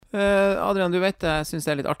Adrian, du vet jeg synes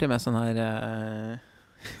det litt artig med sånn her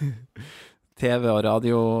TV og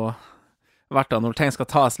radio hvert når ting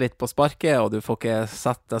skal tas litt på sparket, og du får ikke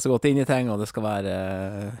sett deg så godt inn i ting, og det skal være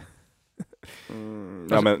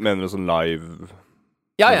Ja, mener du sånn live?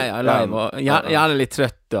 Ja, live, og gjerne litt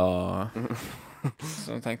trøtt, og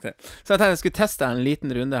så tenkte jeg. Så jeg tenkte jeg skulle teste en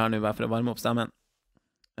liten runde her nå, bare for å varme opp stemmen.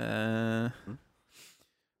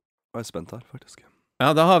 Jeg spent her, faktisk. Ja,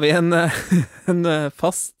 da har vi en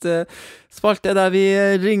fast spalte der vi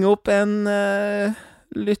ringer opp en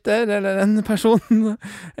lytter, eller en person,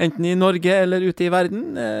 enten i Norge eller ute i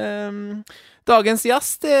verden. Dagens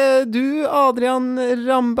gjest er du, Adrian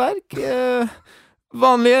Ramberg.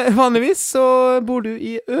 Vanligvis så bor du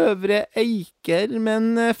i Øvre Eiker,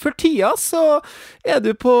 men for tida så er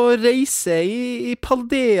du på reise i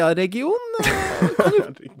Paldea-regionen.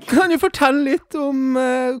 Kan du fortelle litt om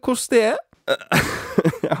hvordan det er?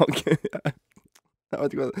 Ja, ok. Jeg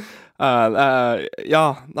vet ikke hva det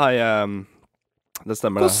det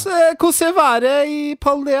stemmer det. Hvordan er været i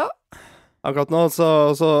Paldea? Akkurat nå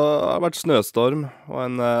så har det vært snøstorm og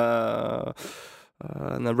en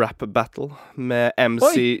rap battle med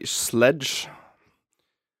MC Sledge.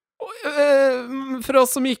 For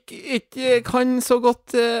oss som ikke kan så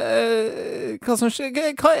godt hva som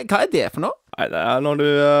skjer, hva er det for noe? Nei, det er når du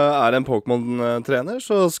er en Pokémon-trener,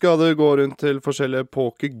 så skal du gå rundt til forskjellige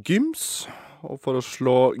Pokégyms, og for å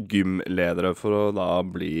slå gymledere, for å da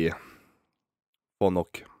få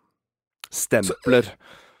nok stempler.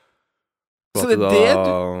 Så det er det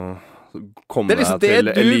du komme liksom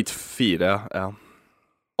til Elite 4, ja.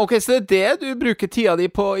 Ok, så det er det du bruker tida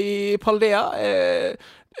di på i Paldea.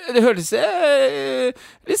 Det hørtes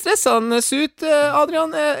litt stressende ut,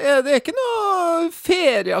 Adrian. Det er ikke noe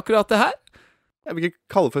ferie akkurat det her? Jeg vil ikke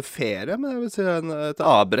kalle det for ferie, men jeg vil si et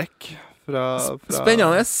avbrekk fra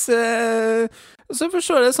Spennende. Så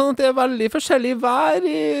forstår jeg sånn at det er veldig forskjellig vær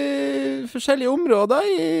i forskjellige områder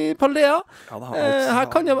i Paldea. Ja, det har her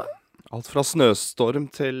kan det være alt fra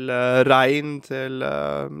snøstorm til regn til,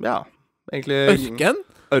 ja, egentlig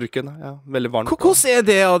Ørken, ja. Veldig varmt. Hvordan er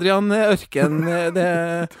det, Adrian? Ørken,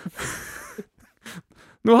 det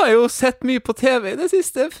Nå har jeg jo sett mye på TV i det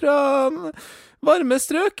siste fra varme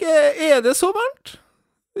strøk. Er det så varmt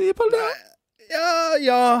i Paldea?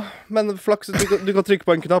 Ja, men flaks, du kan trykke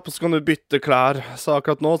på en knapp, og så kan du bytte klær. Så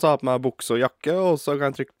akkurat nå så har jeg på meg bukse og jakke, og så kan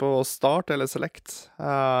jeg trykke på start eller select,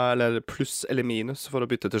 eller pluss eller minus for å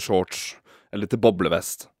bytte til shorts, eller til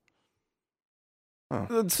boblevest. Ja.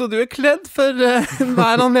 Så du er kledd for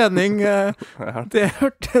hver anledning. Det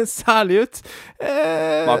hørtes særlig ut.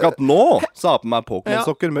 Men akkurat nå så har jeg på meg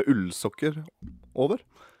Pokémon-sokker med ullsokker over.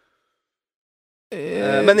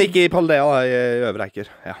 Men ikke i Paldea, i Øvre Eiker,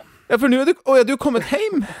 ja. Ja, for nå er du kommet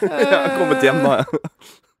hjem. Jeg har kommet hjem nå, ja.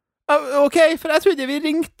 Ok, for jeg trodde vi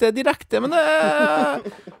ringte direkte, men det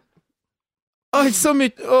ikke så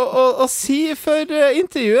mye å si for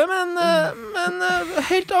intervjuet, men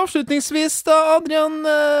helt avslutningsvis da, Adrian,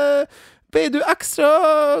 ble du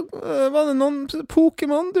ekstra, var det noen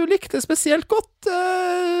Pokémon du likte spesielt godt?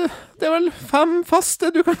 Det er vel 5 faste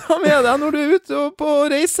du kan ha med deg når du er ute og på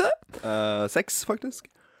reise? 6, faktisk.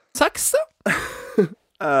 6, da?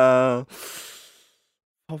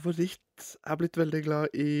 Favoritt. Jeg har blitt veldig glad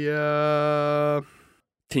i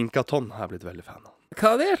Tinkaton. Jeg har blitt veldig fan av.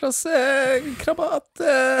 Hva er det slags krabat? Det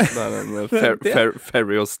er en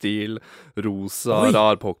Fairy og Steel, rosa,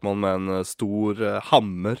 rar Pokémon med en stor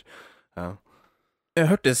hammer. Ja. Det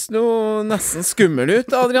hørtes noe nesten skummel ut,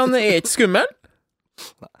 Adrian. Er ikke skummel?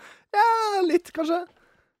 Ja, litt, kanskje.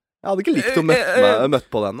 Jeg hadde ikke likt å møtt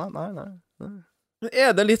på den, nei.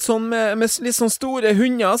 Er det litt sånn med litt sånn store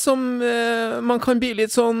hunder som man kan bli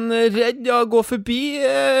litt sånn redd av å gå forbi?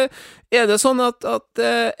 Er det sånn at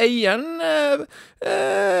eieren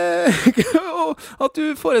at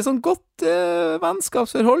du får et sånn godt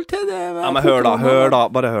vennskapsforhold til det? Ja, men hør da,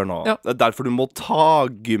 bare hør nå. Ja. Det er derfor du må ta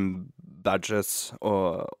gym-badges,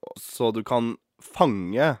 så du kan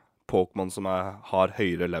fange Pokémon som har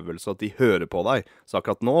høyere level, så at de hører på deg. Så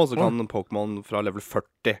akkurat nå så kan Pokémon fra level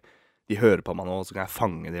 40 de hører på meg nå, så kan jeg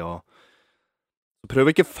fange de og prøv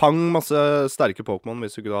ikke fange masse sterke Pokémon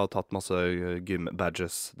hvis du ikke har tatt masse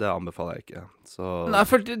gym-badges. Det anbefaler jeg ikke. Så nei,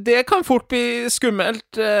 for det kan fort bli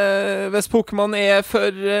skummelt hvis Pokémon er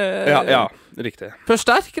for ja, riktig. For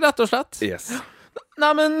sterk, rett og slett. Yes.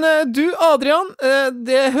 Nei, men du, Adrian,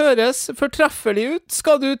 det høres fortreffelig ut.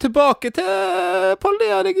 Skal du tilbake til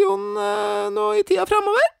Paldea-regionen nå i tida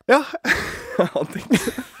fremover? Ja, jeg hadde ikke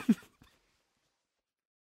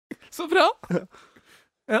Så bra.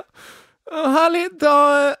 Ja. Herlig.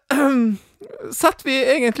 Da setter vi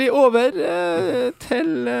egentlig over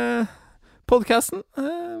til podcasten.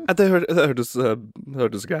 Det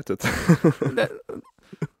hørtes greit ut. Det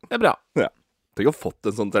er bra. Tenk å ha fått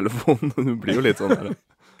en sånn telefon. Du blir jo litt sånn der.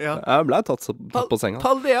 Ja. Jeg ble tatt på senga.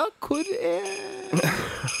 Paldea, hvor er...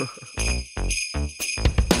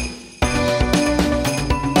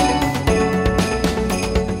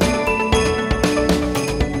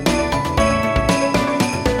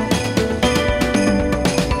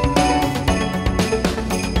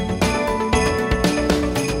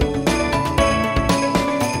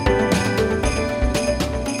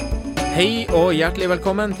 Hei og hjertelig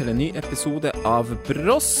velkommen til en ny episode av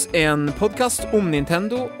Bross, en podcast om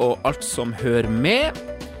Nintendo og alt som hører med.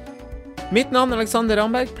 Mitt navn Alexander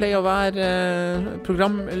Ramberg, pleier å være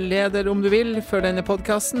programleder om du vil for denne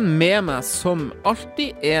podcasten. Med meg som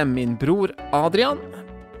alltid er min bror Adrian.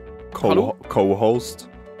 Co-host.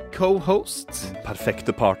 Co-host.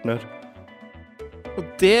 Perfekte partner. Og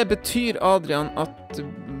det betyr, Adrian, at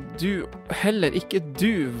heller ikke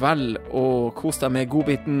du velger å kose deg med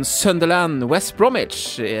godbiten Sunderland West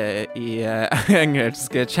Bromwich i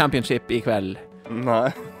engelsk championship i kveld.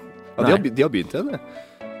 Nei. Ja, de har begynt igjen, det.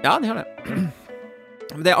 Ja, de har det.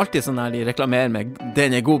 Det er alltid sånn der de reklamerer med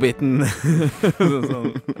denne godbiten.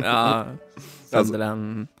 Sånn, ja,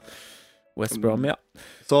 Sunderland West Brom, ja.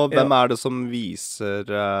 Så hvem er det som viser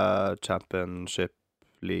Championship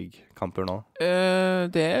League-kamper nå?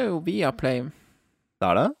 Det er jo Viaplay. Det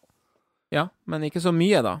er det? Ja, men ikke så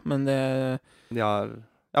mye da. Men det de har,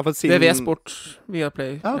 det er V-sport.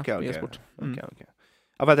 Viaplay. Ja, ok. V-sport. Ja,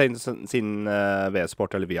 for jeg tenkte siden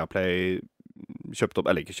V-sport eller Viaplay kjøpt opp,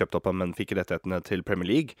 eller ikke kjøpt opp, men fikk rettighetene til Premier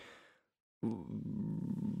League,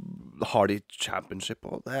 har de championship,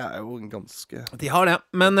 og det er jo en ganske... De har det,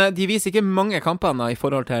 men de viser ikke mange kampene i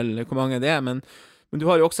forhold til hvor mange det er, men du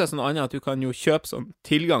har jo også sånn annet at du kan jo kjøpe sånn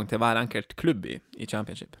tilgang til hver enkelt klubb i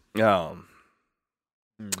championship. Ja.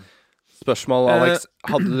 Spørsmål, Alex.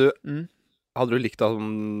 Hadde du likt at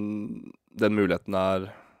den muligheten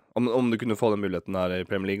er... Om du kunne få den muligheten her i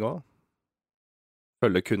Premier League også?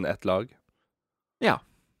 Følge kun ett lag? Ja.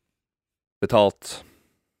 Betalt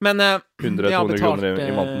men, 100-200 kroner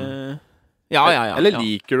i måneden? Ja. Eller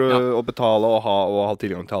liker du å betale og ha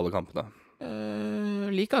tilgang til alle kampene?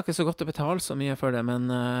 Liker ikke så godt å betale så mye for det, men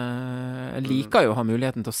jeg liker jo å ha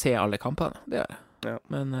muligheten til å se alle kampene. Det gjør jeg. Ja.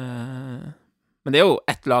 Men det er jo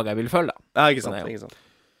ett lag jeg vil følge, da. Ja, ikke sant.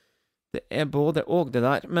 Det er både og det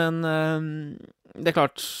der. Men det er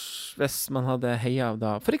klart, hvis man hadde heia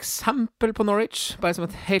da, for eksempel på Norwich, bare som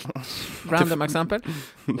et helt random eksempel,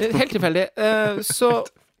 helt tilfeldig, så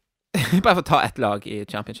bare for å ta ett lag i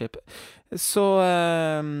championship, så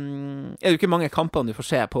er det jo ikke mange kampene du får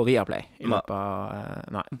se på Viaplay i løpet av...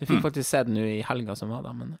 Nei, du fikk faktisk se den i helga som var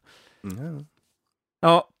da, men...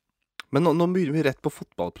 Ja. Men nå begynner vi rett på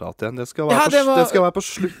fotballprat igjen. Det skal være på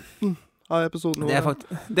slutten av episoden.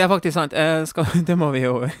 Det er faktisk sant. Det må vi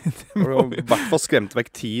jo... I hvert fall skremt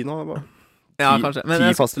vekk 10 nå. Ja, kanskje.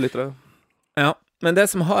 10 faste lyttere. Ja, men det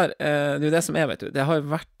som har... det er jo det som er, vet du. Det har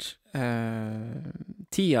vært...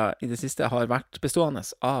 tida i det siste har vært bestående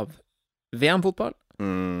av VM-fotball.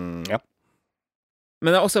 Ja.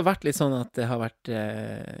 Men det har også vært litt sånn at det har vært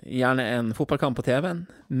gjerne en fotballkamp på TV-en,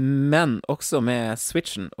 men også med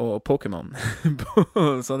Switchen og Pokémon.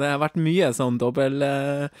 Så det har vært mye sånn dobbel,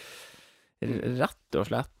 rett og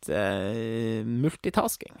slett,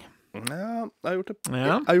 multitasking. Ja, jeg har gjort det. Ja.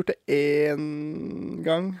 Jeg har gjort det en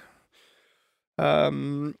gang.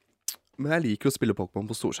 Men jeg liker å spille Pokémon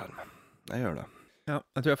på storskjerm. Jeg gjør det. Ja,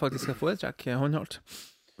 jeg tror jeg faktisk skal foretrekke håndholdt.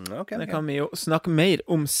 Okay. Det kan vi jo snakke mer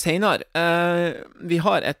om senere. Vi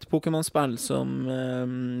har et Pokémon-spill som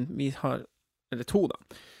vi har, eller 2 da,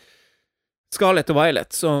 Scarlet og Violet,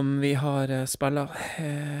 som vi har spillet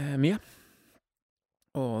mye.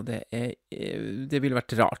 Og det ville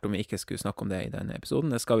vært rart om vi ikke skulle snakke om det i denne episoden.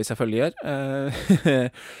 Det skal vi selvfølgelig gjøre.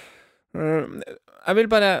 Jeg vil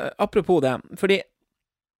bare, apropos det, fordi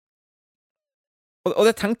og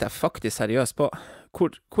det tenkte jeg faktisk seriøst på.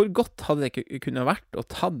 Hvor godt hadde det ikke kunne vært å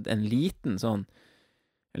tatt en liten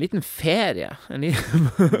ferie?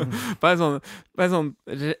 Bare sånn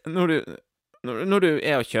når du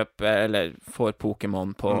er og kjøper eller får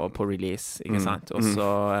Pokémon på release, ikke sant? Og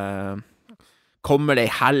så kommer det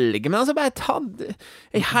i helg. Men altså bare tatt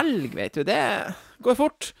i helg, vet du. Det går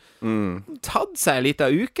fort. Tatt seg en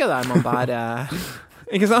liten uke der man bare...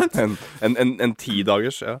 Ikke sant? En 10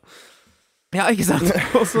 dagers, ja. Ja, ikke sant?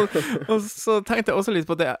 Og så tenkte jeg også litt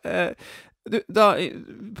på det.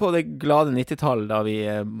 På det glade 90-tallet, da vi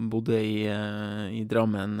bodde i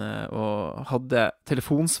Drammen og hadde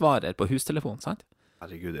telefonsvarer på hustelefon, sant?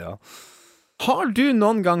 Herregud, ja. Har du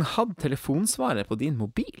noen gang hatt telefonsvarer på din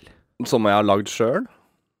mobil? Som jeg har lagd selv?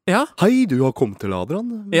 Ja. Hei, du har kommet til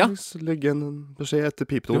Adrian. Ja. Legg en beskjed etter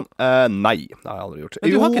pipetonen. Nei, det har jeg aldri gjort. Men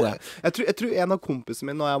du har ikke det? Jeg tror en av kompisene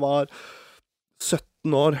mine, når jeg var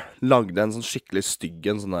 17 år, lagde en sånn skikkelig stygg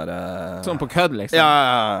en sånn der Sånn på kødd, liksom?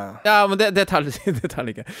 Ja, men det teller, det teller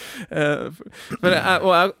ikke. Men jeg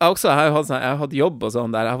også har hatt, jeg har hatt jobb og sånn,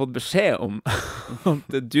 der jeg har fått beskjed om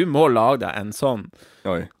at du må lage deg en sånn.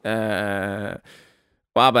 Oi.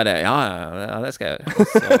 Og jeg bare, ja, det skal jeg gjøre. Og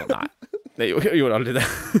så, nei. Det gjorde aldri det.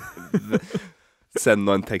 Send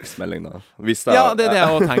nå en tekstmelding, da. Hvis det Ja, det er det jeg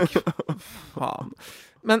også tenker. Faen.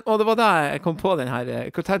 Men, og det var da jeg kom på den her.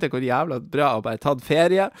 Jeg tenkte hvor jævla bra å bare tatt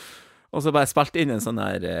ferie, og så bare spilt inn en sånn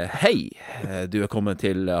her hei, du er kommet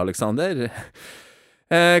til Alexander.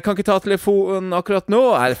 Kan ikke ta telefonen akkurat nå.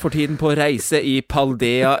 Er for tiden på reise i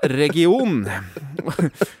Paldea-region.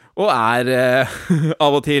 Og er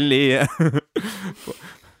av og til i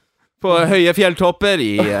på høye fjelltopper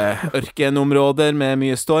i ørkenområder med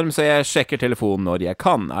mye storm, så jeg sjekker telefonen når jeg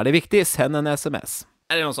kan. Er det viktig? Send en SMS.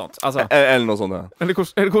 Eller noe sånt. Altså, eller noe sånt, ja. Eller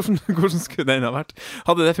hvordan skulle den ha vært?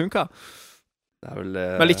 Hadde det funket? Det er vel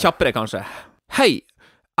Men litt kjappere, kanskje. Hei!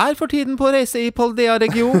 Er for tiden på reise i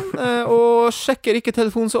Paldea-region, og sjekker ikke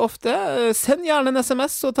telefonen så ofte. Send gjerne en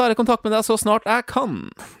SMS, så tar jeg kontakt med deg så snart jeg kan.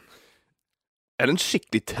 Eller en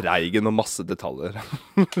skikkelig treig og masse detaljer.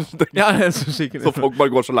 Ja, så skikkelig. Så folk bare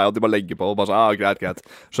går så lei at de bare legger på og bare sånn, greit.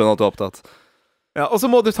 Skjønner at du er opptatt. Ja, og så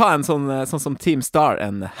må du ta en sånn som Team Star,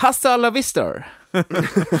 en Hasta la Vista.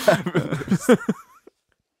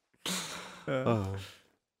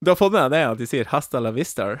 Du har fått med deg det, at de sier Hasta la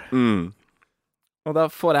Vista. Og da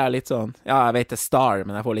får jeg litt sånn, ja, jeg vet det er Star,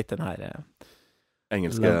 men jeg får litt den her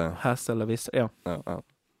engelske Hasta la Vista, ja. Ja.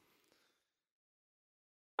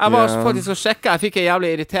 Jeg var faktisk og sjekket. Jeg fikk en jævlig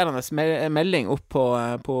irriterende melding opp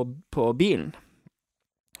på bilen.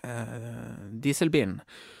 Dieselbilen.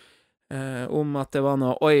 Om at det var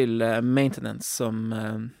noe oil maintenance som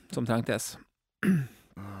trengtes.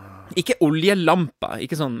 Ikke oljelamper,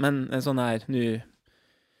 ikke sånn, men en sånn her nå.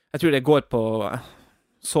 Jeg tror det går på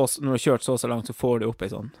når du har kjørt så langt, så får du opp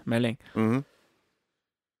en sånn melding.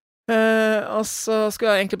 Og så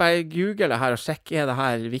skulle jeg egentlig bare google det her og sjekke, er det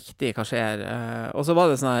her viktig, hva skjer? Og så var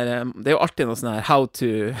det sånn her, det er jo alltid noe sånn her how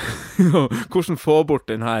to hvordan få bort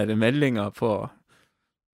den her meldingen på,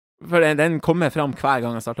 for den kommer fram hver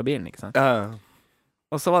gang jeg starter bilen, ikke sant?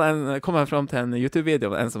 Og så kom jeg fram til en YouTube-video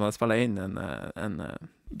av en som hadde spillet inn en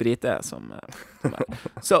brite som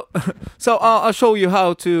so I'll show you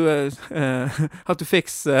how to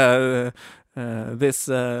fix this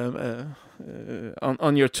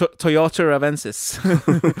on your Toyota Avensis.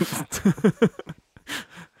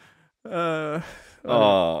 Du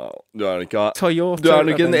er ikke Toyota Du er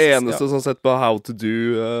nok den Avensis, eneste som har sett på how to do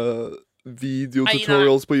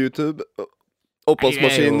videotutorials på YouTube.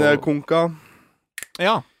 Oppvaskmaskin-konka.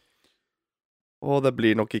 Ja. Og det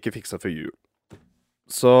blir nok ikke fiksa før jul.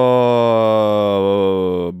 Så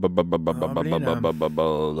da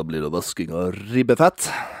blir det vasking av ribbefett.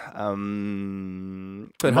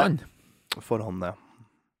 For han, ja.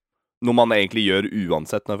 Noe man egentlig gjør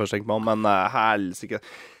uansett når jeg først tenker meg om, men helsike.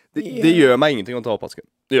 Det gjør meg ingenting å ta oppvasken.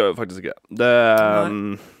 Det gjør faktisk ikke det.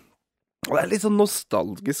 Det er litt sånn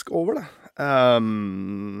nostalgisk over det.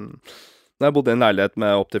 Når jeg bodde i en leilighet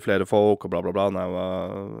med opp til flere folk og bla bla bla, når jeg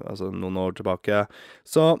var noen år tilbake,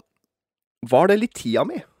 så var det litt tida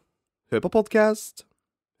mi. Hør på podcast,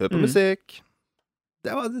 hør på musikk. Det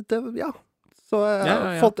ja. Så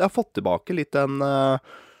jeg har fått tilbake litt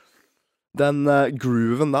den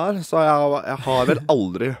grooven der, så jeg har vel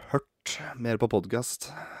aldri hørt mer på podcast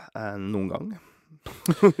enn noen gang.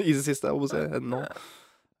 I det siste, jeg må si, enn nå.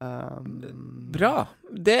 Bra.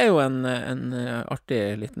 Det er jo en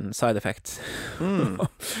artig liten side effect.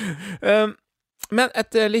 Men et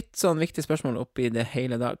litt sånn viktig spørsmål oppi det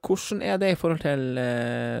hele da. Hvordan er det i forhold til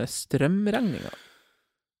strømregninger?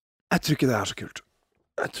 Jeg tror ikke det er så kult.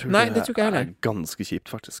 Nei, det tror ikke jeg heller. Det er ganske kjipt,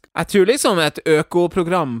 faktisk. Jeg tror liksom et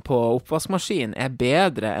økoprogram på oppvaskmaskin er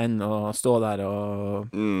bedre enn å stå der og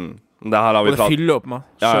Det her har vi fylle opp med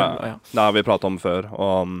selv. Ja. Det har vi pratet om før.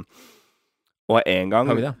 Og en gang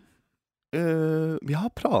Har vi det? Vi har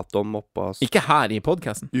pratet om oppvask. Ikke her i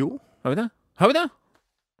podcasten. Jo. Har vi det? Har vi det?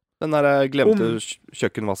 Den der glemte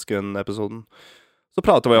kjøkkenvasken-episoden. Så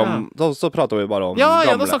pratet vi om Så pratet vi bare om Ja,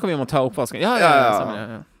 da snakker vi om å ta oppvasken.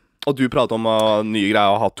 Ja. Og du pratet om nye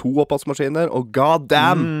greier å ha 2 oppvaskmaskiner. Og god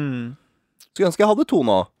damn! Skulle ønske jeg hadde 2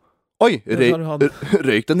 nå. Oi,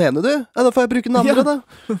 røyk den ene, du? Ja, da får jeg bruke den andre, da.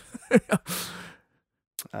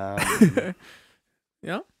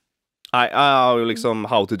 Ja. Nei, jeg har jo liksom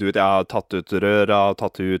how to do it. Jeg har tatt ut røra,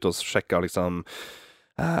 tatt det ut og sjekket liksom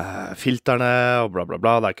filterne og bla bla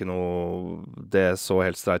bla. Det er ikke noe Det så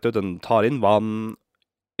helt streit ut. Den tar inn vann.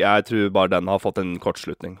 Jeg tror bare den har fått en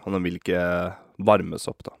kortslutning, og den vil ikke varmes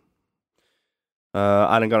opp, da.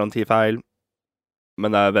 Er en garantifeil,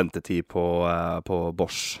 men det er ventetid på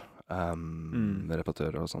Bosch,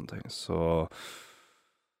 reparatører og sånne ting. Så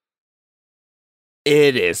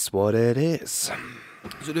it is what it is.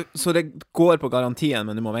 Så det går på garantien,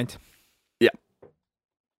 men du må vente? Ja.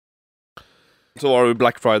 Så var det jo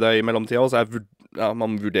Black Friday i mellomtida, så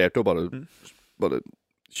man vurderte jo bare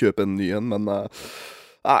kjøpe en ny en, men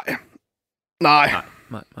nei.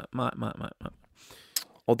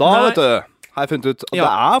 Og da, vet du, har jeg funnet ut at det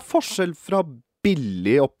er forskjell fra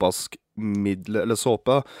billig oppvaskmiddel eller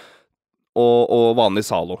såpe og vanlig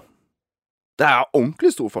Zalo. Det er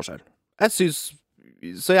ordentlig stor forskjell.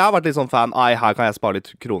 Så jeg har vært litt sånn fan. Her kan jeg spare litt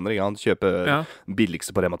kroner. Kjøpe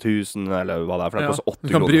billigste på Rema 1000, eller hva det er, for det koster 8 kroner.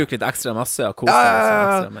 Du kan bruke litt ekstra masse og kose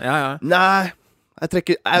deg. Nei, jeg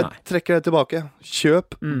trekker det tilbake.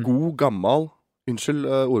 Kjøp god, gammel, unnskyld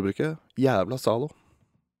ordbruket, jævla Zalo.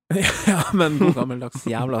 Ja, men god gammeldags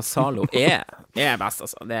jævla Zalo er best,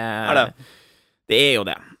 altså. Det er jo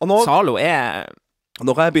det. Zalo er...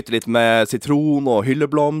 Nå kan jeg bytte litt med sitron og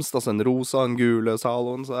hylleblomst, altså en rosa, en gule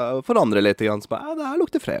Zaloen, så jeg forandrer litt igjen, så det her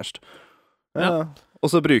lukter fresht. Og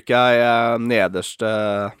så bruker jeg nederste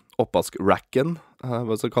oppvaskracken,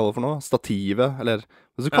 hva skal jeg kalle det for noe? Stativet, eller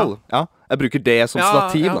hva skal jeg kalle det? Ja, jeg bruker det som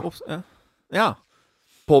stativ, da. Ja.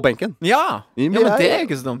 På benken. Ja, men det er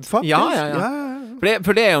ikke så dumt. Faktisk. Ja.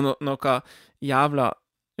 For det er jo noe jævla...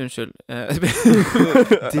 Unnskyld.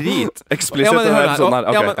 Drit. Eksplisitt sånn her.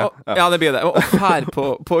 Okay. Ja, det blir det. Og fær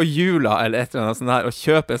på jula eller et eller annet sånt her, og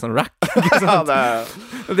kjøpe en sånn rack. Ikke sant?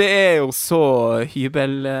 Det er jo så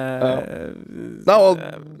hybel... Nei, og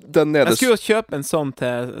den nederst... Jeg skulle jo kjøpe en sånn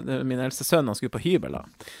til min eldste sønn, han skulle på hybel da.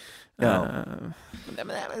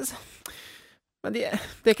 Men det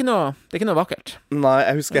er ikke noe vakkert. Nei,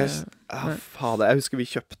 jeg husker vi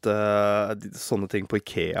kjøpte sånne ting på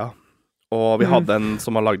IKEA. Og vi hadde en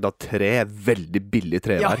som var laget av veldig billig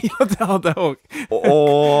treverk. Ja, det hadde jeg også.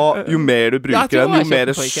 Og jo mer du bruker den, jo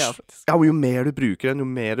mer du bruker den, jo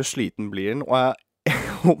mer sliten blir den. Og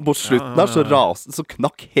på slutten der så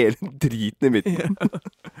knakk hele driten i midten.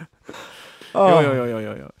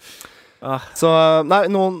 Jo. Så, nei,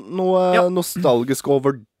 noe nostalgisk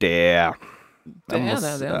over det. Det er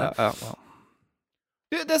det. Ja.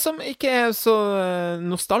 Det som ikke er så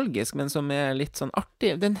nostalgisk, men som er litt sånn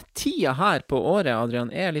artig, den tida her på året,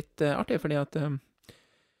 Adrian, er litt artig, fordi at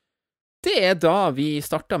det er da vi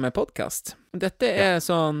startet med podcast. Dette er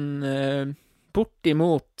sånn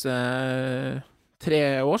bortimot 3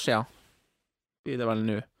 år siden, blir det vel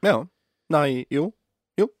nå. Ja. Nei, jo.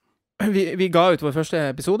 Vi ga ut vår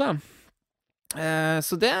første episode,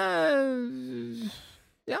 så det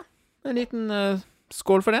en liten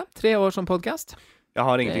skål for det. 3 år som podcast. Jeg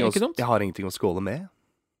har ingenting å skåle med.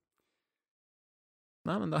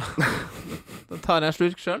 Nei, men da tar jeg en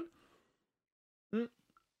slurk selv.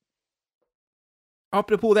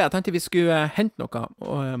 Apropos det, jeg tenkte vi skulle hente noe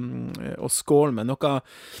og skåle med noe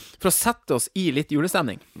for å sette oss i litt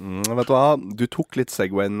julestemning. Vet du hva? Du tok litt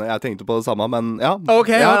segwayen. Jeg tenkte på det samme, men ja.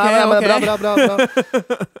 Ok. Bra.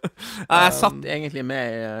 Jeg satt egentlig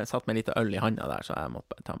med litt øl i handa der, så jeg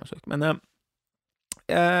måtte bare ta meg slurk. Men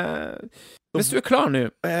hvis du er klar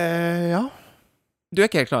nå... Ja. Du er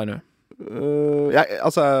ikke helt klar nå? Jeg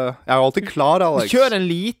er alltid klar, Alex. Kjør en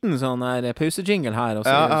liten sånn her pausejingle her, og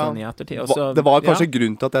så sånn i ettertid. Også, det var kanskje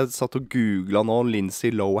grunn til at jeg satt og googlet nå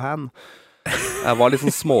Lindsay Lohan. Jeg var litt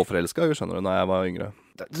sånn småforelsket, skjønner du, når jeg var yngre.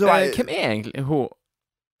 Hvem er egentlig hun?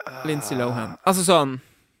 Lindsay Lohan? Altså sånn...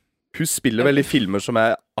 Hun spiller vel i filmer som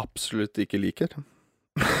jeg absolutt ikke liker.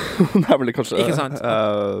 Hun er vel kanskje... Ikke sant?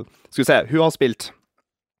 Skal vi se, hun har spilt...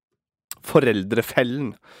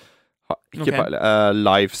 Foreldrefellen. Ikke peilig.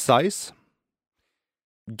 Life Size.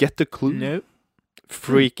 Get the Clue. No.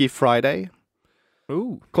 Freaky Friday.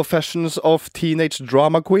 Confessions of Teenage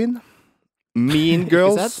Drama Queen. Mean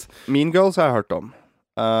Girls. Mean Girls har jeg hørt om.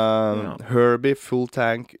 Herbie, Full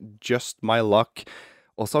Tank, Just My Luck.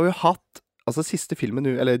 Og så har vi hatt... Altså, siste filmen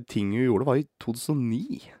eller ting hun gjorde var i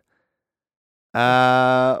 2009.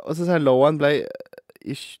 Og så sier Lohan ble...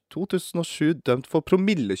 I 2007 dømt for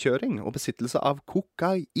promillekjøring og besittelse av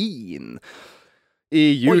kokain. I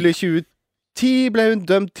juli 2010 ble hun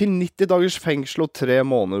dømt til 90 dagers fengsel og 3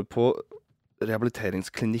 måneder på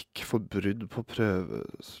rehabiliteringsklinikk for brudd på prøve...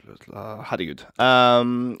 Herregud.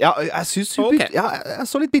 Jeg synes hun jeg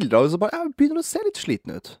så litt bilder av henne, så bare jeg begynner å se litt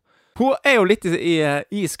sliten ut. Hun er jo litt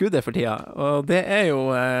i skuddet for tida, og det er jo...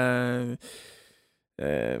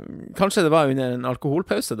 Kanskje det var under en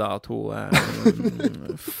alkoholpause da at hun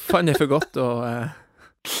fant det for godt å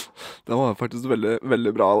Det var faktisk veldig,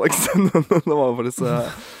 veldig bra, Alex. Det var faktisk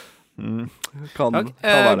kan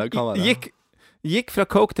være. Gikk fra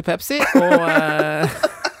Coke til Pepsi, og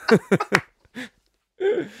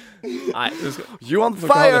Nei, You on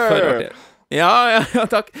fire! Ja,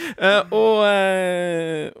 takk.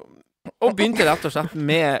 Og begynte rett og slett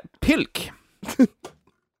med pilk.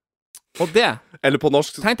 Og det Eller på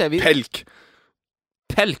norsk tenkte jeg pelk.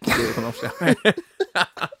 Pelk blir det på norsk, ja.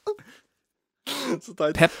 Så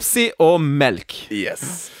Pepsi og melk.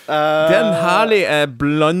 Yes. Det er en herlig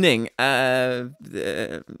blanding.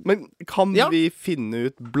 Men kan vi finne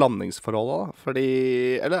ut blandingsforholdet, da? Fordi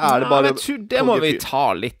Eller er det bare jeg tror det må vi ta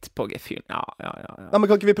litt på gefühlen. Ja. Nei, men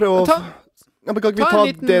kan ikke vi prøve å Kan ikke vi ta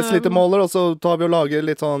desilitermåler, og så tar vi og lager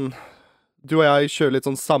litt sånn Du og jeg kjører litt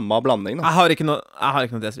sånn samme blanding, da. Jeg har ikke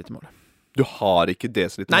noe desilitermål. Du har ikke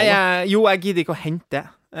desilitermål? Nei, jeg gidder ikke å hente.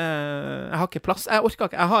 Jeg har ikke plass. Jeg orker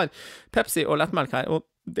ikke. Jeg har Pepsi og lettmelk her, og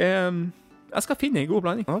det Jeg skal finne en god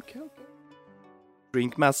blanding. Ok.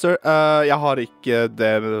 Drinkmaster. Jeg har ikke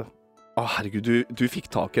det herregud, du fikk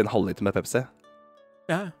tak i en halvliter med Pepsi.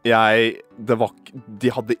 Ja.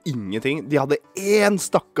 De hadde ingenting. De hadde én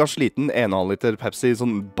stakkars liten 1,5 liter Pepsi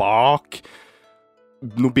sånn bak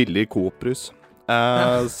noe billig Coop-brus.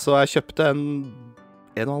 Så jeg kjøpte en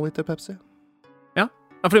 1,5 liter Pepsi. Ja,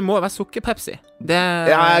 for det må være sukkerpepsi.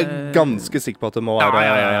 Jeg er ganske sikker på at det må være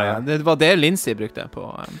Ja. Det var det Lindsay brukte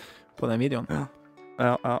på den videoen. Ja.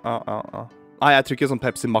 Nei, jeg tror ikke sånn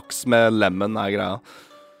Pepsi Max med lemon er greia.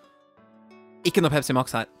 Ikke noe Pepsi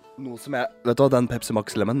Max her. Noe som vet du hva, den Pepsi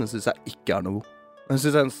Max Lemon, den synes jeg ikke er noe god. Den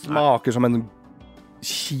synes jeg smaker som en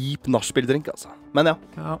kjip nachspieldrink, altså. Men ja.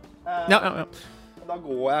 Da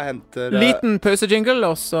går jeg og henter Liten pausejingle,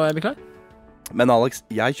 og så er vi klar. Men Alex,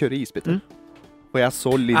 jeg kjører isbiter. Og jeg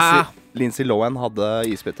så Lindsay Lohan hadde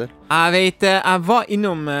isbiter. Jeg vet det. Jeg har vært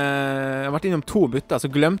innom 2 butter, så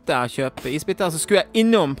glemte jeg å kjøpe isbiter. Så skulle jeg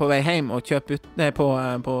innom på vei hjem og kjøpe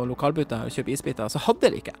på lokalbutter og kjøpe isbiter, så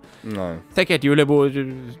hadde det ikke. Nei. Sikkert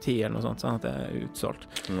julebordtid eller noe sånt, sånn at det er utsolgt.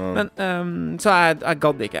 Nei. Men så jeg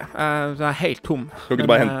gadd ikke. Så jeg er helt tom. Kan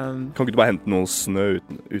ikke du bare hente noe snø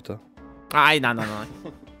ute? Nei.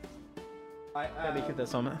 Nei, det blir ikke det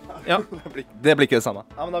samme. Ja. Det blir ikke det samme.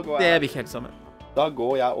 Ja, men Det blir ikke helt det samme. Da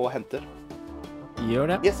går jeg og henter.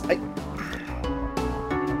 Gjør det. Yes, hei.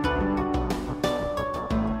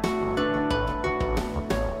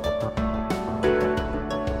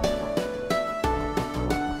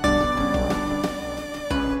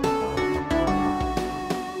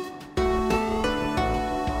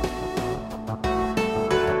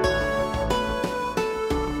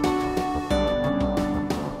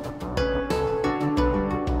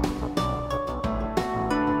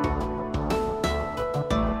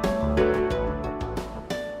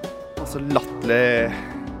 Så latterlig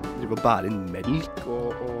driver og bære inn melk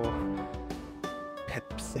og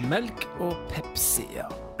Pepsi. Melk og Pepsi, ja.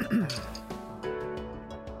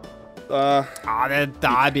 Det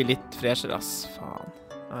der blir litt freshere, ass. Faen.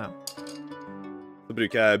 Ja. Så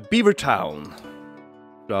bruker jeg Beavertown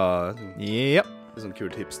fra Ja. et sånt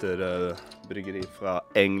kult hipster-bryggeri fra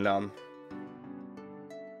England.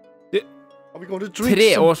 Are we going to drink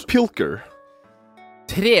 3 some års Pilker?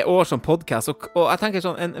 3 år som podcast, og jeg tenker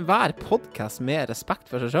sånn, hver podcast med respekt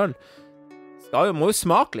for seg selv må jo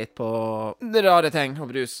smake litt på rare ting, og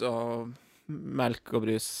brus, og melk og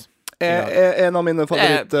brus. En av mine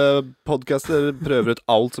favorittpodcaster prøver ut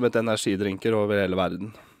alt som et energidrinker over hele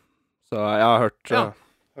verden. Så jeg har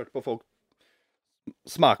hørt på folk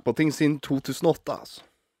smake på ting siden 2008, altså.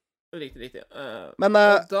 Riktig. Men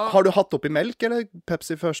har du hatt oppi melk, eller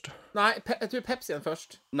Pepsi først? Nei, jeg tror Pepsi er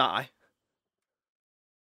først. Nei.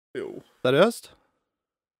 Jo. Seriøst?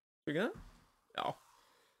 Tror du ikke det? Ja.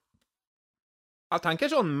 Jeg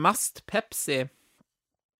tenker sånn mest Pepsi.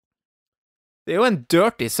 Det er jo en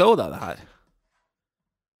dirty soda, det her.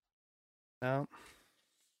 Ja.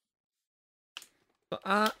 Så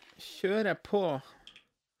jeg kjører på.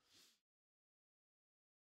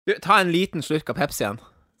 Du, ta en liten slurk av Pepsi igjen,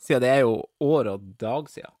 siden det er jo år og dag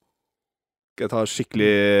siden. Skal jeg ta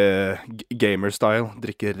skikkelig gamer-style?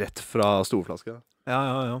 Drikke rett fra storflaske?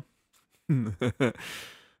 Ja.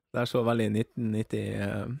 Det så veldig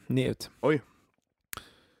 1999 ut. Oi.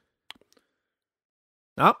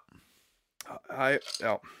 Ja. Hei,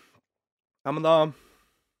 ja. Ja, men da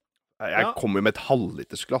Jeg kommer jo med et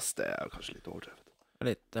halvlitersglass. Det er kanskje litt overdrevet.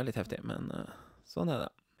 Det er litt heftig, men sånn er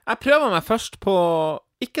det. Jeg prøver meg først på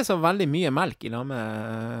ikke så veldig mye melk i lag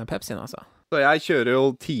med Pepsien, altså. Så jeg kjører jo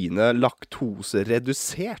Tine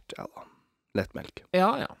laktoseredusert, ja da. Lettmelk.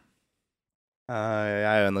 Ja. Jeg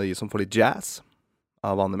er en av de som får litt jazz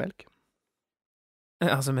av vanlig melk.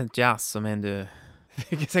 Altså, med jazz, så mener du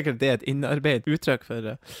ikke sikkert det er et innarbeidet uttrykk for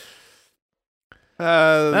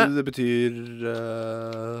Det betyr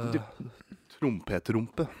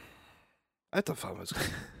trompetrumpe. Jeg vet da faen hva jeg skal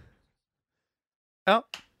si. Ja.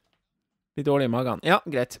 Litt dårlig i magen. Ja,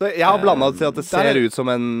 greit. Jeg har blandet til at det der ser ut som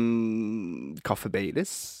en kaffe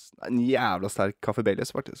Baileys. En jævla sterk kaffe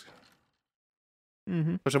Baileys, faktisk.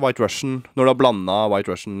 Mhm. Kanskje White Russian. Når du har blandet White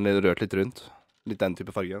Russian, rørt litt rundt. Litt den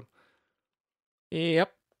type farge.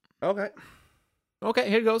 Yep. Ok. OK,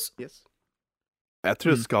 here goes. Yes. Jeg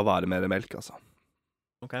tror det skal være mer melk, altså.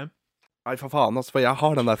 OK. Nei, for faen, altså. For jeg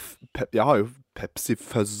har den der jeg har jo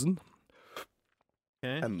Pepsi-fuzzen.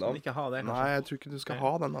 Okay. Enda. Skal ikke ha det, kanskje? Nei, jeg tror ikke du skal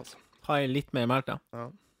ha den, altså. Ha litt mer melk, da. Ja.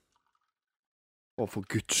 Å, for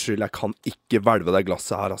guds skyld, jeg kan ikke hvelve det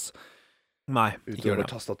glasset her, altså. Nei, ikke gjør Utover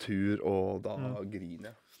det. tastatur, og da griner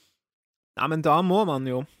jeg. Nei, men da må man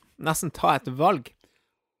jo nesten ta et valg.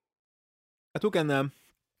 Jeg tok en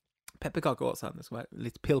pepperkake også, det skal være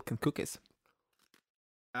litt pilk and cookies.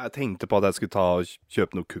 Jeg tenkte på at jeg skulle ta og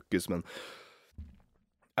kjøpe noen cookies, men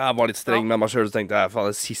jeg var litt streng med meg selv, så tenkte jeg, faen,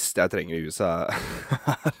 det siste jeg trenger i huset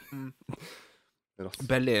er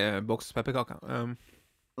Belly boks pepperkake.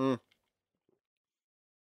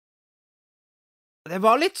 Det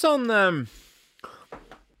var litt sånn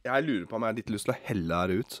Jeg lurer på om jeg har litt lyst til å helle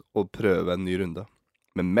her ut og prøve en ny runde.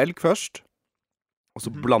 Med melk først, og så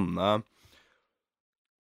blande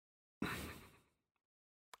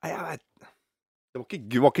Nei, jeg vet det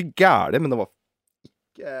var ikke gærlig, men det var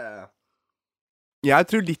ikke Jeg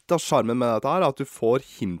tror litt av sjarmen med dette her er at du får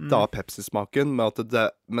hintet av Pepsi-smaken,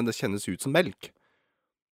 men det kjennes ut som melk.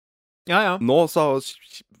 Ja, ja. Nå så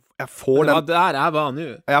jeg får det var der jeg var nå.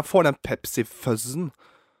 Jeg får den Pepsi-fuzzen.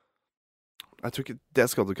 Jeg tror ikke det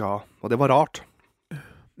skal du ikke ha. Og det var rart.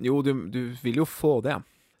 Jo, du vil jo få det.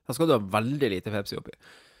 Da skal du ha veldig lite Pepsi oppi.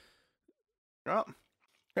 Ja.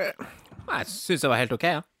 Nei, jeg synes det var helt ok,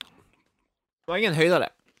 ja. Det var ingen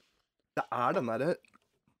høydere. Det er den der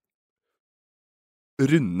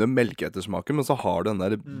runde melkeettersmaken, men så har du den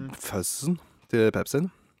der fuzzen til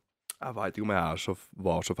Pepsien. Jeg vet ikke om jeg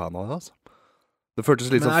var så fan av det, altså. Det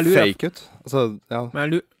føltes litt sånn fake ut. Altså, ja. Men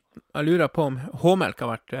jeg lurer på om H-melk har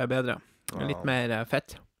vært bedre. Litt mer fett.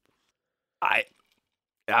 Nei.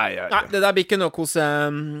 Nei, det der blir ikke noe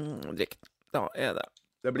kosedrikk. Da er det.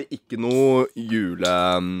 Det blir ikke noe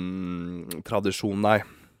juletradisjon, nei.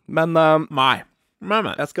 Men Nei.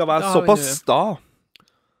 jeg skal være såpass sta.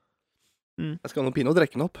 Jeg skal nå pinne og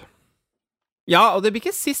drekke den opp. Ja, og det blir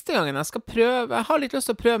ikke siste gangen. Jeg skal prøve. Jeg har litt lyst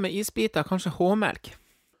til å prøve med isbiter, kanskje H-melk.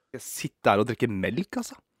 Jeg sitter der og drikker melk,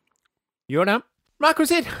 altså. Gjør det. Nei, hva du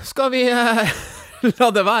sier? Skal vi la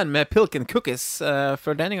det være med pilk and cookies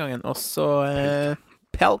for denne gangen, og så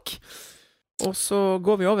pelk. Og så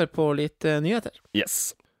går vi over på litt nyheter.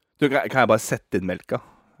 Yes. Du, kan jeg bare sette inn melka?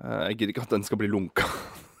 Jeg gidder ikke at den skal bli lunka.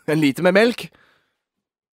 En liter med melk.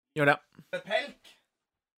 Gjør det. Med pelk.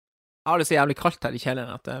 Jeg har det så jævlig kaldt her i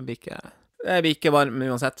kjelleren at det blir ikke varm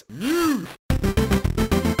uansett.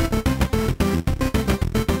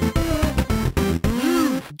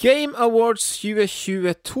 Game Awards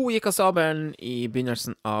 2022 gikk av stabelen i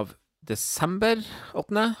begynnelsen av desember.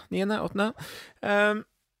 8., 9., 8.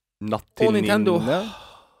 Natt til 9.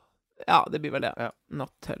 Ja, det blir vel det. Ja.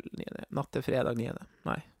 Natt til 9. Natt til fredag 9.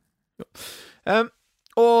 Nei. Jo.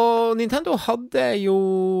 Og Nintendo hadde jo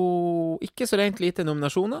ikke så rent lite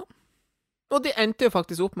nominasjoner. Og de endte jo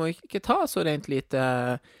faktisk opp med å ikke ta så rent lite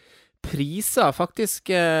priser.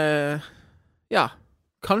 Faktisk, ja,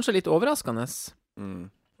 kanskje litt overraskende.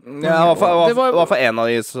 Ja, det var for en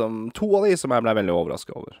av de som 2 av de som jeg ble veldig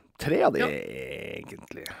overrasket over. 3 av de,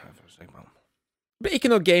 egentlig. Det ble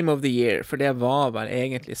ikke noe Game of the Year, for det var vel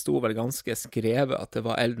egentlig, sto vel ganske skrevet at det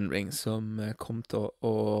var Elden Ring som kom til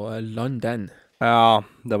å lande den. Ja,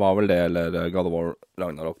 det var vel det, eller God of War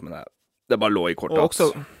Ragnarok, men det bare lå i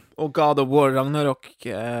kortet. Og God of War Ragnarok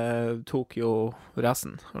tok jo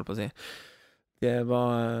resten, holdt på å si. Det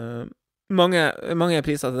var mange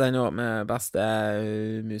priser til den også, med beste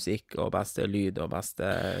musikk, og beste lyd, og beste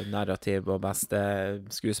narrativ, og beste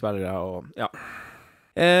skuespillere, og ja.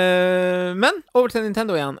 Men over til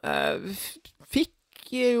Nintendo igjen.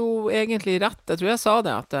 Fikk jo egentlig rett. Jeg tror jeg sa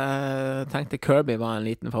det, at jeg tenkte Kirby var en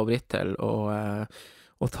liten favoritt til å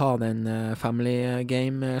ta den family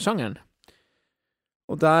game-sjangeren.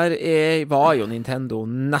 Og der var jo Nintendo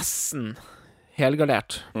nesten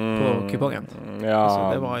helgardert på kupongen. Ja,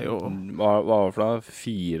 altså, det var jo hva var det for noe?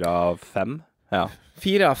 4 av 5? Ja.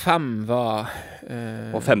 4 av 5 var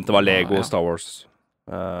og 5. var Lego Star Wars.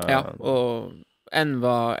 Ja, og en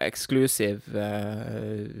var eksklusiv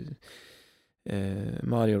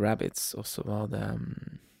Mario Rabbids, og så var det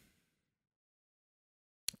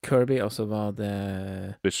Kirby, og så var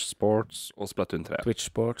det Twitch Sports og Splatoon 3. Twitch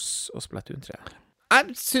Sports og Splatoon 3.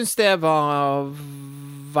 Jeg synes det var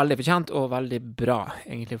veldig fortjent og veldig bra,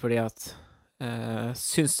 egentlig, fordi at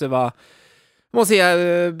synes det var må si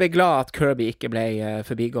jeg ble glad at Kirby ikke ble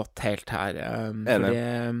forbigått helt her. Fordi,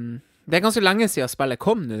 det ganske lenge siden spillet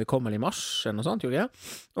kom nå. Det kom vel i mars, eller noe sånt, gjorde det?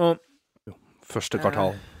 Og, første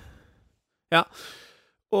kvartal. Ja.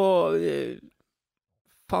 Og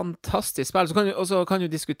fantastisk spill. Så kan du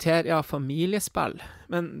diskutere, familiespill.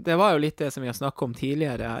 Men det var jo litt det som vi har snakket om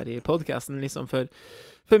tidligere her i podcasten, liksom for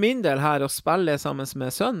min del her, å spille sammen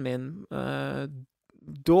med sønnen min,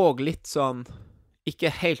 dog litt sånn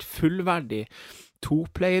ikke helt fullverdig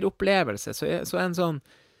toplayer-opplevelse, så en sånn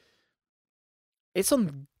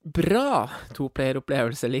bra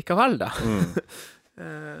toplayer-opplevelse likevel, da. Du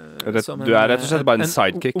er rett og slett bare en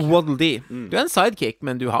sidekick. Waddle Dee. Du er en sidekick,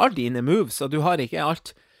 men du har dine moves, og du har ikke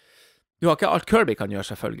alt Kirby kan gjøre,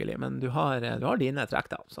 selvfølgelig, men du har dine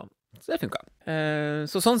trekk, da, så det funker.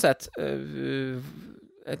 Så sånn sett,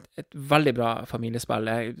 et veldig bra familiespill.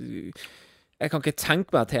 Jeg kan ikke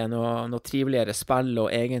tenke meg til noe triveligere spill,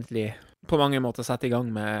 og egentlig på mange måter sette i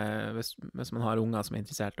gang med, hvis man har unger som er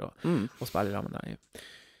interessert å spille sammen da,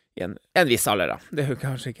 i en viss alder, da. Det er jo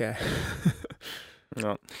kanskje ikke...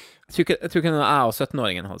 Ja. Jeg tror ikke når jeg og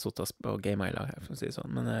 17-åringen hadde suttet og gamet i lag her, for å si det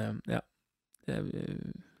sånn, men ja.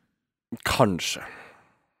 Kanskje.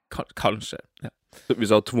 Kanskje, ja.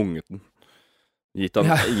 Hvis jeg hadde tvunget den. Gitt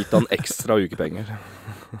han ekstra ukepenger.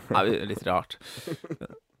 Ja, det er litt rart.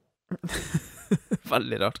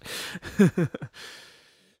 Veldig rart.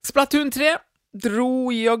 Splatoon 3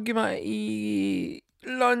 dro jaggu meg i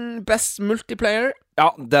land best multiplayer.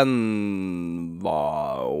 Ja, den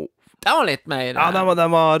var litt mer Ja,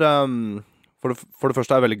 den var for det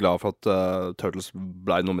første er jeg veldig glad for at Turtles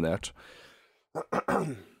ble nominert.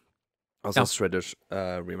 Altså Shredders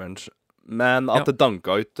Revenge. Men at det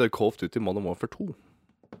danka ut Call of Duty Modern Warfare 2,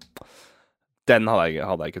 den hadde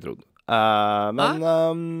jeg ikke trodd. Men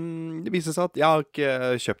det viser seg at jeg har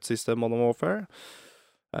ikke kjøpt siste Modern Warfare.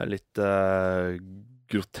 Jeg er litt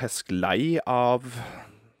grotesk lei av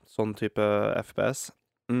sånn type FPS.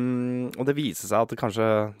 Og det viser seg at det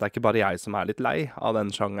er ikke bare jeg som er litt lei av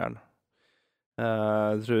den sjangeren.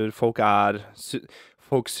 Jeg tror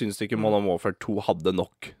folk syns ikke Modern Warfare 2 hadde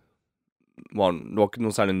nok. Det var ikke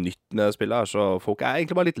noe særlig nytt med spillet her, så folk er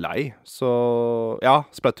egentlig bare litt lei. Så ja,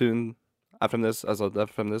 Splatoon det er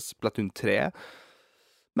fremdeles Splatoon 3.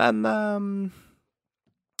 Men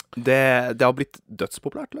det har blitt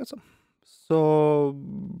dødspopulært, liksom. Så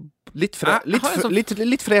litt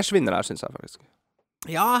fresh vinner her, synes jeg faktisk.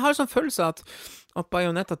 Ja, jeg har en sånn følelse at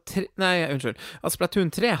Bayonetta 3... Nei, unnskyld. At Splatoon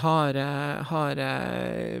 3 har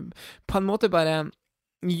på en måte bare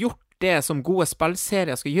gjort det som gode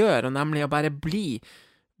spillserier skal gjøre, og nemlig å bare bli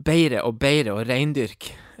bedre og rendyrk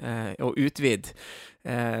og utvid.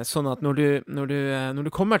 Sånn at når du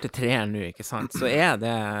kommer til 3 nå, ikke sant, så er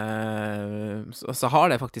det så har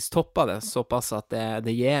det faktisk toppet det såpass at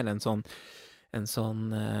det gir en sånn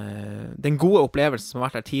den gode opplevelsen som har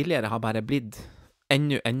vært der tidligere har bare blitt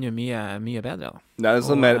enda mye bedre, da. Det er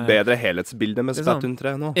sånn bedre helhetsbilde med Splatoon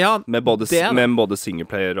 3 nå. Ja, med både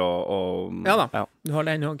singleplayer og ja da, du har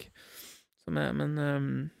den også. Men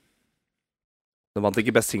det vant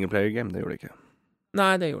ikke best singleplayer-game, det gjorde det ikke.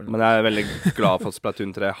 Nei, det gjorde det. Men jeg er veldig glad for at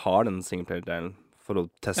Splatoon 3 har den singleplayer-delen for å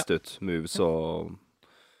teste ut moves og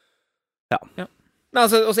ja. Men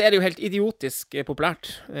altså, og så er det jo helt idiotisk populært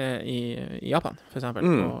i Japan, for eksempel,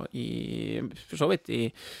 og for så vidt i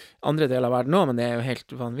andre deler av verden også, men det er jo helt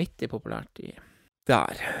vanvittig populært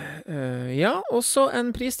der. Ja, og så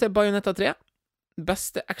en pris til Bayonetta 3.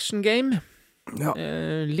 Beste action game. Ja.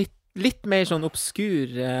 Litt mer sånn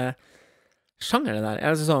obskur sjanger det der.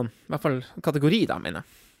 Altså sånn, i hvert fall kategori da, mener jeg.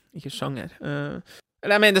 Ikke sjanger.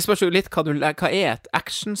 Eller jeg mener, det spørs jo litt hva er et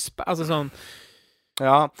actionspill? Altså sånn...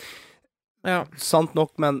 Ja, sant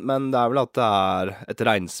nok, men det er vel at det er et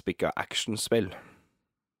regnspikka actionspill.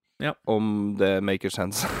 Ja. Om det maker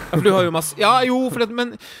sense. Ja, for du har jo masse... Ja, jo,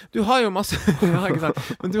 men du har jo masse... Ja, ikke sant?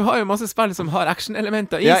 Men du har jo masse spill som har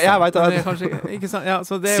action-elementer i seg. Ja, jeg vet det. Det er kanskje, ikke sant? Ja,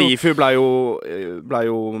 så det er jo... Sifu ble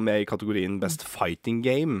jo med i kategorien Best Fighting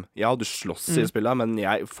Game. Ja, du slåss i spillet, men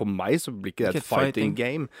for meg så blir ikke det et fighting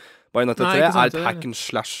game. Bayonetta 3 er et hack and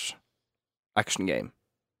slash action game.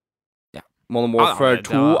 Ja. Modern Warfare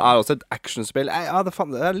 2 er også et actionspill. Ja, det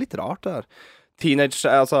er litt rart det her. Teenage,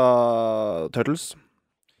 altså Turtles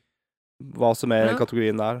hva som er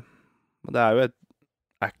kategorien der. Det er jo et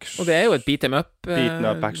action... Og det er jo et beat 'em up. Beat 'em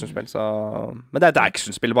up actionspill, så... Men det er et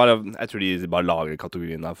actionspill, jeg tror de bare lager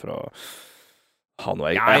kategorien der for å har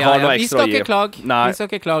noe, Ja, jeg har noe vi ekstra skal å gi. ikke klage. Nei. Vi skal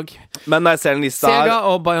ikke klage. Men når jeg ser en liste her Sega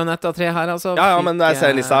og Bayonetta 3 her, altså. Ja, men når jeg ser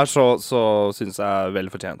en liste fikk, her, så synes jeg vel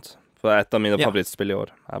fortjent. For et av mine Ja. favorittspill i år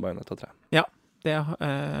er Bayonetta 3. Det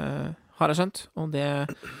har jeg skjønt, og det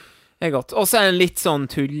er godt. Og så er det en litt sånn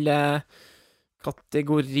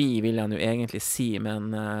tullekategori, vil jeg nå egentlig si,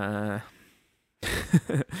 men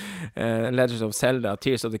Legend of Zelda,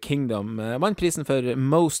 Tears of the Kingdom vant prisen for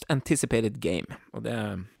Most Anticipated Game. Og det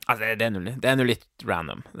er nå litt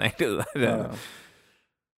random, egentlig. Det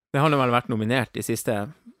har nå vel vært nominert de siste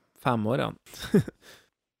 5 årene.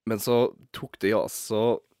 Men så tok de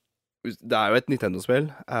altså Det er jo et Nintendo-spill.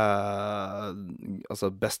 Altså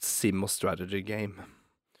Best Sim og Strategy Game.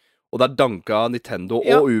 Og der danka Nintendo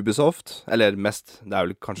og Ubisoft. Eller mest. Det er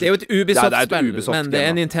jo kanskje Det er jo et Ubisoft-spill, Ubisoft men det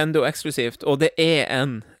er Nintendo eksklusivt, og det er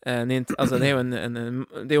altså det er jo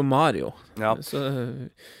det er jo Mario. Ja. Så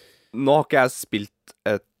Nå har ikke jeg spilt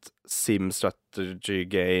et Sim Strategy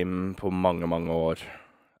Game på mange, mange år.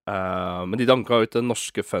 Men de danka ut det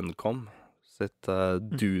norske Funcom sitt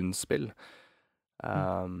Dune-spill.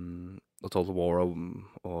 Og Total War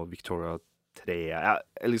og Victoria 3 jeg har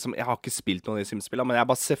ikke spilt noen av de Sim-spillene, men jeg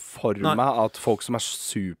bare ser for meg at folk som er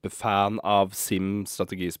superfan av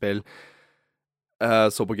Sim-strategispill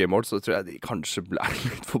så på Game Awards, så tror jeg de kanskje ble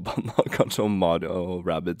litt forbanna. Kanskje om Mario og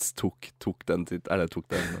Rabbids tok den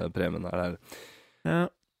premien eller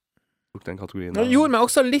tok den kategorien. Det gjorde meg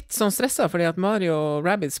også litt sånn stressa, fordi at Mario og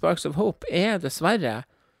Rabbids Sparks of Hope er dessverre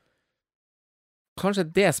kanskje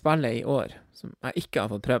det spillet i år som jeg ikke har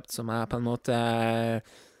fått prøvd, som jeg på en måte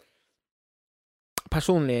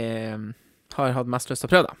personlig har hatt mest lyst til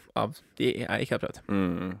å prøve, da, av de jeg ikke har prøvd.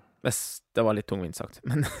 Hvis det var litt tungvint sagt,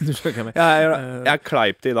 men du skjønner hva jeg mener. Jeg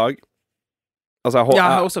kleip det i dag. Altså, jeg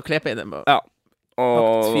har også klepet i det.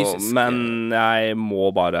 Men jeg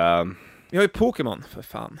må bare Vi har jo Pokémon, for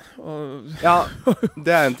faen. Ja,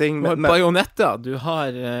 det er en ting. Du har Bayonetta, du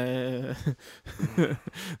har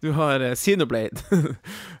du har Xenoblade.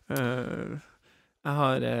 Jeg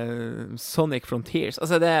har Sonic Frontiers.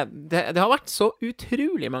 Altså, det har vært så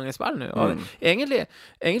utrolig mange spill nå. Og egentlig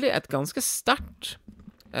et ganske sterkt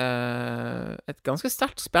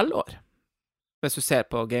spillår, hvis du ser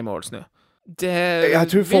på Game Awards nå. Det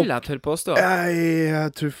vil jeg tør påstå.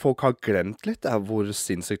 Jeg tror folk har glemt litt hvor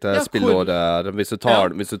sinnssykt det spillåret er. Hvis du tar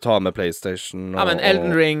med PlayStation men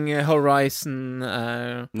Elden Ring, Horizon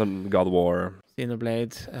God of War,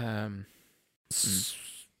 Xenoblade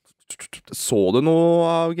Så du noe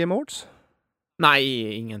av Game Awards? Nei,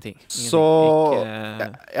 ingenting. Så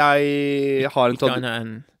jeg har en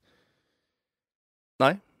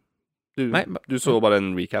Nei? Du så bare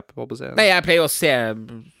en recap på scenen? Nei, jeg pleier å se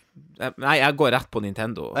Nei, jeg går rett på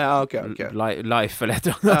Nintendo. Okay. Life eller et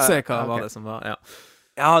eller annet. Se hva var det som var,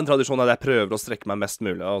 Jeg har en tradisjon at jeg prøver å strekke meg mest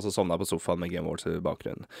mulig, og så sovner jeg på sofaen med Game Awards i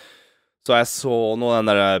bakgrunnen. Så jeg så nå den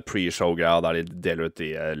der pre-show-greia der de deler ut de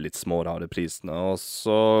litt små rare prisene, og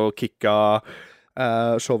så kicka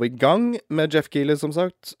showet i gang med Jeff Keighley, som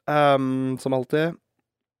sagt, som alltid.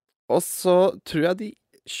 Og så tror jeg de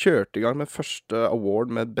kjørte i gang med første award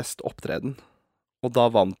med best opptreden, og da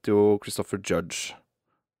vant jo Christopher Judge.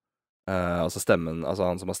 Altså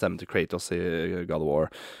han som har stemmen til Kratos i God of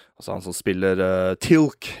War. Altså han som spiller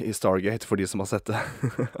Tilk i Stargate, for de som har sett det.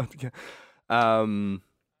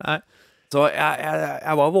 Nei. Så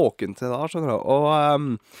jeg var våken til det da, skjønner du. Og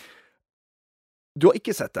du har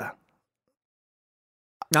ikke sett det.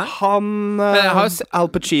 Nei.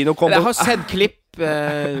 Al Pacino kom. Jeg har sett klipp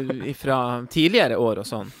fra tidligere år og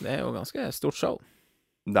sånn. Det er jo ganske stort show.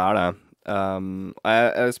 Det er det.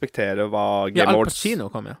 Jeg respekterer hva Game Awards Al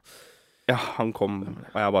Pacino kom, Ja, han kom,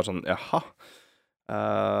 og jeg bare sånn, jaha.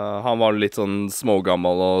 Han var litt sånn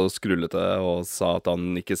smågammel og skrullete, og sa at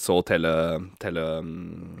han ikke så hva er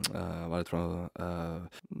det for noe?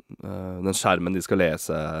 Den skjermen de skal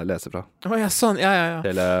lese fra. Ja, sånn, ja.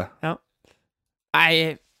 Ja.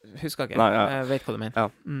 Nei, husker ikke. Nei, Jeg vet hva du mener. Ja.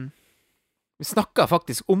 Vi snakket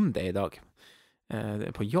faktisk om det i dag.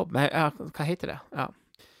 På jobb. Men, hva heter det? Ja.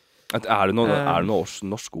 Er det noe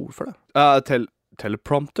norsk ord for det?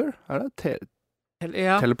 Teleprompter? Er det?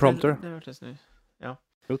 Teleprompter. Det hørtes nå. Ja.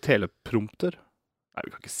 Jo, teleprompter. Nei, vi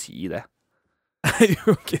kan ikke si det. Du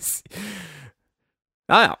kan ikke si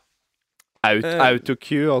Ja.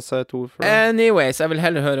 Autocue også et ord for det. Anyways, jeg vil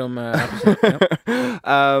heller høre om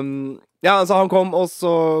altså han kom, og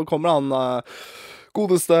så kommer han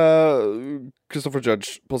godeste Christopher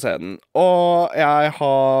Judge på scenen. Og jeg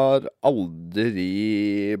har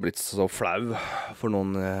aldri blitt så flau for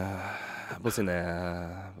noen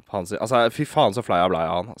altså, fy faen så flau jeg ble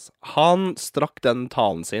av han. Altså. Han strakk den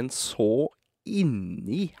talen sin så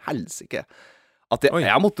inni helsike At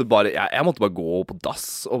jeg måtte bare gå på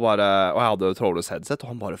dass, og jeg hadde trådløs headset, og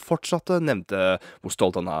han bare fortsatte, nevnte hvor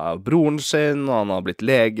stolt han er av broren sin, og han har blitt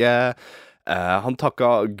lege. Han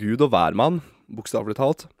takket Gud og hvermann, bokstavelig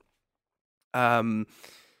talt.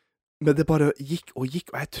 Men det bare gikk, og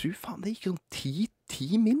jeg tror faen det gikk sånn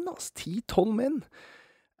 10 min, altså. 10-12 min.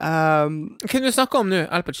 Kunne du snakke om nå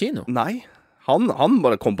Al Pacino? Nei. Han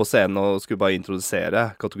bare kom på scenen og skulle bare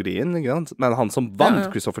introdusere kategorien, ikke sant? Men han som vant,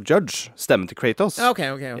 Christopher Judge, stemmen til Kratos. Ja,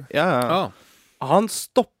 ok. Ja. Han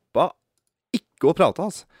stoppet ikke å prate,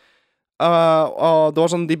 altså. Og det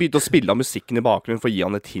var sånn, de begynte å spille av musikken i bakgrunnen for å gi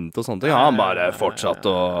han et hint og sånne ting. Han bare fortsatte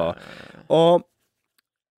og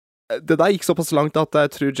det der gikk såpass langt at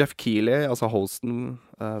jeg tror Jeff Keighley, altså hosten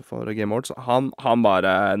for Game Awards, han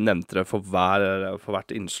bare nevnte det for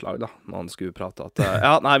hvert innslag da, når han skulle prate at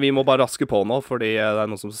nei, vi må bare raske på nå, fordi det er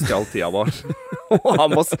noe som stjal tida vår.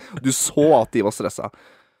 Og du så at de var stresset.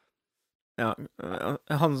 Ja,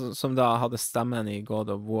 han som da hadde stemmen i God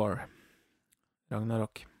of War,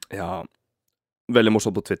 Ragnarok. Ja, veldig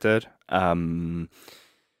morsomt på Twitter. Han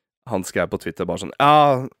skrev på Twitter bare sånn,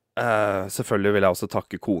 selvfølgelig vil jeg også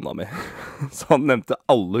takke kona mi. Så han nevnte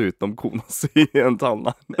alle utenom kona si i en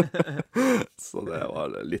tale. Så det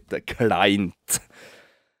var litt kleint.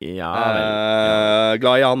 Ja.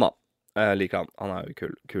 Glad i han da. Jeg liker han. Han er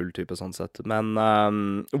jo kul type sånn sett. Men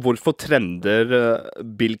hvorfor trender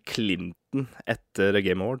Bill Clinton etter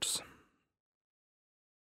Game Awards?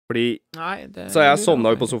 Fordi så jeg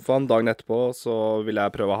sovnet jo på sofaen dagen etterpå, så ville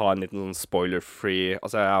jeg prøve å ha en liten sånn spoiler-free.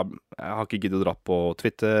 Altså, jeg har ikke giddet å dra på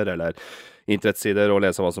Twitter eller internettsider og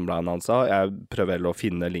lese hva som ble annonsa. Jeg prøver heller å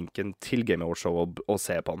finne linken til Game Awards Show og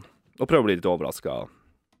se på den. Og prøve å bli litt overrasket av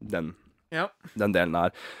den delen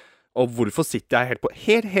her. Og hvorfor sitter jeg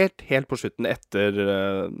helt på slutten etter,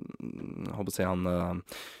 håper jeg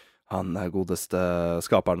han er godeste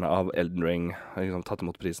skaperen av Elden Ring, liksom, tatt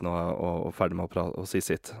imot prisen og ferdig med å si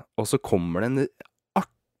sitt. Og så kommer det en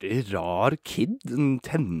artig, rar kid, en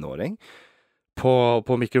tenåring,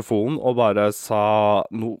 på mikrofonen og bare sa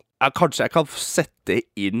noe. Kanskje jeg kan sette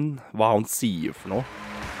inn hva han sier for noe.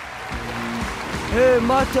 Hey,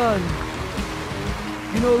 Matan.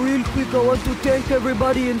 You know, real quick, I want to thank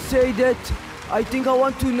everybody and say that I think I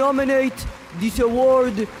want to nominate this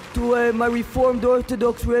award to my Reformed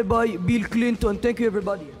Orthodox Rabbi Bill Clinton. Thank you,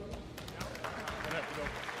 everybody.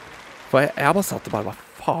 For jeg bare satt og hva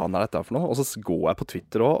faen er dette for noe? Og så går jeg på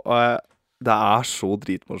Twitter også, og det er så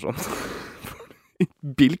dritmorsomt.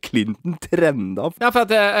 Bill Clinton trenda. Ja, for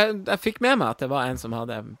at jeg fikk med meg at det var en som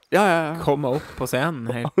hadde kommet opp på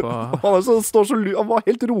scenen helt på... Han var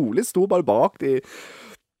helt rolig, sto bare bak de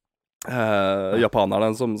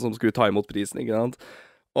japanerne som skulle ta imot prisen, ikke sant?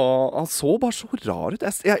 Og han så bare så rar ut.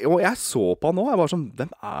 Jeg så på han nå. Jeg var sånn,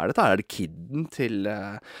 hvem er dette? Er det kidden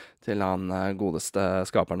til han godeste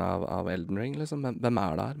skaperen av Elden Ring, liksom? Hvem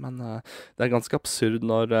er det her? Men det er ganske absurd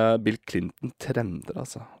når Bill Clinton trender,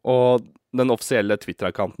 altså. Og den offisielle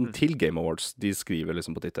Twitter-accounten til Game Awards, de skriver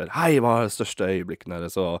liksom på Twitter, hei, hva er det største øyeblikkene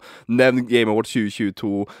deres? Og nevn Game Awards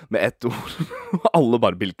 2022 med ett ord. Alle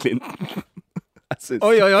bare Bill Clinton.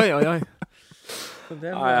 Oi.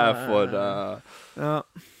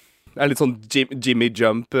 Jeg er litt sånn Jimmy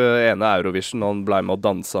Jump, ene Eurovision, og han ble med og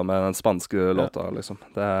dansa med den spanske låta, liksom.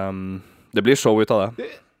 Det blir show ut av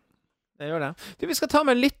det. Det gjør det. Vi skal ta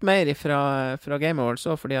med litt mer fra Game Awards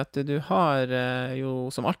også, fordi at du har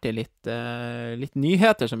jo som alltid litt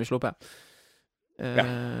nyheter som vi slår på.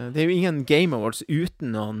 Det er jo ingen Game Awards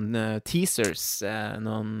uten noen teasers,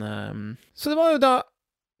 så det var jo da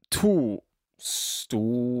 2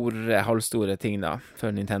 halvstore ting da,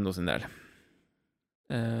 for Nintendo sin del.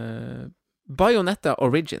 Bayonetta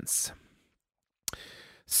Origins.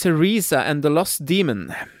 Cereza and the Lost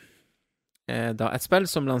Demon. Da et spill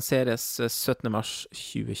som lanseres 17. mars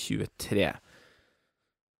 2023.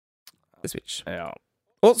 Switch. Ja.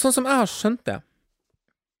 Og sånn som jeg har skjønt det,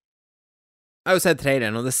 jeg har jo sett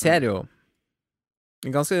traileren, og det ser jo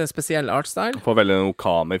en ganske spesiell artstyle. Får veldig en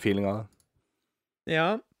Okami-feeling av det.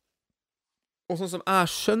 Ja. Og sånn som jeg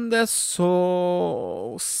skjønner det, så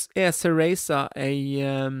er Cereza ei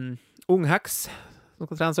ung heks som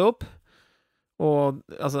skal trene seg opp. Og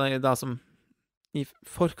altså da som i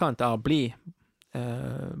forkant av å bli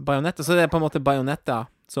Bayonetta. Så det er på en måte Bayonetta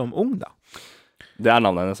som ung, da. Det er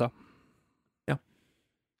navnet hennes, ja.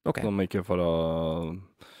 Ok. Som ikke for å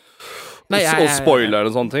spoile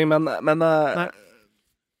eller sånne ting, men Nei.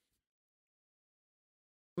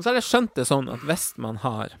 Og så har jeg skjønt det sånn at hvis man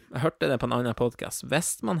har, jeg hørte det på en annen podcast,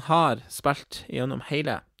 hvis man har spilt gjennom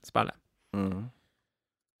hele spillet,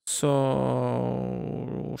 så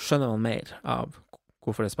skjønner man mer av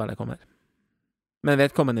hvorfor det spillet kommer. Men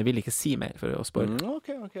vedkommende vil ikke si mer for å spoile. Ok.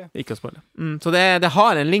 Ikke å spoile. Så det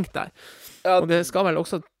har en link der. Ja. Og det skal vel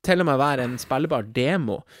også til og med være en spillbar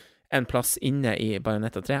demo en plass inne i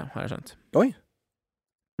Bayonetta 3, har jeg skjønt. Oi.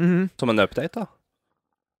 Mhm. Som en update, da?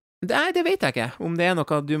 Det vet jeg ikke. Om det er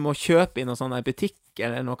noe du må kjøpe i noen sånn her butikk,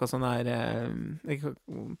 eller noe sånn her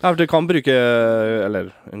Ja, for du kan bruke,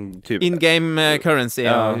 eller en type in-game currency,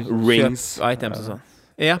 Ja, og rings. kjøpe items og sånn.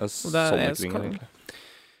 Ja, og Sonic-ringer, egentlig.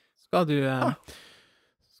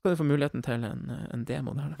 skal du få muligheten til en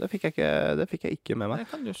demo der. Det fikk jeg ikke med meg.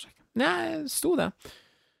 Det kan du sjekke. Nei, sto det.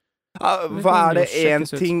 Ja, hva er det en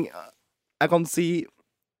ting jeg kan si,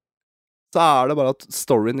 så er det bare at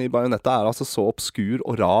storyen i Bayonetta er altså så obskur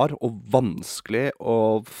og rar og vanskelig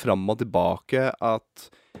og fram og tilbake at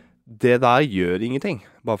det der gjør ingenting.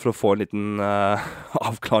 Bare for å få en liten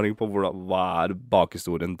avklaring på hva er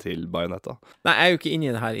bakhistorien til Bayonetta. Nei, jeg er jo ikke inne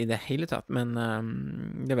i det her i det hele tatt, men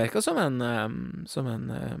det virker som en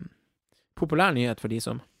populær nyhet for de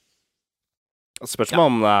som Spørs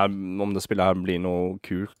meg om det spillet her blir noe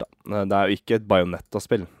kult, da. Det er jo ikke et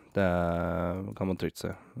Bayonetta-spill. Det kan man trygt si.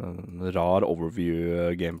 En rar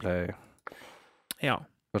overview-gameplay. Ja.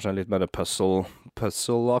 Kanskje en litt mer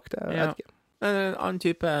puzzle-aktig, jeg vet ikke. En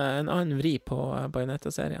annen vri på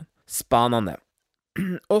Bayonetta-serien. Spanende.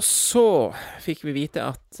 Og så fikk vi vite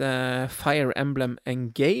at Fire Emblem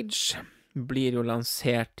Engage blir jo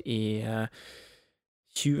lansert i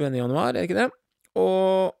 20. januar, er det ikke det?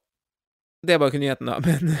 Og det var jo ikke nyheten da,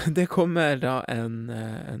 men det kommer da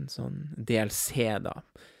en sånn DLC da.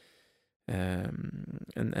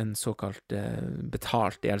 En såkalt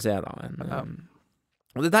betalt DLC da.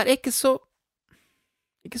 Og det der er ikke så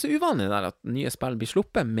uvanlig der at nye spill blir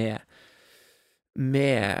sluppet med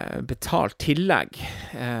betalt tillegg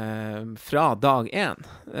fra dag 1.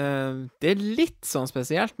 Det er litt sånn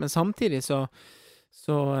spesielt, men samtidig så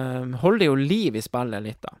holder det jo liv i spillet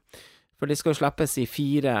litt da. For det skal jo slippes i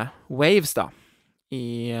 4 waves da,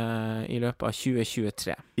 i løpet av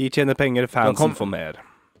 2023. De tjener penger, fansen får mer.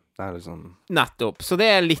 Det er liksom Nettopp. Så det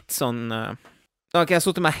er litt sånn Da har ikke jeg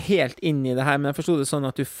satt meg helt inn i det her, men jeg forstod det sånn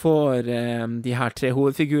at du får de her 3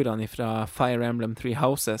 hovedfigurene fra Fire Emblem Three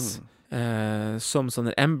Houses som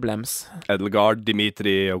sånne emblems. Edelgard,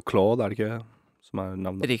 Dimitri og Claude, er det ikke? Som er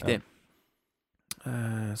navnet. Riktig.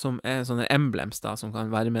 Ja. Som er sånne emblems da, som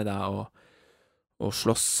kan være med deg og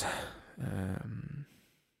slåss.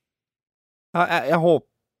 Ja, jeg håper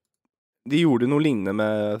de gjorde noe lignende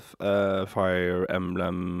med Fire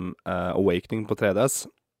Emblem Awakening på 3DS,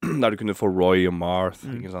 der du kunne få Roy og Marth,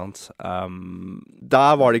 ikke sant?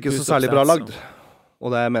 Der var det ikke så særlig bra lagd.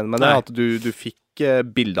 Og det jeg mener med det, er at du fikk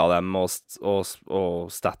bilde av dem og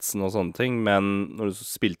statsen og sånne ting, men når du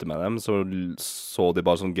spilte med dem, så de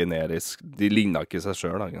bare sånn generisk. De lignet ikke seg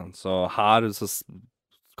selv, ikke sant? Så her så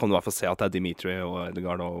kan du i hvert fall se at det er Dimitri og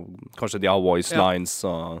Edgard, og kanskje de har voice lines,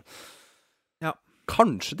 og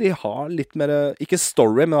kanskje de har litt mer, ikke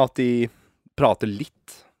story, men at de prater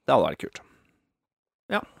litt. Det hadde vært kult.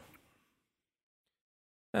 Ja.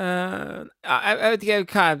 Jeg vet ikke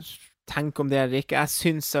hva jeg tenker om det eller ikke. Jeg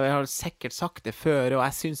synes, og jeg har sikkert sagt det før, og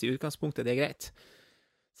jeg synes i utgangspunktet det er greit.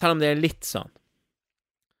 Selv om det er litt sånn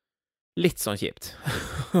kjipt.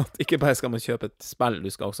 At ikke bare skal man kjøpe et spill, du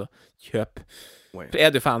skal også kjøpe. For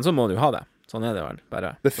er du fan, så må du ha det. Sånn er det vel,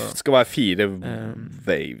 bare. Det skal være 4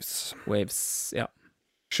 waves. Waves, ja.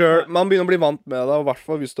 Sure, man begynner å bli vant med det, i hvert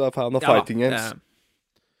fall hvis du er fan av fighting games.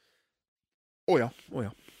 Åja.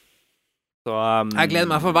 Så, jeg gleder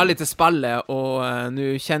meg for veldig til spillet, og nå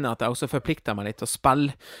kjenner jeg at jeg også forplikter meg litt til å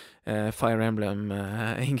spille Fire Emblem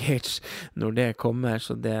Engage når det kommer,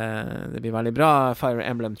 så det blir veldig bra. Fire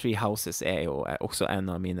Emblem Three Houses er jo også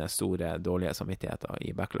en av mine store dårlige samvittigheter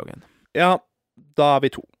i backloggen. Ja, da er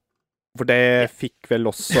vi 2. For det fikk vel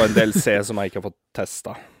også en del C som jeg ikke har fått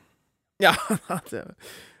testet. Ja,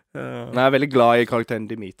 Men jeg er veldig glad i karakteren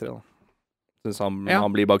Dimitri, da. Synes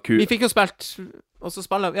han blir bare kul. Vi fikk jo spilt, og så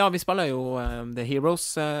vi spiller jo The Heroes,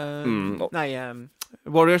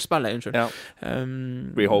 Warriors-spillet, unnskyld. Ja.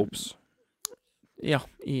 Three Hopes. Ja,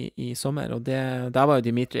 i sommer, og der var jo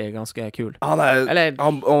Dimitri ganske kul.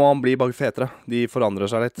 Han blir bare fetere. De forandrer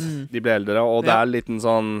seg litt. De blir eldre, og det er litt en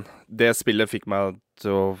sånn det spillet fikk meg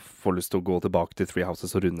til å få lyst til å gå tilbake til Three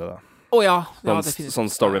Houses og runde det.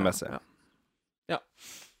 Sånn storymessig.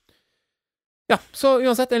 Ja, så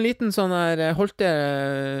uansett en liten sånn her det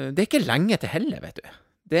er ikke lenge til heller, vet du.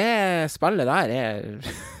 Det spillet der er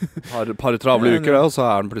par travle uker, og så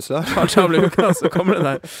er den plutselig der. Par travle uker, så kommer det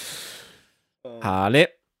der. Herlig.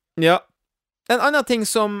 Ja. En annen ting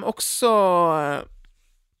som også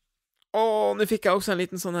nå fikk jeg også en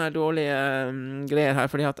liten sånn her dårlig greier her,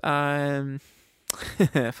 fordi at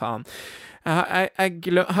faen. Jeg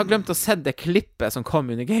har glemt å se det klippet som kom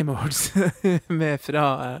under Game Awards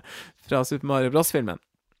fra Super Mario Bros-filmen.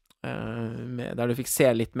 Der du fikk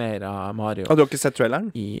se litt mer av Mario. Du har ikke sett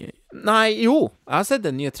traileren? Nei, jo. Jeg har sett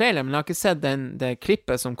den nye traileren, men jeg har ikke sett det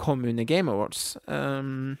klippet som kom under Game Awards.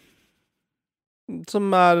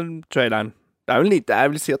 Som er traileren. Det er jo lite, jeg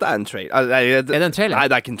vil si at det er en trailer. Er det en trailer? Nei,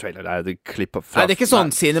 det er ikke en trailer. Det er et klipp fra... Nei, det er ikke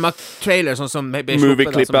sånn cinema-trailer, sånn som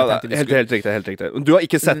Movie-klipp, helt riktig. Du har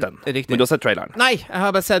ikke sett den, riktig. men du har sett traileren. Nei, jeg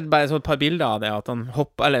har bare sett et par bilder av det, at han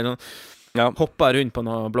hopper rundt på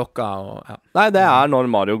noen blokker og, Nei, det er når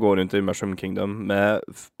Mario går rundt i Mushroom Kingdom med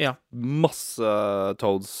masse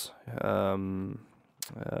Toads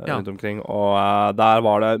rundt omkring, og der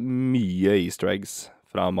var det mye easter eggs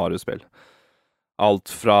fra Mario-spill.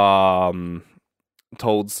 Alt fra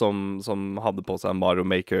Toad som hadde på seg Mario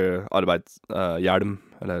Maker hjelm,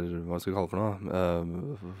 eller hva skal vi kalle det for noe?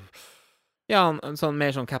 En sånn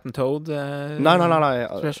mer sånn Captain Toad Nei.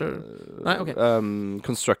 Nei, ok.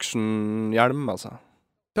 Construction-hjelm, altså.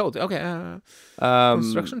 Toad, ok.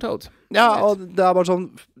 Construction Toad. Ja, og det er bare sånn,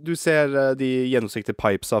 du ser de gjennomsiktige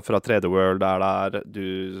pipesa fra 3D World der,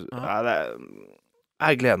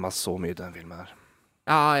 jeg gleder meg så mye til den filmen her.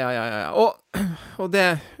 Ja. Og det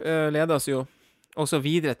leder oss jo også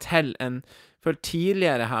videre til for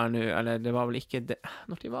tidligere her nå, eller det var vel ikke det,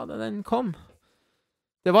 når var det den kom?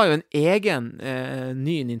 Det var jo en egen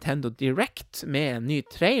ny Nintendo Direct med en ny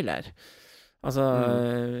trailer. Altså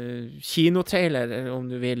kinotrailer,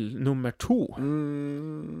 om du vil, nummer 2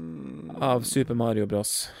 av Super Mario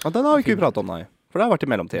Bros. Ja, den har vi ikke pratet om, nei. For det har vært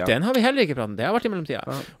i mellomtida. Den har vi heller ikke pratet om, det har vært i mellomtida.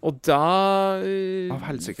 Ja. Og da...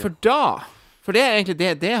 For det er egentlig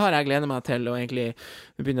det har jeg gledet meg til, og egentlig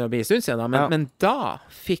det begynner å bli en stund siden da, men da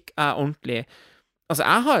fikk jeg ordentlig... Altså,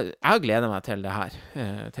 jeg har gledet meg til det her,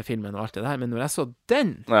 til filmen og alt det der, men når jeg så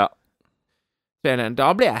den traileren,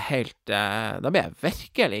 da ble jeg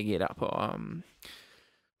virkelig gira på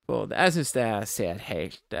det. Jeg synes det ser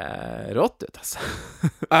helt rått ut, altså.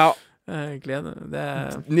 Ja. Jeg gleder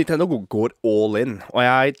meg. Nintendo går all in, og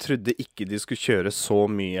jeg trodde ikke de skulle kjøre så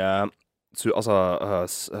mye...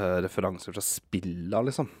 referanser fra spilla,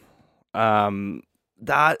 liksom.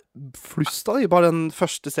 Det er flust av de. Bare den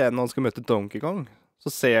første scenen han skal møte Donkey Kong, så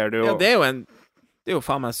ser du jo... Ja, det er jo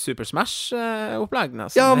faen meg Super Smash-opplegg,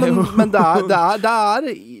 nesten. Ja, men det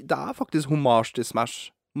er faktisk homage til Smash.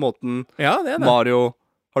 Måten det er det. Mario...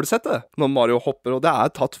 Har du sett det? Når Mario hopper, og det er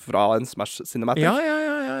tatt fra en Smash Cinematic. Ja.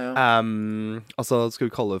 Altså, skal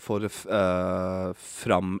vi kalle det for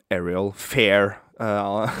From Aerial Fair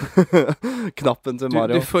knappen til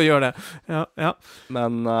Mario. Du får gjøre det. Ja.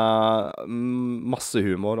 Men masse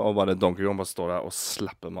humor, og bare Donkey Kong bare står der og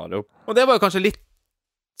slapper Mario. Og det var jo kanskje litt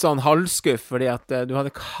sånn halvskuff, fordi at du hadde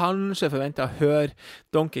kanskje forventet å høre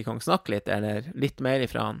Donkey Kong snakke litt, eller litt mer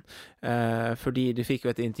ifra han, fordi du fikk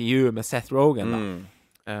jo et intervju med Seth Rogen da,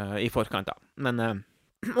 i forkant da. Men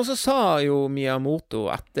og så sa jo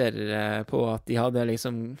Miyamoto etter på at de hadde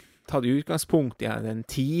liksom tatt utgangspunkt i den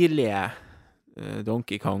tidlige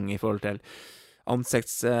Donkey Kong i forhold til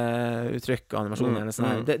ansiktsuttrykk og animasjoner eller sånn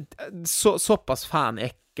her. Såpass fan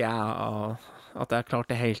er ikke jeg at jeg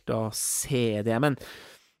klarte helt å se det, men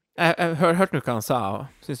jeg hørte noe hva han sa, og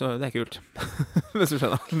synes det er kult. Hvis du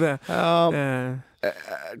skjønner.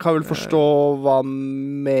 Jeg kan vel forstå hva han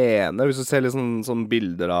mener, hvis du ser litt sånn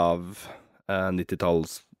bilder av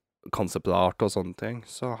 90-talls concept art og sånne ting,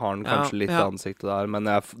 så har han kanskje litt ansiktet der, men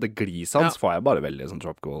det gliset hans får jeg bare veldig sånn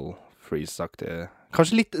Tropical Freeze-aktig.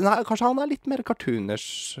 Kanskje han er litt mer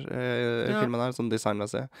cartoonish i filmen her, sånn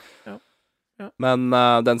designmessig. Ja. Men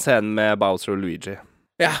den scenen med Bowser og Luigi,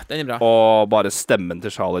 den er bra. og bare stemmen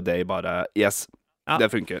til Charlie Day, bare, yes,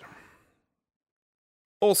 det funker.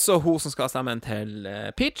 Også hun som skal ha stemmen til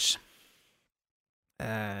Peach.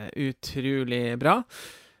 Utrolig bra.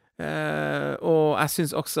 Og jeg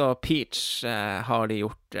synes også Peach har de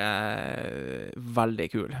gjort veldig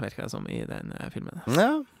kul, virker det som, i den filmen.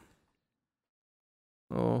 Ja.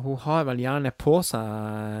 Og hun har vel gjerne på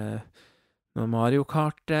seg noen Mario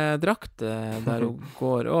Kart-drakt der hun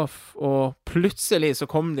går off, og plutselig så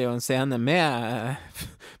kom det jo en scene med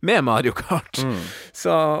Mario Kart.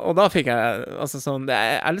 Så, og da fikk jeg altså sånn,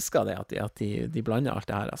 jeg elsker det at de blander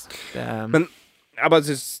alt det her, altså. Men jeg bare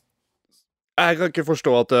synes jeg kan ikke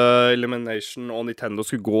forstå at Illumination og Nintendo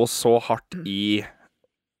skulle gå så hardt i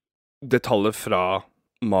detaljer fra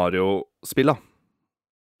Mario-spillet.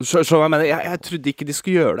 Så jeg mener, jeg trodde ikke de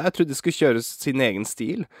skulle gjøre det. Jeg trodde de skulle kjøre sin egen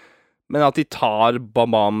stil. Men at de tar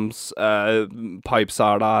Bam-Bams, Pipes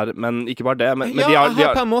der, men ikke bare det. Men ja, de jeg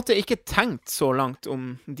har på en måte ikke tenkt så langt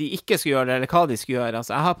om de ikke skulle gjøre det, eller hva de skulle gjøre.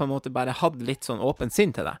 Altså, jeg har på en måte bare hatt litt sånn åpen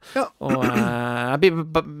sinn til det. Ja. Og jeg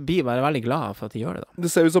blir bare veldig glad for at de gjør det, da.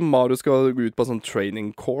 Det ser ut som Mario skal gå ut på en sånn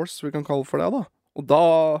training course, vi kan kalle for det, da. Og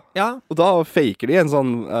da faker de en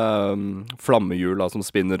sånn flammehjul da, som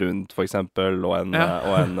spinner rundt, for eksempel, og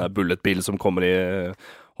en bulletbil som kommer i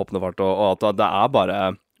hoppende fart, og at det er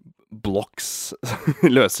bare blocks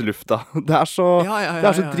løse lufta. Det er så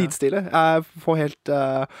dritstille. Jeg får helt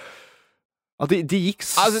at de gikk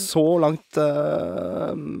så langt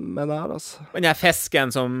med det her, altså. Men den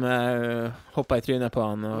fisken som hoppa i trynet på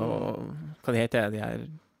han, og hva de heter, de her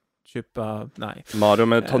Mario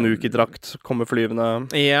med Tanuki-drakt kommer flyvende.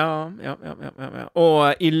 Ja.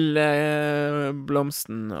 Og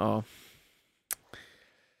ildblomsten og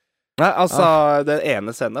Nei, altså, den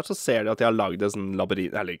ene scenen der, så ser de at de har lagd en sånn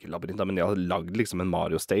labyrint, eller ikke labyrint, men de har lagd liksom en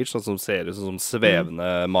Mario-stage, sånn som ser ut som svevende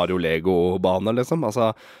Mario-Lego-baner, liksom, altså.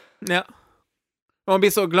 Ja. Og han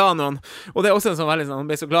blir så glad når han, og det er også en sånn veldig sånn, han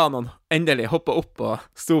blir så glad når han endelig hopper opp og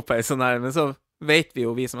sto på en sånn der, men så vet vi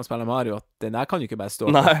jo, vi som har spillet Mario, at den der kan jo ikke bare stå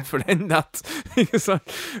på, for den nett. Ikke sant?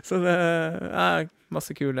 Så det er masse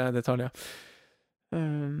kule detaljer.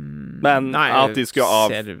 Men at de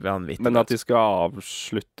skal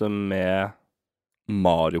avslutte med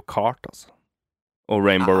Mario Kart, altså. Og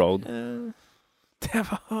Rainbow Road. Det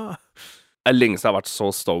var Jeg lenge siden har vært så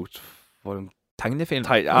stoked for en tegnefilm.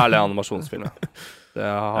 Ærlig animasjonsfilm. Det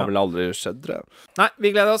har vel aldri skjedd, tror jeg. Nei, vi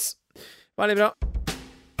gleder oss. Veldig bra.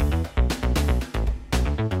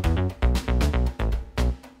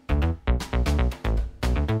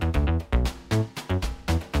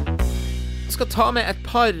 Skal ta med et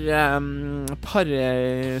par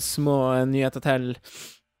små nyheter til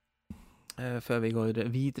før vi går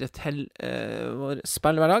videre til vår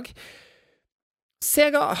spillhverdag.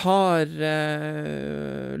 Sega har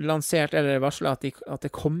lansert, eller varslet at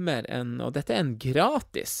det kommer og dette er en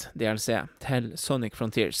gratis DLC til Sonic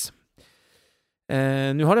Frontiers.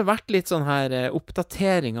 Nå har det vært litt sånn her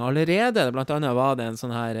oppdateringer allerede. Blant annet var det en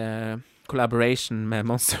sånn her collaboration med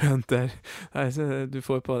Monster Hunter. Du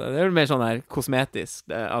får på det. Det er jo mer sånn her kosmetisk.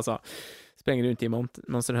 Altså, sprenger rundt i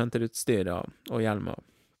Monster Hunter-utstyr og hjelm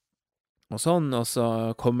og sånn, og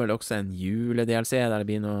så kommer det også en jule-DLC der det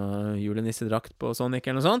blir noe julenissedrakt på Sonic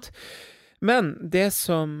eller noe sånt. Men det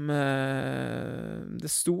som det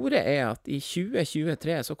store er at i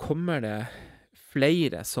 2023 så kommer det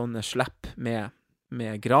flere sånne slipp med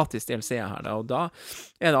gratis DLC her, da, og da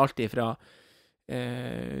er det alltid fra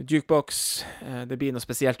Jukebox, det blir noe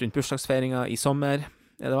spesielt rundt bursdagsfeiringa i sommer,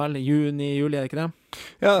 er det vel? Juni, juli, er det ikke det?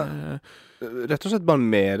 Ja, rett og slett bare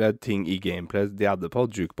mer ting i gameplay de hadde på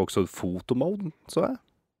Jukebox og fotomode, så jeg.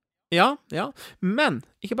 Ja, men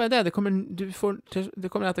ikke bare det, det kommer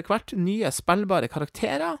etter hvert nye spillbare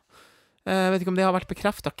karakterer. Vet ikke om det har vært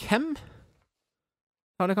bekreftet hvem?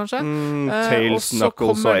 Har det kanskje? Tails,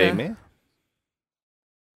 Knuckles og Amy.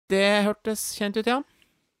 Det hørtes kjent ut, ja.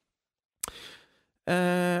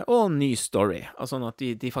 Og ny story, altså sånn at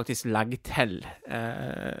de faktisk legger til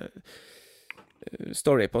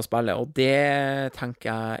story på spillet, og det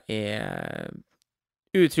tenker jeg er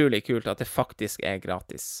utrolig kult at det faktisk er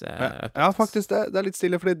gratis. Ja, faktisk, det er litt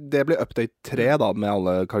stille, fordi det blir update 3 da, med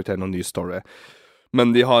alle karakterene og ny story.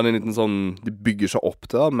 Men de har en liten sånn, de bygger seg opp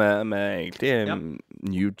til da, med egentlig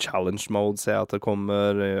new challenge mode, ser jeg at det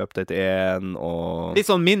kommer i update 1, og litt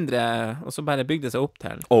sånn mindre, og så bare bygde seg opp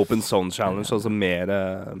til open zone challenge, altså mer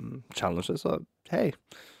challenges, så hei,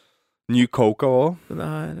 new Coco også.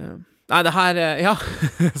 Nei, det her, ja,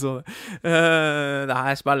 så det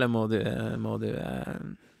her spillet må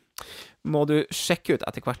du sjekke ut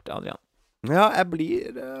etter hvert, Adrian. Ja, jeg blir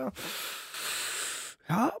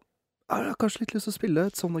jeg har kanskje litt lyst til å spille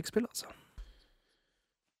et Sonic-spill, altså.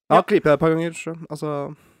 Jeg har klippet et par ganger, så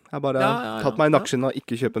altså, jeg har bare tatt meg i nakken og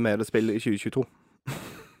ikke kjøpe mer spill i 2022.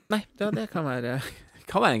 Nei, det kan være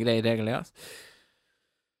en grei regel, ja.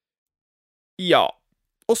 Ja,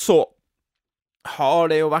 og så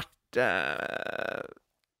har det jo vært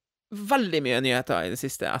veldig mye nyheter i det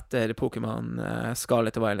siste etter Pokémon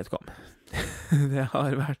Scarlet og Violet kom. Det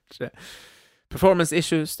har vært performance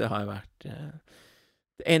issues, det har vært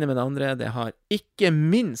det ene med det andre. Det har ikke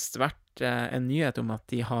minst vært en nyhet om at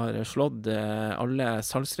de har slått alle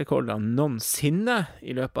salgsrekorder noensinne.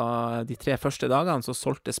 I løpet av de 3 første dagene så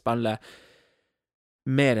solgte spillet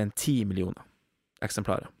mer enn 10 millioner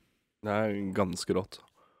eksemplarer. Det er ganske rått.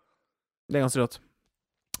 Det er ganske rått.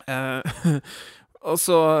 Og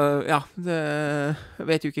så, ja, jeg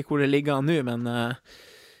vet jo ikke hvor det ligger nå,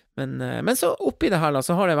 Men så oppi det her da,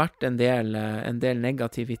 så har det vært en del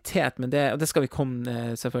negativitet, men og det skal vi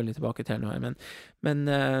komme selvfølgelig tilbake til nå, men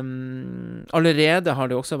allerede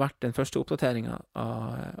har det også vært den første oppdateringen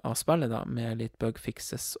av spillet da, med litt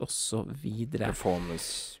bugfixes og så videre.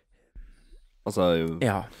 Performance. Altså,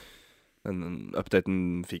 Ja. den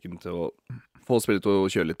updaten fikk den til å få spillet til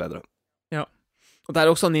å kjøre litt bedre. Ja. Og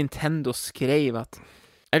der også Nintendo skrev at,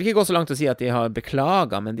 jeg vil ikke gå så langt til å si at de har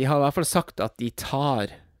beklaget, men de har i hvert fall sagt at de tar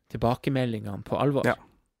tilbakemeldingene på alvor. Ja.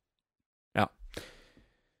 Ja.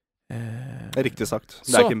 Riktig sagt.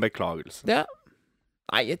 Det så- er ikke en beklagelse.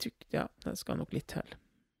 Nei, jeg tror ikke, ja, det skal nok litt til.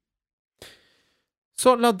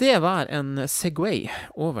 Så la det være en segway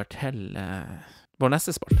over til vår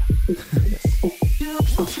neste sport.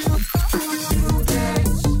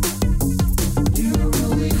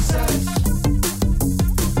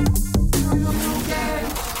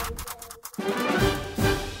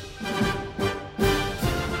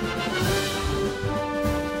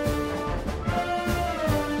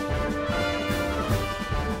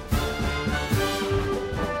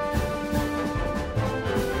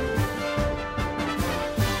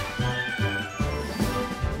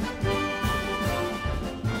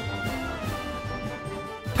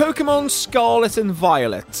 Pokémon Scarlet and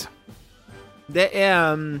Violet. Det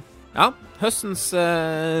ja, høstens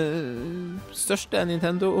største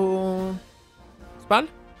Nintendo-spill.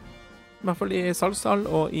 I hvert fall i salgstall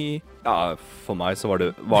og i... Ja, for meg så var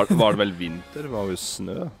det vel vinter, det var jo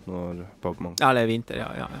snø når Pokémon. Ja, det er vinter,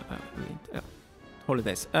 ja. Vinter, ja.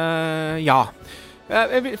 Holidays. Ja.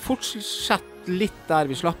 Jeg vil fortsette litt der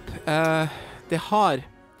vi slapp. Det har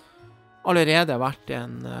allerede vært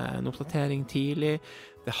en oppdatering tidlig.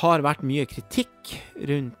 Det har vært mye kritikk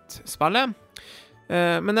rundt spillet.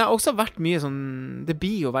 Men det har også vært mye sånn... Det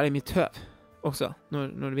blir jo veldig mye tøv også,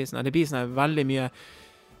 når det blir sånn. Det blir sånn veldig mye...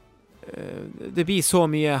 Det blir så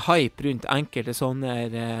mye hype rundt enkelte sånne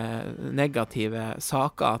negative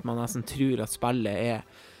saker at man nesten tror at spillet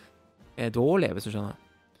er dårlig, hvis du skjønner.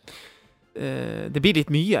 Det blir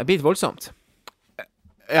litt mye, det blir litt voldsomt.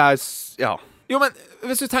 Ja. Jo, men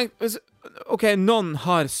hvis du tenker... Ok, noen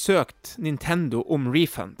har søkt Nintendo om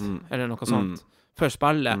refund, eller noe sånt, før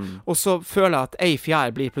spillet, og så føler jeg at ei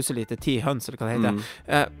fjær blir plutselig til 10 høns, eller hva det heter.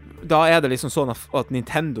 Da er det liksom sånn at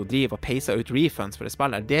Nintendo driver og peiser ut refunds for det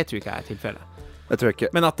spillet. Det tror ikke jeg er tilfellet. Jeg tror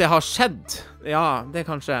ikke. Men at det har skjedd, ja, det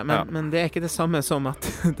kanskje, men det er ikke det samme som at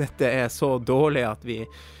dette er så dårlig at vi...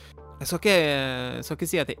 Jeg skal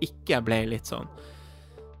ikke si at det ikke ble litt sånn.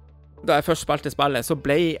 Da jeg først spilte spillet, så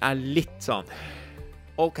ble jeg litt sånn,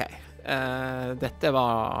 ok,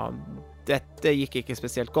 dette gikk ikke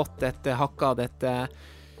spesielt godt, dette hakka,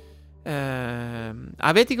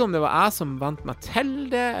 jeg vet ikke om det var jeg som vant meg til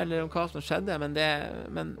det, eller om hva som skjedde, men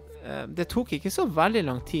det tok ikke så veldig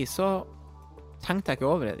lang tid, så tenkte jeg ikke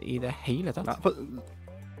over det i det hele tatt. Ja,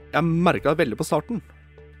 jeg merket det veldig på starten.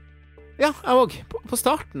 Ja, jeg også. På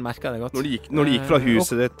starten merket jeg det godt. Når det gikk fra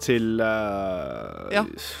huset ditt til...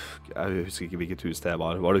 Jeg husker ikke hvilket hus det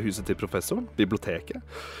var. Var det huset til professoren? Biblioteket?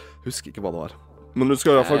 Husker ikke hva det var. Men du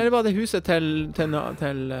skal i hvert fall... Eller var det huset til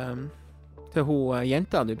hun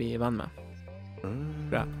jenta du blir venn med?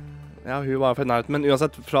 Ja, hun var for nærmest. Men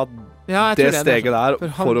uansett, fra det steget der,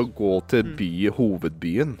 for å gå til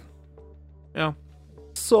hovedbyen,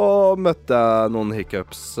 så møtte jeg noen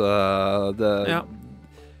hiccups.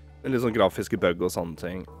 En litt sånn grafiske bug og sånne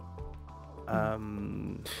ting.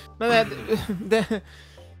 Men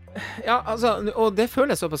ja, altså, og det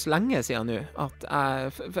føles såpass lenge siden nå, at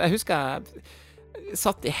jeg husker jeg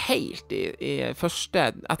satt helt i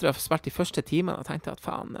første, etter å ha spilt de første timene, og tenkte at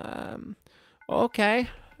faen, ok,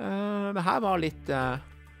 det her var litt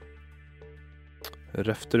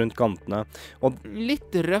røft rundt kantene. Og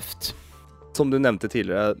litt røft. Som du nevnte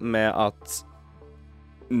tidligere, med at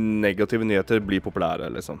negative nyheter blir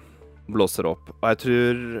populære, liksom. Blåser opp. Og jeg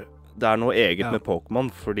tror det er noe eget med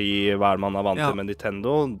Pokémon, fordi hva er man er vant til med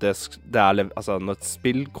Nintendo? Det er, altså, når et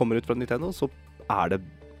spill kommer ut fra Nintendo, så er det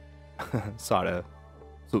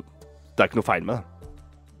det er ikke noe feil med det.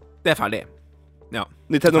 Det er ferdig. Ja.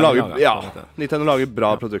 Nintendo lager bra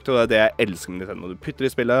produkter, og det er det jeg elsker med Nintendo. Du putter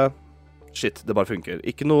i spillet, shit, det bare funker.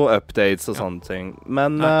 Ikke noe updates og sånne ting.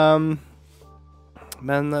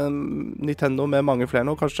 Men Nintendo med mange flere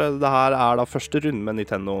nå, kanskje det her er da første runde med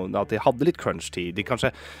Nintendo, at de hadde litt crunch-tid. De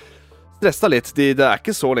kanskje stresset litt. Det er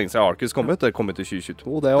ikke så lenge siden Arceus kom ut. Det kom ut i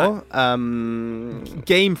 2022, det også.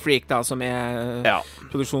 Game Freak, da, som er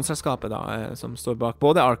produksjonsselskapet da, som står bak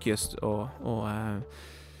både Arceus og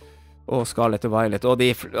Scarlet og Violet. Og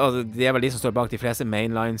de er vel de som står bak de fleste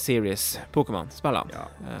mainline series Pokémon-spillene.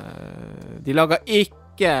 De lager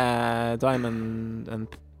ikke Diamond and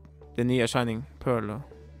det nye Shining Pearl og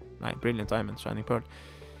Nei, Brilliant Diamond, Shining Pearl.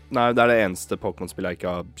 Nei, det er det eneste Pokémon-spillet jeg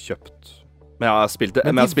ikke har kjøpt. Men jeg har spilt det,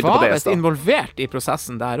 Men men jeg har de spilt det på var DS, visst da. involvert i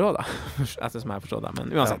prosessen der også, da. Etter som jeg forstår det, men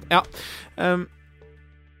uansett. Ja.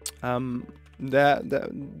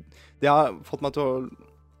 Det har fått meg til å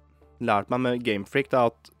lært meg med Game Freak, det er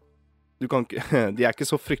at du kan ikke de er ikke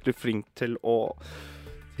så fryktelig flink til å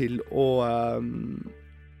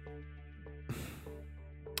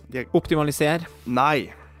Optimalisere.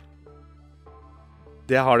 Nei.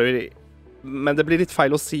 Det har du. Men det blir litt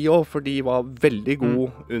feil å si også, for de var veldig gode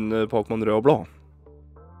under Pokémon Rød og Blå.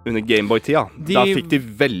 Under Gameboy-tida. Da fikk de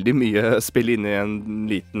veldig mye spill inn i en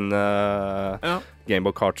liten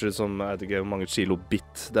Gameboy-cartridge som jeg vet ikke hvor mange kilo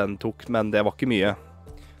bit den tok, men det var ikke mye.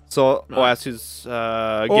 Så, og jeg synes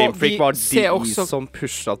Game Freak var de også som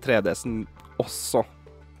pushet 3DS'en også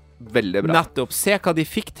veldig bra. Nettopp. Se hva de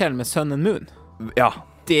fikk til med Sun and Moon. Ja.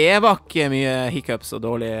 Det var ikke mye hiccups og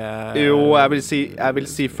dårlig Jo, jeg vil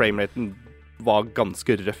si frameraten var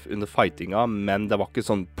ganske røff under fightinga, men det var ikke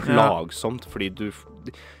sånn plagsomt, fordi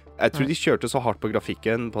jeg tror de kjørte så hardt på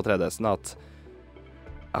grafikken på 3DS'en at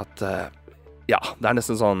ja, det er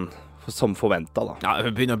nesten sånn som forventet da. Ja,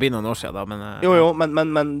 det begynner å bli noen år siden da, men Jo,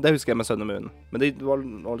 men det husker jeg med Sun and Moon. Men det var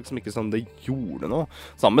liksom ikke sånn det gjorde noe.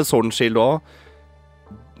 Sammen med Sword and Shield også.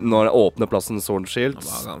 Når jeg åpner plassen Sword and Shield.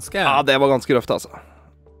 Ja, det var ganske røft, altså.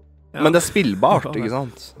 Ja. Men det er spillbart, ikke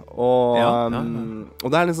sant? Og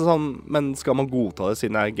det er liksom sånn, men skal man godta det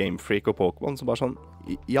siden jeg er Game Freak og Pokémon, så bare sånn,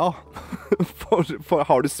 ja. for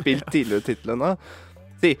har du spilt tidligere titlene?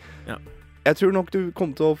 Jeg tror nok du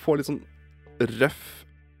kommer til å få litt sånn røff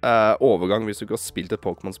overgang hvis du ikke har spilt et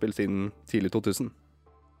Pokémon-spill siden tidlig 2000.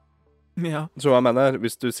 Ja. Så jeg mener,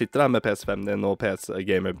 hvis du sitter der med PS5 din og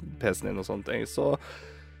gamer-PC-en din og sånne ting, så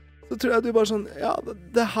tror jeg du bare sånn, ja,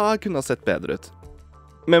 det her kunne ha sett bedre ut.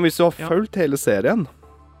 Men hvis du har fulgt hele serien,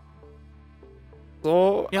 så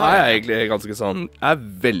er jeg egentlig ganske sånn, jeg er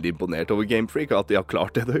veldig imponert over Game Freak, at de har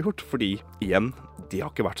klart det de har gjort, fordi igjen, de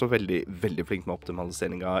har ikke vært så veldig, veldig flink med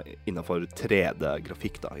optimaliseringen innenfor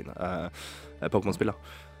 3D-grafikk da, Pokémon-spillet.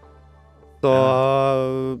 Så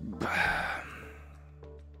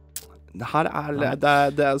det her det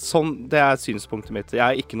er sånn, det er synspunktet mitt. Jeg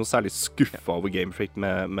er ikke noe særlig skuffet over Game Freak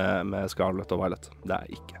med Scarlet og Violet. Det er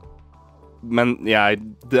jeg ikke. Men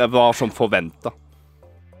det var som forventet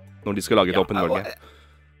når de skal lage et Open World.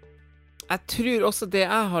 Jeg tror også det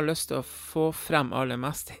jeg har lyst til å få frem aller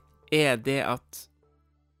mest er det at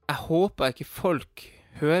jeg håper ikke folk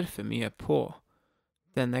hører for mye på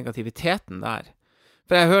den negativiteten der.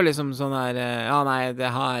 For jeg hører liksom sånn her, ja nei, det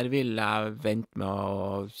her vil jeg vente med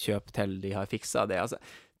å kjøpe til de har fikset det. Altså,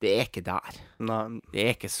 det er ikke der. Nei. Det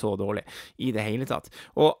er ikke så dårlig i det hele tatt.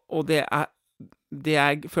 Og det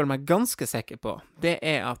jeg føler meg ganske sikker på, det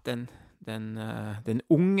er at den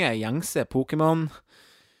unge, gjengse Pokémon-fan,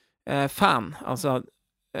 altså,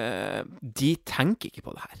 de tenker ikke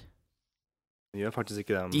på det her. De gjør faktisk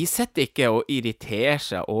ikke det. De sitter ikke og irriterer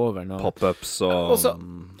seg over noe. Pop-ups og...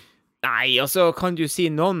 Nei, og så kan du si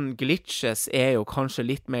noen glitches er jo kanskje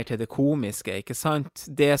litt mer til det komiske, ikke sant?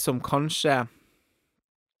 Det som kanskje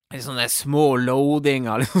er sånne små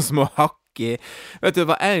loadinger, liksom små hakk i... Vet du, det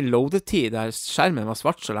var en loadetid der skjermen var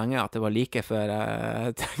svart så lenge at det var like før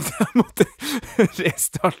jeg tenkte jeg måtte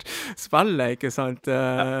restarte spillet, ikke sant?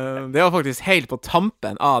 Det var faktisk helt på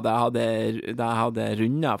tampen av da jeg hadde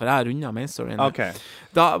rundet, for jeg har rundet mainstoryen. Okay.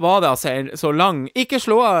 Da var det altså så lang... Ikke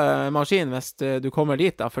slå av maskinen hvis du kommer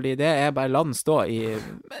dit da, fordi det er bare la den stå i...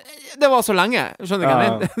 Det var så lenge, skjønner du hva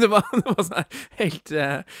jeg mener? Det var sånn helt...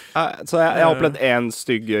 Så jeg har opplevd en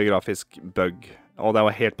stygg grafisk bug, og det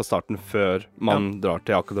var helt på starten før man drar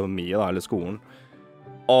til akademiet da, eller skolen.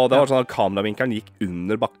 Og det var sånn at kameravinkelen gikk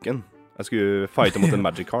under bakken. Jeg skulle fighte mot en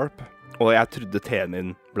Magikarp, og jeg trodde T-en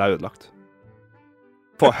min ble ødelagt.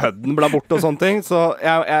 For hødden ble borte og sånne ting, så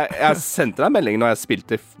jeg sendte deg en melding når jeg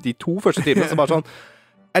spilte de 2 første timene, så bare sånn,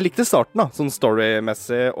 jeg likte starten da, sånn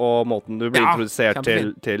storymessig, og måten du ble introdusert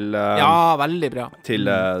til ja, veldig bra. Til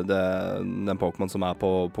den Pokémon som er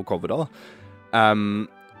på coveret da.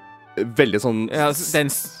 Veldig sånn... Ja, den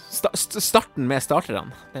starten med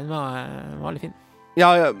starterne, den var litt fin.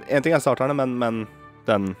 Ja, en ting er starterne, men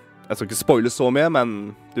den... Jeg skal ikke spoile så mye,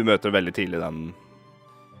 men du møter veldig tidlig den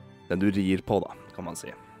du rir på, da, kan man si.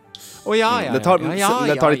 Det tar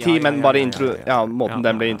litt tid, men bare måten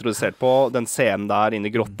den ble introdusert på, den scenen der inne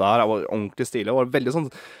i grotta her, var ordentlig stilig. Det var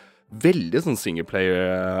veldig sånn single-player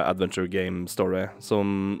adventure game story,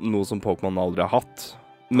 som noe som Pokémon aldri har hatt.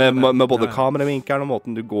 Med både kameravinkelen og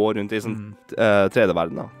måten du går rundt i sånn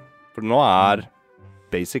 3D-verden da. For nå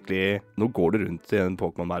nå går du rundt i en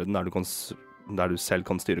Pokémon-verden der du selv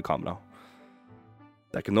kan styre kamera.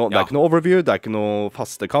 Det er ikke noe overview, det er ikke noe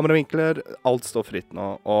faste kameravinkler. Alt står fritt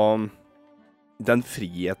nå. Og den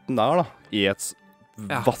friheten der, da, i et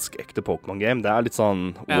vaskeekte Pokémon-game, det er litt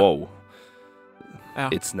sånn wow. Ja.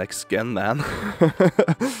 It's next gen, man.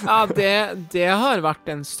 Ja, det har vært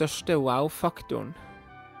den største wow-faktoren.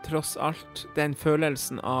 Tross alt, den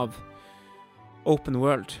følelsen av open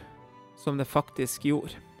world som det faktisk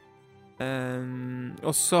gjorde.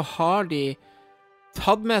 Og så har de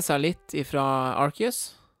tatt med seg litt ifra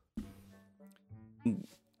Arceus.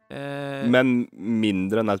 Men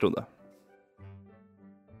mindre enn jeg trodde.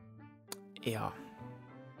 Ja.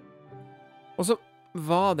 Og så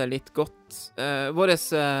var det litt godt.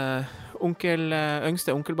 Våres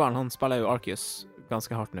yngste onkelbarn, han spiller jo Arceus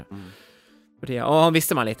ganske hardt nå. Og han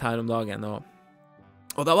visste meg litt her om dagen,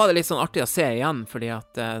 og da var det litt sånn artig å se igjen, fordi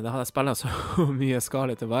at da hadde jeg spillet så mye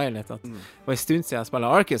Scarlet og Violet at det var en stund siden jeg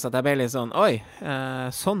spillet Arceus, at jeg ble litt sånn, oi,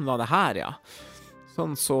 sånn var det her, ja.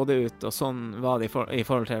 Sånn så det ut, og sånn var det i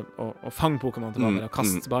forhold til å fange Pokémon tilbake og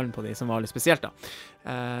kaste ballen på de som var litt spesielt da.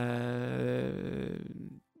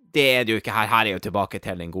 Det er det jo ikke her. Her er jo tilbake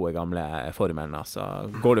til den gode gamle formelen,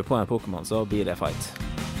 altså. Går du på en Pokémon, så blir det fight.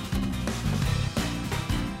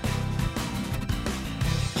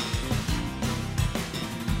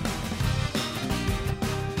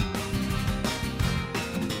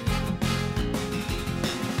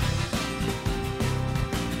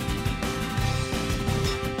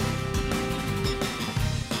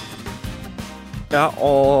 Ja,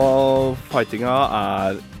 og fightinga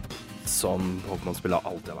er som Pokémon-spillet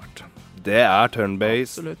alltid har vært. Det er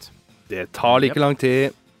turn-based. Absolutt. Det tar like lang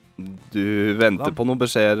tid. Du venter på noen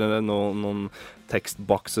beskjeder, noen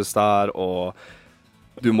tekstboxes der, og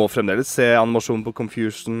du må fremdeles se animasjon på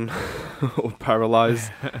Confusion og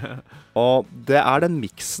Paralyze. Og det er den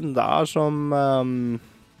mixen der som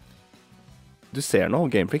du ser nå,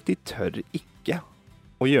 Gamefreak, de tør ikke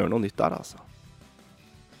å gjøre noe nytt der, altså.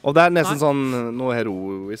 Og det er nesten sånn noe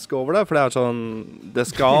heroisk over det, for det er sånn, det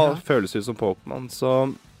skal føles ut som Pokémon, så,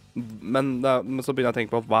 men så begynner jeg å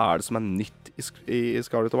tenke på hva er det som er nytt i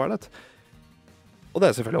Scarlet og Violet? Og det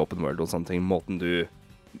er selvfølgelig open world og sånne ting, måten du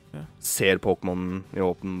ser Pokémon i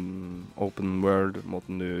open world,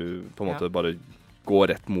 måten du på en måte bare går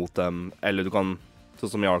rett mot dem, eller du kan,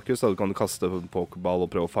 sånn som i Arceus, da, du kan kaste Pokéball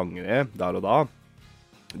og prøve å fange det der og da.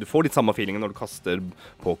 Du får litt samme feelingen når du kaster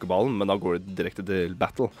Pokéballen, men da går det direkte til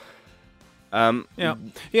battle. Ja.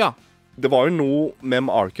 Det var jo noe med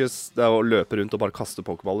Arceus, det å løpe rundt og bare kaste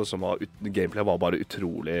Pokéballer, som gameplay var bare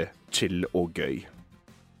utrolig chill og gøy.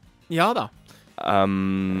 Ja da.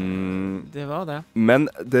 Det var det. Men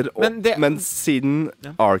siden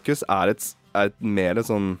Arceus er et mer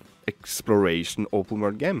sånn exploration open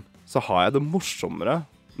world game, så har jeg det morsommere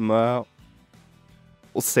med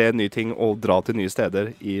å se nye ting og dra til nye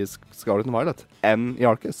steder i Scarlet og Violet enn i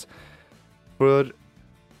Arceus. For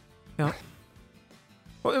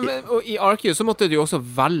og i Arceus så måtte du jo også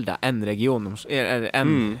velge en region,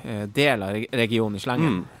 en del av regionen i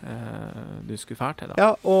slengen du skulle fære til da.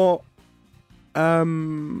 Ja, og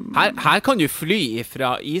her kan du fly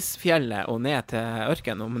fra isfjellet og ned til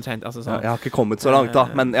ørken omtrent, altså sånn. Jeg har ikke kommet så langt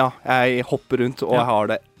da, men ja, jeg hopper rundt, og jeg har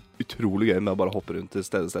det utrolig gøy med å bare hoppe rundt til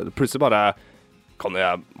sted. Plutselig bare kan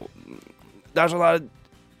jeg... Det er sånn der...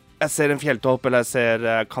 Jeg ser en fjelltopp, eller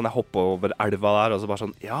kan jeg hoppe over elva der, og så bare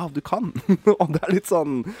sånn, ja, du kan. Og det er litt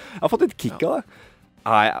sånn... Jeg har fått litt kick av det.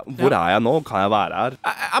 Hvor er jeg nå? Kan jeg være her?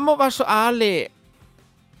 Jeg må være så ærlig,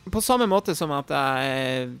 på samme måte som at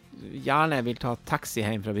jeg gjerne vil ta taxi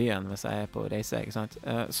hjem fra byen hvis jeg er på reise, ikke sant?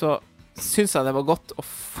 Så synes jeg det var godt å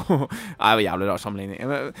få... Det var jævlig rar sammenligning.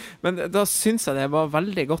 Men da synes jeg det var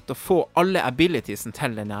veldig godt å få alle abilitiesen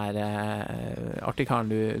til den her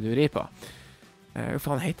artikaren du rir på. Hva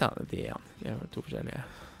faen heter de igjen? De har 2 forskjellige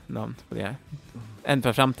navn på de her. En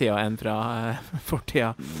fra fremtiden og en fra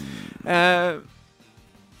fortiden.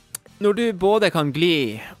 Når du både kan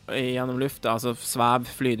gli gjennom lufta, altså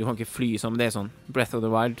svevfly, du kan ikke fly som det er sånn Breath of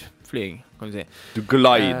the Wild-flying, kan du si. Du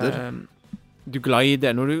glider. Du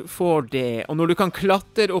glider når du får det, og når du kan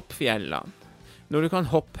klatre opp fjellene, når du kan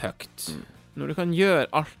hoppe høyt, når du kan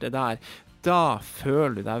gjøre alt det der, da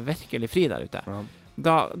føler du deg virkelig fri der ute.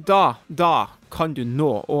 Da kan du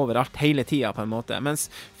nå overalt hele tiden på en måte, mens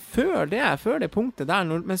før det punktet der,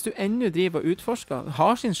 mens du ennå driver og utforsker,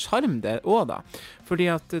 har sin charm der også da, fordi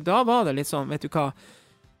at da var det litt sånn, vet du hva,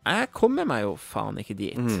 jeg kommer meg jo faen ikke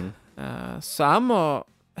dit, så jeg må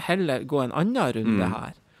heller gå en annen runde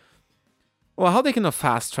her. Og jeg hadde ikke noe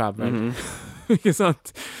fast travel. Ikke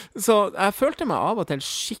sant? Så jeg følte meg av og til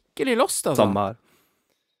skikkelig lost, altså. Samme her.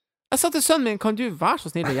 Jeg sa til sønnen min, kan du være så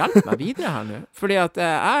snill å hjelpe meg videre her nå? Fordi at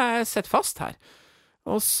jeg sitter fast her.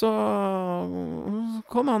 Og så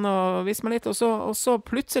kom han og viste meg litt, og så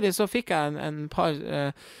plutselig så fikk jeg en par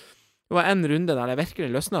det var en runde der det virkelig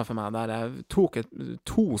løsnet for meg, der jeg tok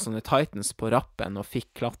 2 sånne Titans på rappen og fikk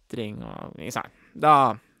klatring og liksom.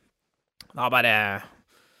 Da bare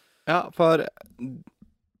Ja, for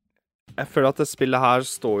jeg føler at det spillet her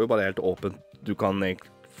står jo bare helt åpent. Du kan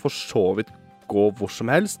egentlig for så vidt gå hvor som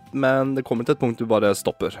helst, men det kommer til et punkt du bare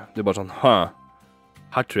stopper. Du er bare sånn,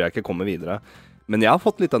 her tror jeg ikke jeg kommer videre. Men jeg har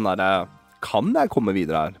fått litt den der, kan jeg komme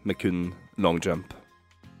videre her med kun long jump?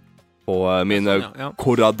 Og min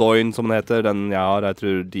Coradoin, som den heter, den jeg har, jeg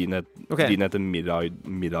tror din heter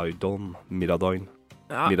Miradoin.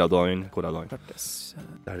 Ja. Miradoin, Coradoin.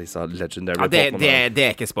 Det er disse legendary Pokémon. Det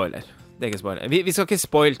er ikke spoiler. Det er ikke spoiler. Vi skal ikke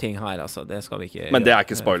spoil ting her, altså. Det skal vi ikke Men det er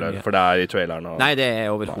ikke spoiler, for det er i traileren. Og... Nei, det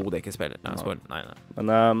er overhodet ikke spoiler. Nei.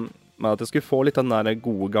 Men at jeg skulle få litt av den der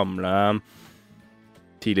gode, gamle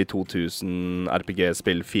tidlig 2000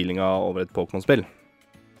 RPG-spill-feelinga over et Pokémon-spill.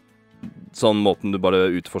 Sånn måten du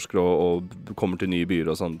bare utforsker og kommer til nye byer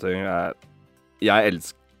og sånne ting. Jeg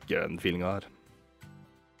elsker den feelinga her.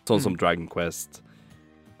 Sånn som Dragon Quest.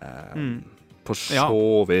 På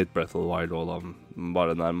så vidt Breath of the Wild og da.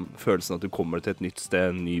 Bare den der følelsen at du kommer til et nytt sted,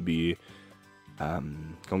 en ny by.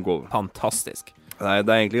 Kan gå. Fantastisk. Nei,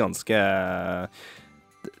 det er egentlig ganske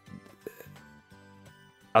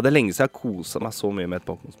det er lenge siden jeg koset meg så mye med et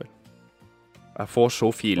Pokémon-spill. Jeg får så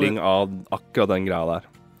feeling av akkurat den greia der.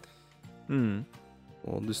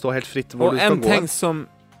 Og du står helt fritt hvor du skal gå. Og en ting som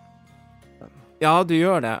Ja, du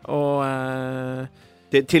gjør det, og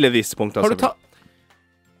til et visst punkt, altså.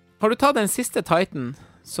 Har du tatt den siste Titan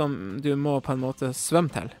som du må på en måte svømme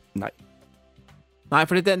til? Nei. Nei,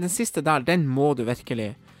 for den siste der, den må du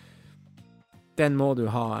virkelig Den må du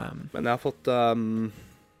ha Men jeg har fått da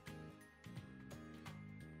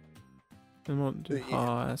må du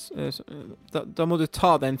ha da må du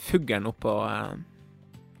ta den fuglen opp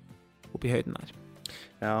i høyden der.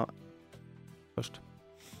 Ja. Først.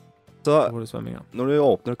 Så når du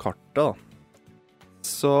åpner kartet da,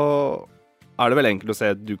 så det vel enkelt å se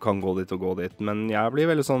at du kan gå dit og gå dit, men jeg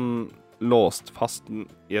blir veldig sånn låst fast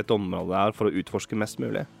i et område her for å utforske mest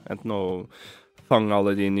mulig. Enten å fange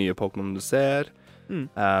alle de nye Pokémon du ser,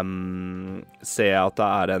 se at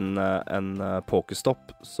det en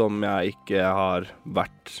Pokéstopp som jeg ikke har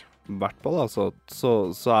vært på da, så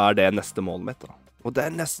det neste målet mitt da. Og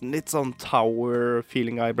det nesten litt sånn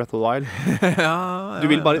tower-feelinga i Breath of the Wild.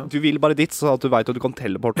 Du vil bare dit, så at du vet at du kan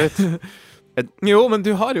teleporte dit. Jo, men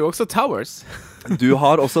du har jo også towers. Du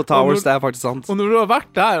har også towers, det faktisk sant. Og når du har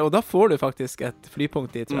vært der, og da får du faktisk et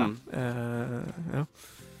flypunkt dit, tror jeg. Ja.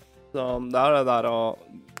 Så det det der å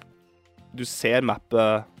du ser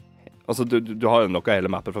mappet. Altså, du har jo nok av hele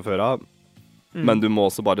mappet fra før av, men du må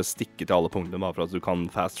også bare stikke til alle punktene bare for at du kan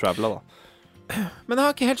fast travele, da. Men jeg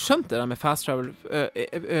har ikke helt skjønt det der med fast travel.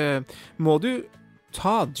 Må du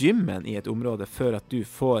ta gymmen i et område før at du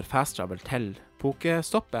får fast travel til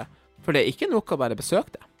Pokéstoppet? For det er ikke nok å bare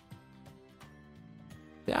besøke det.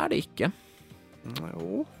 Det det ikke.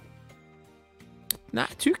 Jo. Nei,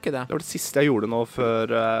 jeg tror ikke det. Det var det siste jeg gjorde nå før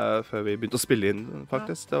vi begynte å spille inn,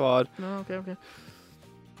 faktisk. Det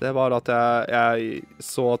var at jeg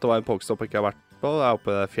så at det var en Pokéstopp jeg ikke har vært på. Det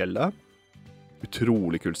oppe i fjellet.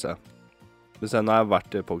 Utrolig kult se. Hvis jeg nå har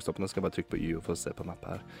vært i Pokéstoppene, skal jeg bare trykke på Y for å se på mappet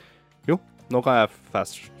her. Jo, nå kan jeg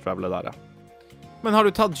fast travele der, ja. Men har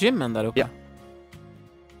du tatt gymmen der oppe? Ja.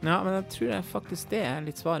 Ja, men jeg tror faktisk det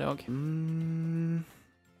litt svaret også.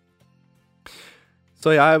 Så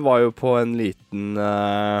jeg var jo på en liten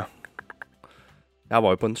jeg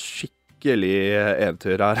var jo på en skikkelig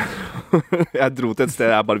eventyr her. Jeg dro til et sted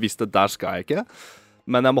jeg bare visste der skal jeg ikke.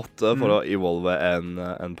 Men jeg måtte for å evolve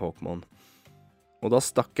en Pokémon. Og da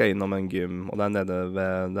stakk jeg innom en gym, og det nede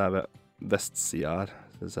ved vestsida her.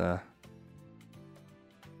 Skal vi se.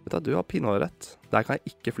 Vet du har pinadø rett. Der kan jeg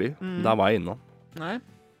ikke fly. Der var jeg innom. Nei.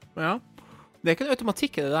 Ja. Det er ikke en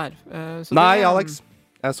automatikk i det der. Nei, Alex.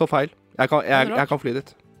 Jeg så feil. Jeg kan fly dit.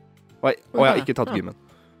 Og jeg har ikke tatt gymmen.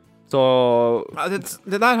 Så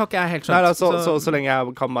det der har ikke jeg helt skjønt. Nei, så lenge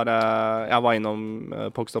jeg kan bare jeg var innom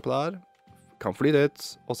Pokéstoppet der, kan fly dit,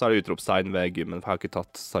 og så det utropstegn ved gymmen, for jeg har ikke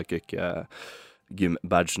tatt psychic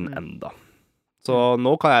gym-badgen enda. Så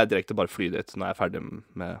nå kan jeg direkte bare fly dit når jeg ferdig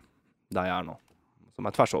med der jeg nå,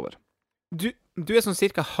 som tvers over. Du sånn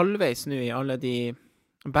cirka halvveis nå i alle de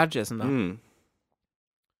badgesene da.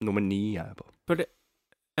 Nummer 9 jeg på. For det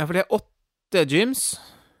er 8 gyms,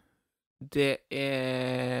 det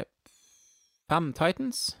 5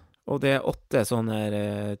 Titans, og det 8 sånne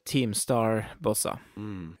Team Star-bosser.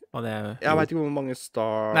 Og jeg vet ikke hvor mange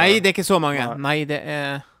Star... Nei, det er ikke så mange. Nei, det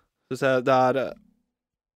Du ser, det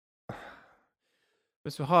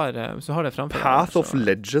Hvis du har det framfor deg, Path of så-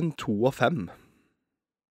 Legend 2 og 5.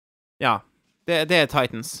 Ja. Det er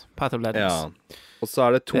Titans. Path of Legends. Ja. Og så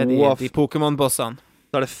er det Det er to de Pokémon-bossene.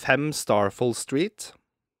 Så er det 5 Starfall Street.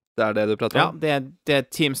 Det er det du prater Ja, om? det er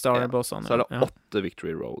Team Star-bossene. Så er det ja. 8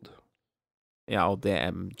 Victory Road. Ja, og det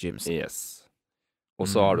er gyms. Yes. Og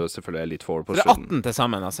så har du selvfølgelig Elite Four på Det er slutten. 18 til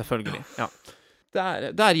sammen, da, selvfølgelig. Ja.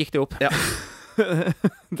 Der gikk det opp. Ja.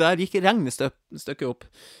 Der gikk regnestykket opp.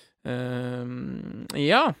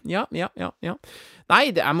 Ja.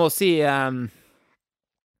 Nei, jeg må si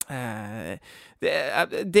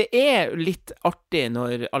det er litt artig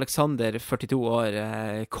når Alexander, 42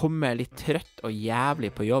 år, kommer litt trøtt og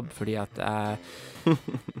jævlig på jobb fordi at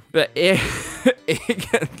jeg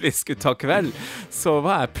egentlig skulle ta kveld, så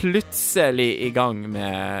var jeg plutselig i gang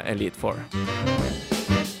med Elite Four.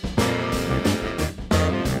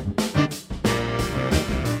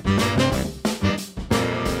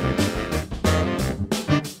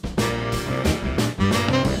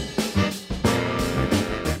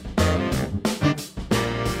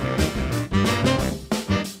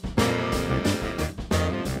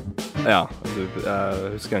 Ja,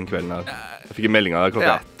 jeg husker den kvelden her. Jeg fikk en melding av deg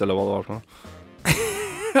klokka 1, eller hva det var for noe.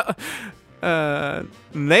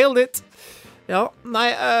 Nailed it! Ja, nei,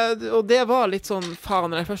 og det var litt sånn, faen,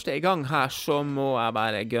 når jeg først er i gang her, så må jeg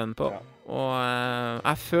bare gunne på. Ja. Og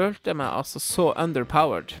jeg følte meg altså så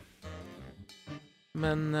underpowered.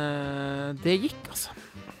 Men det gikk, altså.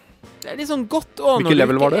 Det er litt sånn godt også Hvilken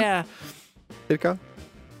level var det? Cirka?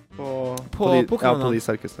 På Ja, Pokémon. på de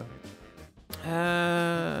sterkeste.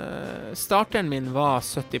 Starteren min var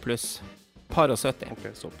 70 pluss. Par og 70. Ok,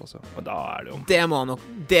 såpass, ja. Og da er det jo... Det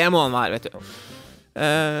må han være, vet du.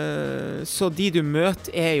 Så de du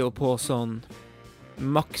møter er jo på sånn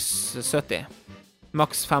maks 70.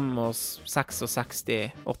 Maks 5 og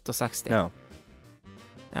 66, 68. Ja.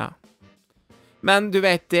 Ja. Men du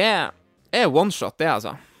vet, det er one shot, det,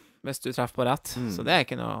 altså. Hvis du treffer på rett. Så det er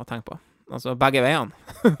ikke noe å tenke på. Altså, begge veiene,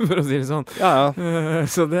 for å si det sånn. Ja.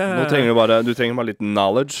 Så det... Nå trenger du trenger bare litt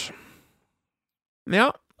knowledge.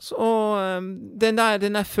 Ja, så den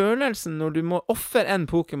der følelsen når du må ofre en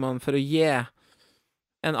Pokémon for å gi en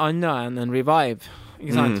annen enn en revive,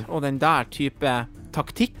 ikke sant? Og den der type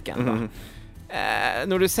taktikken, da.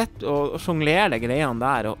 Når du sitter og sjonglerer greiene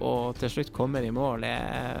der, og til slutt kommer i mål, det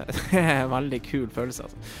er en veldig kul følelse,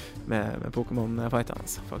 altså, med Pokémon-fightene,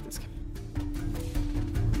 altså, faktisk.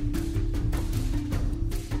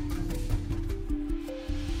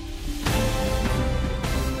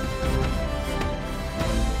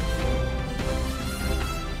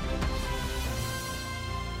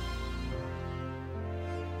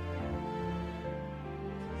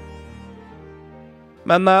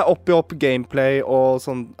 Men opp gameplay og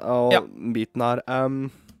sånn, og biten her.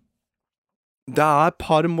 Det er et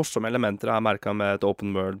par morsomme elementer jeg har merket med et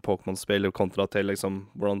open world Pokémon-spill kontra til liksom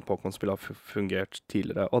hvordan Pokémon-spill har fungert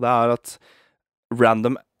tidligere. Og det er at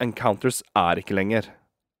random encounters er ikke lenger.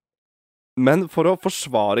 Men for å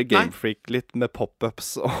forsvare Game Freak litt med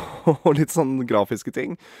pop-ups og litt sånn grafiske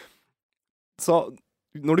ting, så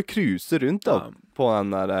når du cruiser rundt da, på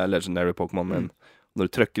den der legendary Pokémonen din, når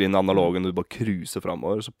du trykker inn analogen og du bare cruiser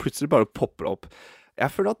fremover, så plutselig bare popper det opp.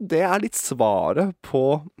 Jeg føler at det er litt svaret på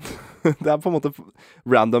det er på en måte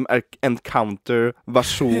random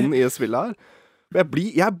encounter-versjonen i det spillet her.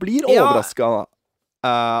 Jeg blir overrasket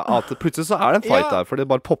at plutselig så er det en fight der, for det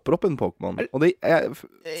bare popper opp en Pokémon. Og siden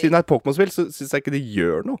det er et Pokémon-spill, så synes jeg ikke det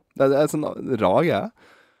gjør noe. Det er sånn rar greie.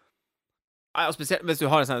 Ja, spesielt hvis du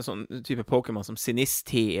har en sånn type Pokémon som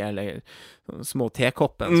Sinistee eller små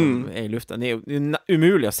tekoppen som er i lufta. Det er jo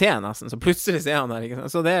umulig å se nesten, så plutselig ser han der, ikke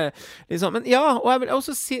sant? Så det er liksom, men ja, og jeg vil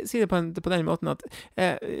også si det på den måten at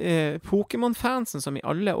Pokémon-fansen som i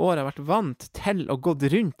alle år har vært vant til å gå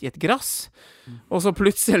rundt i et grass, og så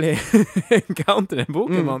plutselig encounter en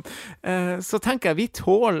Pokémon, så tenker jeg vi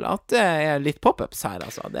tåler at det er litt pop-ups her,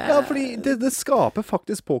 altså. Ja, fordi det skaper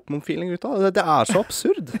faktisk Pokémon-feeling ut av det. Det er så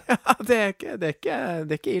absurd. Ja, det er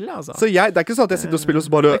ikke ille, altså. Så det er ikke sånn at jeg sitter og spiller og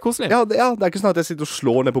så bare... Det er koselig. Ja, det er ikke sånn at jeg sitter og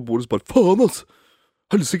slår ned på bordet og så bare, faen altså!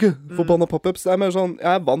 Helsike! Forbanna pop-ups. Det er mer sånn, jeg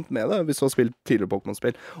er vant med det hvis du har spilt tidligere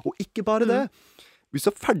Pokémon-spill. Og ikke bare det. Hvis du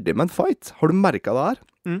er ferdig med en fight, har du merket det her?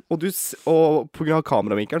 Og på grunn av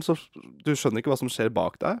kameravinkelen, så du skjønner ikke hva som skjer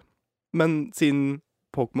bak deg. Men siden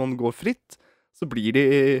Pokémon går fritt, så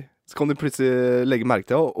kan du plutselig legge merke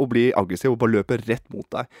til og bli aggressiv og bare løpe rett mot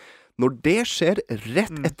deg. Når det skjer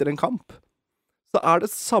rett etter en kamp, så er det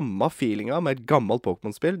samme feelinga med et gammelt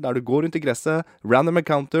Pokémon-spill, der du går rundt i gresset, random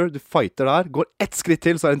encounter, du fighter der, går ett skritt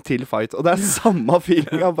til, så er det en til fight. Og det er samme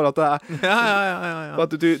feelinga, bare at det er... Ja.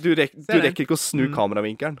 At du rekker ikke å snu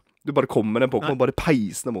kameravinkelen. Du bare kommer med en Pokémon, bare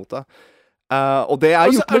peisende mot deg. Og det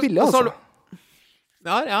gjort med vilje, altså.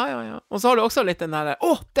 Ja. Og så har du også litt den der,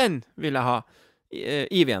 den vil jeg ha.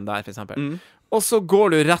 Eeveen der, for eksempel. Og så går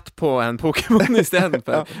du rett på en Pokémon i stedet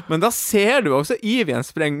for. Men da ser du også Eeveen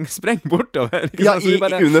spreng bortover. Ja,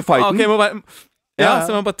 under fighten. Ok,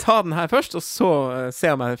 så man bare ta den her først, og så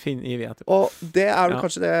se om jeg finner Eevee etterpå. Og det vel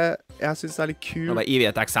kanskje det jeg synes er litt kult. Nå var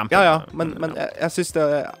Eevee et eksempel. Ja, men jeg synes det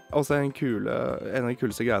er også en av de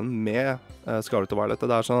kuleste greiene med Scarlet og Violet.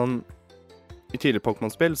 Det er sånn, i tidligere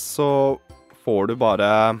Pokémon-spill så får du bare...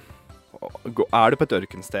 Er du på et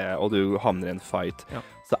ørkensted, og du havner i en fight,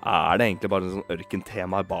 så er det egentlig bare en sånn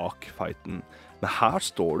ørkentema bak fighten. Men her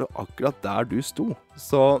står du akkurat der du sto.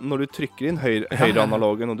 Så når du trykker inn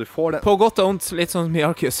høyre-analogen, og du får den... På godt og ondt, litt sånn som i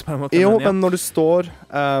Arceus, på en måte. Jo, men når du står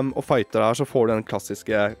og fighter her, så får du den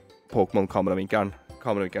klassiske Pokémon-kameravinkelen.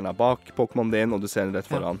 Kameravinkelen er bak Pokémon din, og du ser den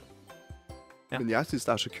rett foran. Men jeg synes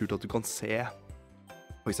det er så kult at du kan se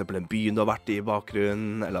for eksempel en byen du har vært i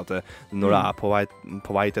bakgrunnen, eller at når du er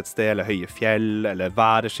på vei til et sted, eller høye fjell, eller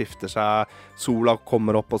været skifter seg, sola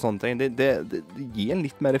kommer opp og sånne ting. Det gir en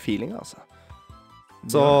litt mer feeling, altså.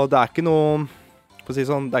 Så det er ikke noe, for å si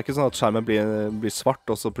sånn, det er ikke sånn at skjermen blir svart,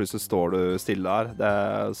 og så plutselig står du stille der. Det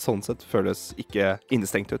sånn sett føles ikke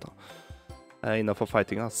innestengt ut, da. Innenfor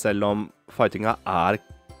fightinga, selv om fightinga er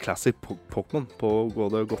classic Pokémon på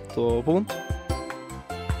både godt og på vondt.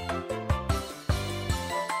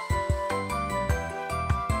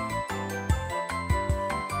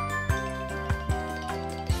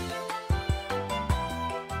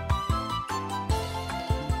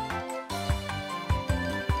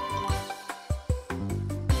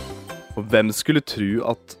 Og hvem skulle tro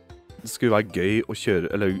at det skulle være gøy å kjøre,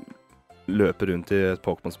 eller løpe rundt i et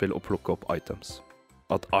Pokémon-spill og plukke opp items?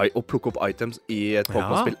 Å plukke opp items i et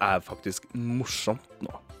Pokémon-spill er faktisk morsomt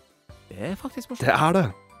nå. Det er faktisk morsomt. Det er det.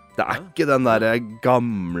 Det er ikke den der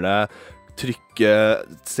gamle trykke,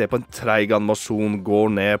 se på en treig animasjon, går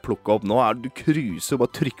ned, plukke opp. Nå er du cruiser,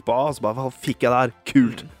 bare trykk på A, så bare, hva fikk jeg der?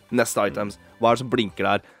 Kult. Neste items. Hva er det som blinker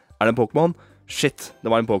der? Er det en Pokémon? Shit, det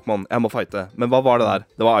var en Pokémon. Jeg må fighte. Men hva var det der?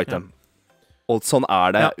 Det var item. Og sånn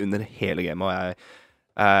er det under hele gamet, og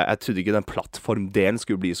jeg trodde ikke den plattformdelen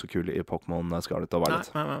skulle bli så kul i Pokémon Scarlet og Violet.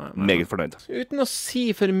 Nei. Meget fornøyd. Uten å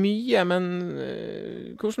si for mye, men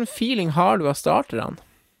hvordan feeling har du av starterne?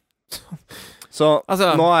 Så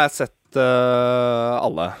altså, nå har jeg sett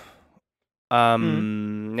alle.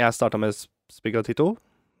 Jeg startet med Sprigatito,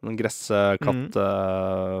 en gresskatt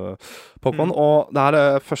Pokémon, og det her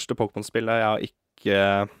er det første Pokémon-spillet der jeg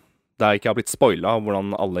ikke har blitt spoilet av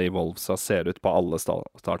hvordan alle Evolvesa ser ut på alle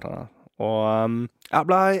starterne. Og jeg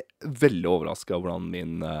ble veldig overrasket av hvordan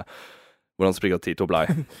Sprigatito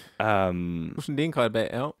ble. Hvordan din kar ble,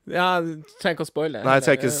 ja. Jeg trenger ikke å spoile. Nei, jeg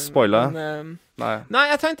trenger ikke spoile. Nei,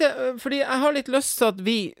 jeg tenkte, fordi jeg har litt lyst til at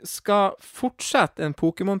vi skal fortsette en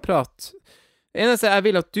Pokémon-prat. Det eneste jeg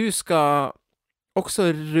vil at du skal også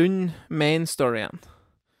runde main-storyen.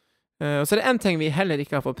 Og så er det en ting vi heller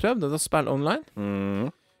ikke har fått prøvd, og det er å spille online.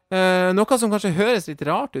 Noe som kanskje høres litt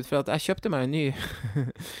rart ut, for at jeg kjøpte meg en ny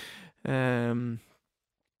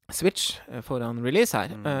Switch foran release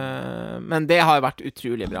her. Men det har vært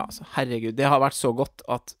utrolig bra, altså. Herregud, det har vært så godt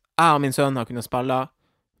at jeg og min sønn har kunnet spille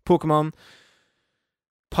Pokémon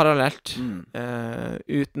parallelt,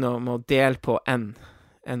 uten å dele på en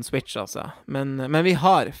Switch, altså. Men vi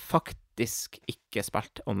har faktisk ikke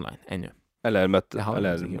spilt online ennå. Eller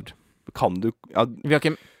kan du... Ja, vi har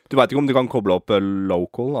ikke... Du vet ikke om du kan koble opp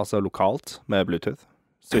local, altså lokalt, med Bluetooth?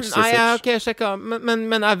 Nei, jeg har ikke sjekket,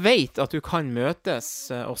 men jeg vet at du kan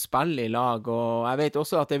møtes og spille i lag, og jeg vet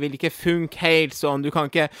også at det vil ikke funke helt sånn, du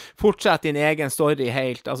kan ikke fortsette din egen story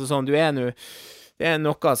helt, altså sånn, det er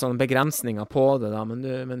noen sånne begrensninger på det da, men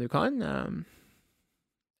du kan,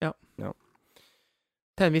 ja.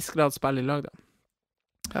 Til en viss grad spille i lag da.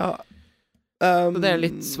 Ja. Så det er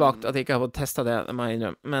litt svagt at jeg ikke har fått testet det,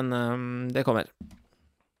 men det kommer.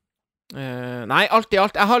 Nei, alt i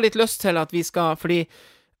alt, jeg har litt lyst til at vi skal, fordi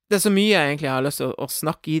det er så mye jeg egentlig har lyst til å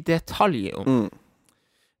snakke i detalj om.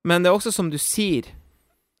 Men det er også som du sier,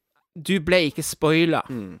 du ble ikke spoilet.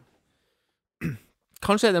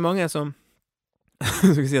 Kanskje er det mange som jeg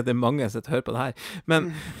skal ikke si at det er mange som hører på det her,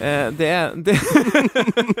 men det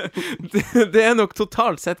er nok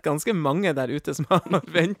totalt sett ganske mange der ute som har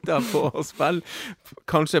ventet på å spille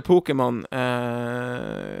kanskje Pokémon,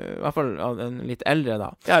 i hvert fall en litt eldre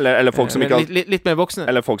da. Ja, eller folk som ikke har, litt mer voksne.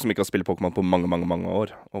 Eller folk som ikke har spilt Pokémon på mange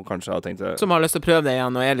år, og kanskje har tenkt som har lyst til å prøve det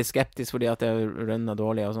igjen, og er litt skeptisk fordi at det rønner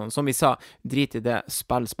dårlig og sånn. Som vi sa, drit i det,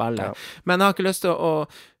 spillet. Ja. Men jeg har ikke lyst til å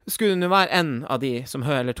skulle det være en av de som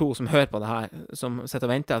hører, eller to som hører på det her, som sitter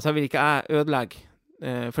og venter, så vil ikke jeg ødelegge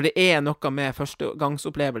For det noe med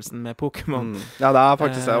førstegangsopplevelsen med Pokémon. Ja, det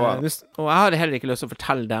faktisk det. Og jeg har heller ikke lyst til å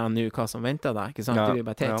fortelle deg nå hva som venter deg, ikke sant? Ja, det blir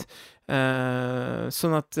bare teit.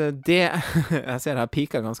 Sånn at det jeg ser jeg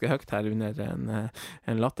piker ganske høyt her under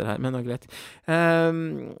en latter her, men det greit.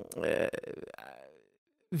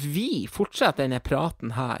 Vi fortsetter denne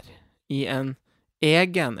praten her i en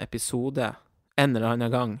egen episode en eller annen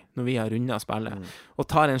gang når vi har rundet spillet, og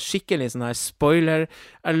tar en skikkelig sånn her spoiler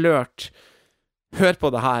alert. Hør på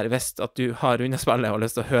det her hvis at du har rundet spillet og har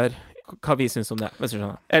lyst til å høre hva vi synes om det, hvis du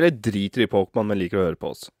skjønner. Eller driter i Pokémon, men liker å høre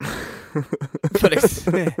på oss. For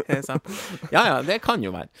eksempel. Ja, det kan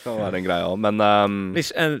jo være. Det kan være en greie, men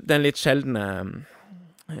den litt sjeldne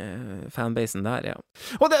fanbasen der, ja.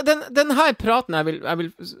 Og den her praten jeg vil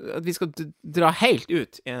at vi skal dra helt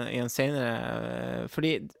ut i en senere,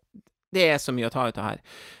 fordi det så mye å ta ut av her.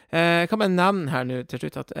 Jeg kan bare nevne her nå til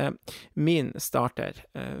slutt at min starter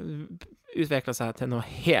utviklet seg til noe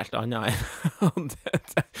helt annet enn hadde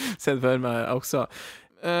sett for meg også.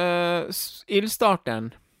 Ildstarteren,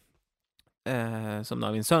 som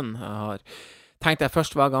da min sønn har, tenkte jeg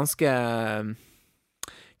først var ganske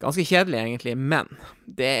kjedelig egentlig, men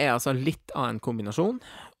det altså litt av en kombinasjon,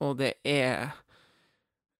 og det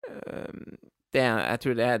jeg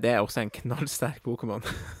tror det også en knallsterk Pokémon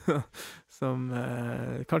som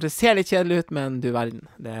kanskje ser litt kjedelig ut, men du verden,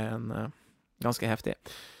 det en ganske heftig.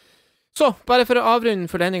 Så, bare for å avrunde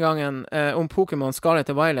for denne gangen om Pokémon Scarlet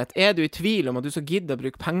og Violet, du i tvil om at du så gidder å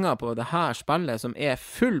bruke penger på det her spillet som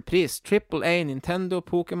full pris, AAA, Nintendo,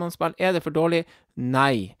 Pokémon-spill, det for dårlig?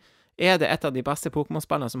 Nei. Det et av de beste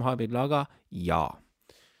Pokémon-spillene som har blitt laget? Ja.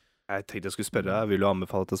 Jeg tenkte jeg skulle spørre, vil du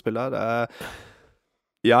anbefale til å spille her?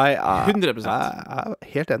 Jeg 100%. Jeg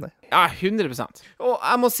helt enig. Ja, 100%. Og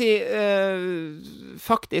jeg må si,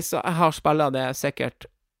 faktisk, jeg har spillet det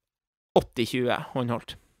sikkert 80-20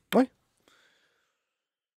 håndholdt. Oi.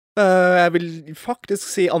 Jeg vil faktisk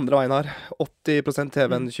si andre veien her. 80%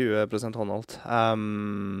 TV-en, 20% håndholdt.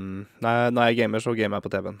 Når jeg gamer, så gamer jeg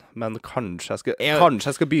på TV-en. Men kanskje jeg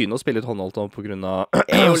skal begynne å spille ut håndholdt på grunn av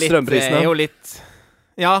strømprisene.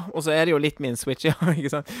 Ja, og så det jo litt min Switch, ja,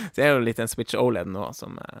 ikke sant? Så det jo litt en Switch OLED nå,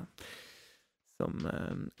 som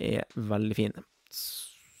veldig fin.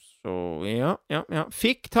 Så, ja.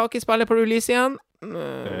 Fikk tak i spillet på release igjen,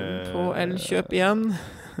 på Elkjøp igjen.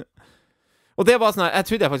 Og det var sånn her, jeg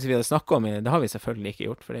trodde faktisk vi hadde snakket om det har vi selvfølgelig ikke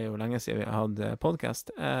gjort, for det jo lenge siden vi hadde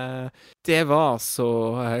podcast. Det var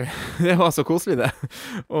så koselig det,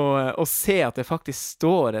 å se at det faktisk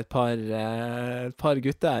står et par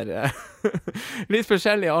gutter, litt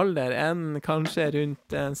forskjellig alder, en kanskje rundt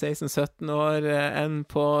 16-17 år, en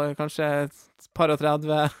på kanskje par og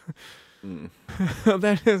 30,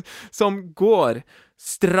 som går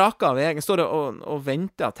straka veien, står og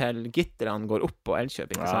venter til gitterne går opp på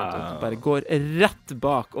Elkjøp, ikke sant? Og bare går rett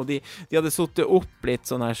bak, og de hadde suttet opp litt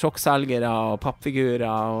sånne her sjokkselgere og pappfigurer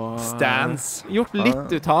og stands. Gjort litt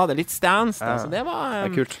ut av det, litt stands da, så det var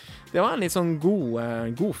kult. Det var en litt sånn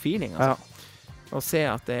god feeling, altså. Å se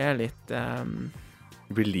at det litt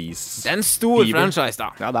release. Det en stor franchise da.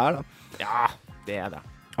 Ja, det det. Ja, det det.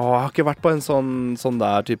 Jeg har ikke vært på en sånn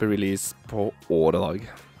der type release på år og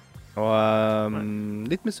dag. Og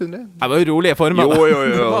litt misunnelig. Jeg var jo rolig i formen.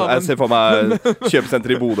 Jo. Jeg ser for meg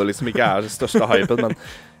kjøpesenter i Bodø liksom ikke den største hypen,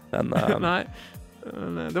 men Nei,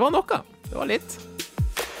 det var noe. Det var litt.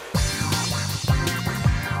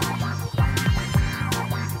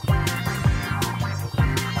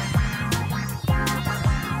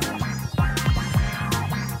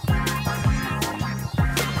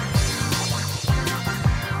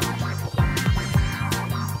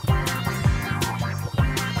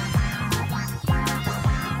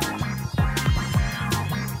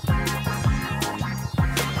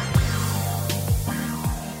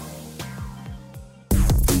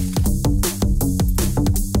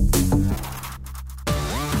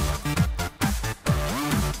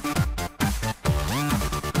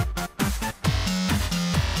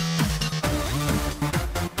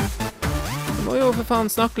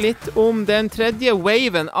 Snakke litt om den tredje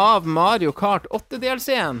waven av Mario Kart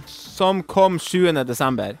 8-DLC-en som kom 7.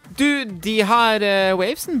 desember. De her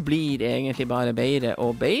wavesen blir egentlig bare bedre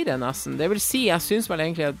og bedre nesten. Det vil si, jeg synes vel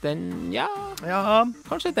egentlig at den, ja,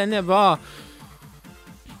 kanskje denne var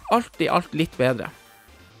alt i alt litt bedre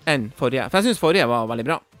enn forrige. For jeg synes forrige var veldig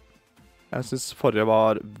bra. Jeg synes forrige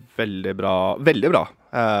var veldig bra. Veldig bra.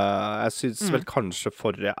 Jeg synes vel kanskje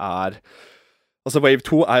forrige altså Wave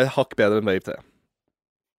 2 hakk bedre enn Wave 3.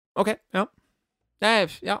 Ok, ja.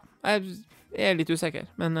 Jeg litt usikker,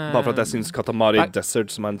 men bare for at jeg synes Katamari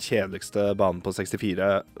Desert, som den kjedeligste banen på 64,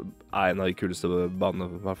 en av de kuleste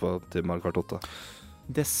banene, I hvert fall til Mario Kart 8.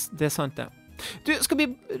 Det sant, det. Du, skal vi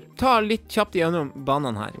ta litt kjapt gjennom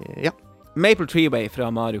banene her? Ja. Maple Treeway fra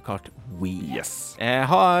Mario Kart Wii. Yes. Jeg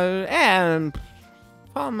har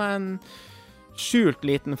faen meg en skjult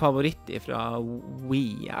liten favoritt fra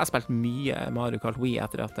Wii. Jeg har spilt mye Mario Kart Wii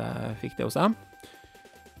etter at jeg fikk det hos dem.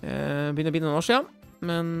 Begynner å bli noen år siden,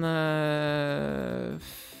 men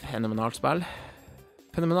fenomenalt spill.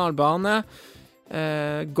 Fenomenal bane.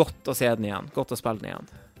 Godt å se den igjen. Godt å spille den igjen.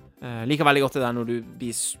 Liker veldig godt det der når du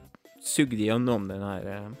blir sugd gjennom den her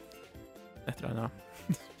et eller annet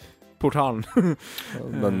portalen.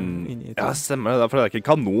 Men ja, stemmer det. For det er ikke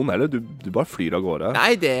kanon heller. Du bare flyr av gårde.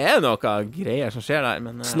 Nei, det er noe greier som skjer der,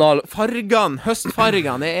 men fargene,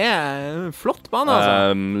 høstfargene, det er en flott bane,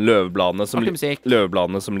 altså.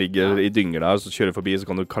 Løvbladene som ligger i dynger der, så kjører forbi, så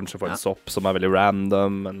kan du kanskje få en sopp som er veldig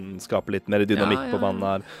random, men skaper litt mer dynamikk på banen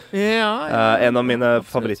der. En av mine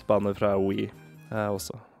favorittbaner fra Wii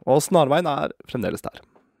også. Og snarveien er fremdeles der.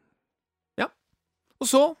 Ja. Og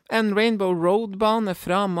så en Rainbow Road-bane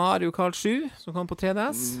fra Mario Kart 7, som kom på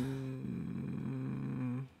 3DS.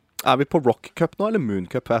 Er vi på Rock Cup nå, eller Moon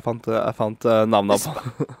Cup? Jeg fant navnet på.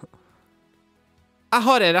 Jeg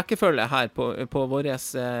har en rekkefølge her på våres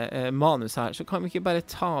manus her, så kan vi ikke bare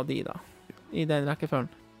ta de da, i den rekkefølgen.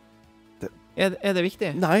 Er det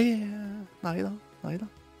viktig? Nei da.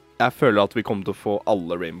 Jeg føler at vi kommer til å få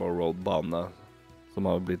alle Rainbow Road-banene som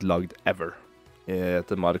har blitt lagd ever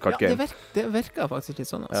etter Mario Kart Game. Det virker faktisk litt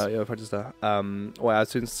sånn, altså. Ja, gjør faktisk det. Og jeg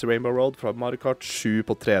synes Rainbow Road fra Mario Kart 7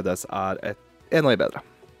 på 3DS er en av de bedre.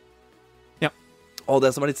 Ja. Og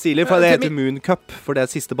det som er litt stilig, for det heter Moon Cup, for det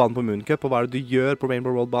er siste banen på Moon Cup, og hva er det du gjør på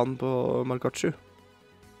Rainbow Road-banen på Mario Kart 7?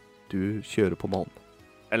 Du kjører på månen.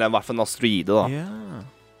 Eller i hvert fall en asteroide, da.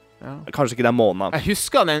 Ja. Kanskje ikke det er månen. Jeg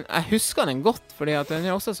husker den godt, fordi at den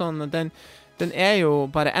er også sånn, den er jo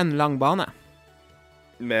bare en lang bane.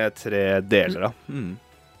 Med 3 deler, da.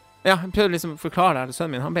 Ja, jeg prøvde liksom å forklare det til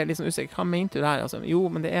sønnen min. Han ble liksom usikker. Hva mente du der? Altså, jo,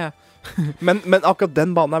 men det er... men akkurat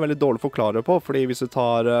den banen er veldig dårlig å forklare på, fordi hvis du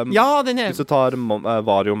tar... Hvis du tar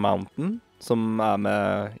Wario Mountain, som er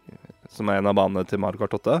en av banene til Mario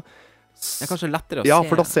Kart 8... Det er kanskje lettere å se. Ja,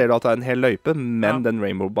 for da ser du at det er en hel løype, men den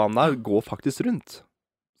Rainbow-banen der går faktisk rundt.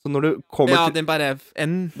 Så når du kommer den bare...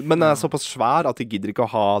 Men den er såpass svær at de gidder ikke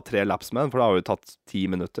å ha 3 laps med den, for det har jo tatt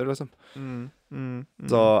 10 minutter, liksom.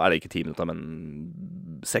 Så er det ikke 10 minutter, men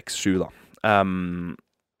 6-7 da.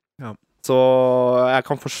 Så jeg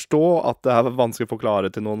kan forstå at det er vanskelig å forklare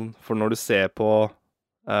til noen, for når du ser på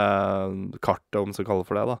kartet, om vi skal kalle det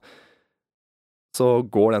for det da, så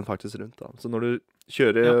går den faktisk rundt da. Så når du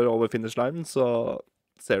kjører over finish line, så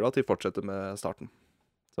ser du at de fortsetter med starten.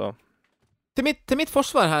 Så... Til mitt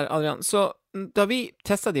forsvar her, Adrian, så da vi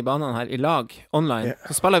testet de banene her i lag online,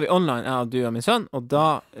 så spiller vi online, jeg og du og min sønn, og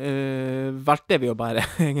da valgte vi jo bare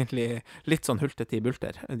egentlig litt sånn hultet i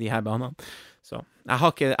bulter, de her banene. Så jeg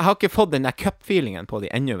har ikke fått den der cup-feelingen på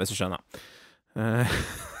de ennå, hvis du skjønner.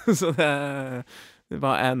 Så det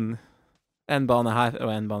var en bane her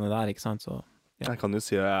og en bane der, ikke sant? Så, Jeg kan jo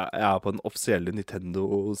si at jeg er på den offisielle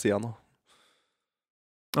Nintendo-siden nå.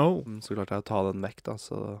 Så klart jeg tar den vekk da,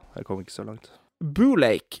 så jeg kommer ikke så langt. Boo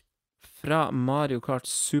Lake fra Mario Kart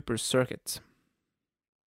Super Circuit.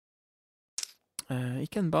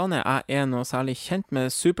 Ikke en bane jeg er noe særlig kjent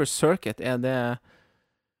med. Super Circuit, er det...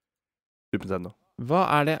 Super Nintendo. Hva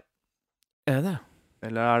er det? Er det?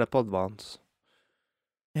 Eller er det på Advance?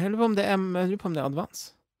 Jeg lurer på om det er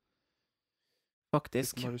Advance.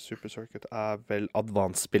 Faktisk. Super Circuit er vel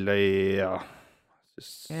Advance-spillet i... Ja.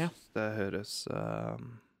 Det høres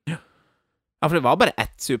Ja, for det var bare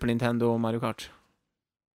ett Super Nintendo Mario Kart.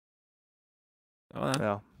 Det var det.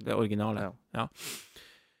 Ja. Det originale. Ja.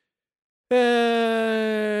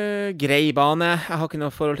 Grei bane. Jeg har ikke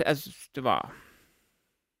noe forhold til... Det var...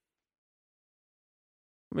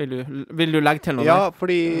 Vil du legge til noe der? Ja,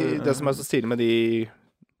 fordi det som er så stilig med de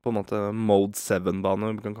på en måte Mode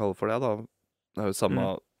 7-baner, vi kan kalle det for det da, det er jo samme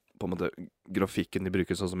på en måte grafikken de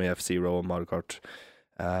bruker, sånn som i F-Zero og Mario Kart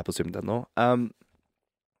på Super Nintendo.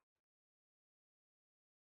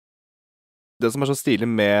 Det som er så stilig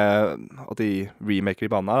med at de remaker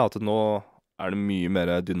i banen her, er at nå er det mye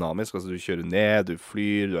mer dynamisk. Altså, du kjører ned, du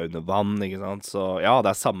flyr, du er under vann, ikke sant? Så ja,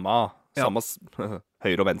 det er samme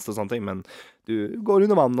høyre og venstre og sånne ting, men du går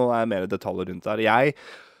under vann og er mer detaljer rundt der. Jeg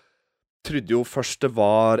trodde jo først det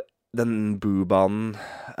var den Boo-banen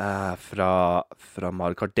fra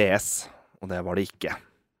Mario Kart DS, og det var det ikke.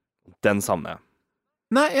 Den samme.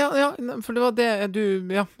 Nei, ja, for det var det du...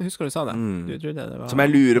 Ja, jeg husker du sa det. Du trodde det var... Som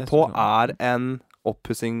jeg lurer på er en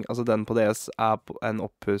oppussing, altså den på DS er en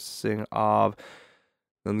oppussing av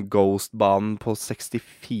den Ghost-banen på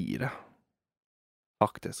 64.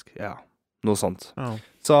 Faktisk, ja. Noe sånt. Ja.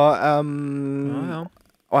 Så Ja.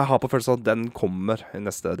 Og jeg har på følelsen at den kommer i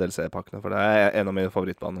neste DLC-pakkene, for det er en av mine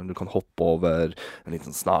favorittbaner. Du kan hoppe over en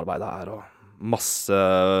liten snarvei der, og masse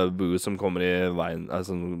boo som kommer i veien,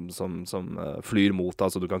 som flyr mot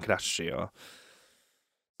deg, så du kan krasje i.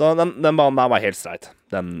 Så den banen der var helt streit.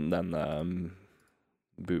 Den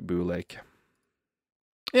Boo Lake.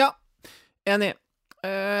 Ja, enig.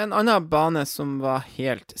 En annen bane som var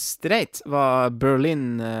helt streit, var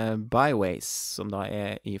Berlin Byways, som da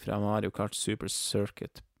er fra Mario Kart Super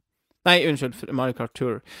Circuit. Nei, unnskyld, Mario Kart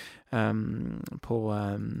Tour. På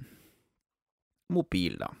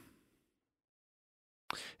mobil, da.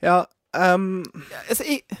 Ja, Altså,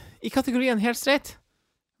 i kategorien helt streit,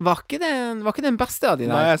 var ikke det den beste av de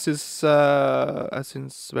der? nei, jeg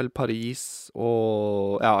syns vel Paris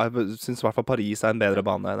og ja, jeg syns i hvert fall Paris er en bedre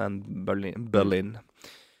bane enn Berlin.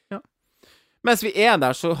 Mens vi er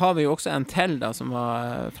der, så har vi jo også en til da, som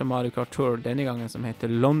var fra Mario Kart Tour denne gangen, som heter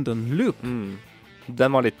London Loop.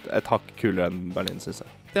 Den var et hakk kulere enn Berlin, synes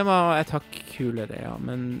jeg. Den var et hakk kulere, ja.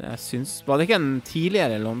 Men jeg synes... Var det ikke en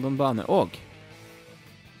tidligere London-bane også?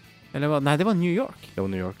 Eller nei, det var New York. Det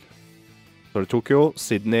var New York. Så var det Tokyo,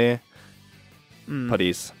 Sydney,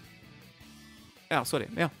 Paris. Ja, sorry.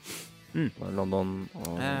 Ja. London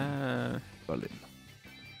og Berlin.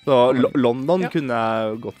 Så London kunne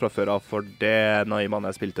jeg gått fra før av, for det Naiman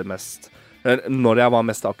jeg spilte mest når jeg var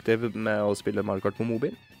mest aktiv med å spille Mario Kart på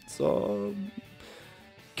mobil, så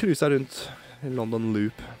cruiset jeg rundt i London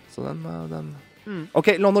Loop. Så den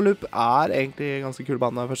Ok, London Loop er egentlig en ganske kul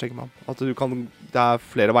bane, først tenker man. At det er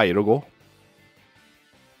flere veier å gå.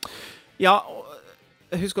 Ja,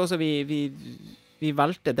 jeg husker også vi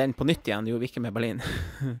valgte den på nytt igjen, gjorde vi ikke med Berlin.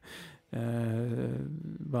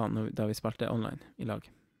 Da vi spilte online i lag.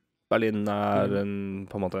 Berlin er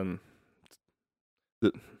på en måte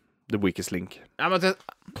the weakest link. Jeg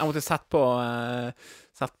måtte sette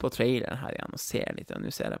på traileren her igjen og se litt. Nå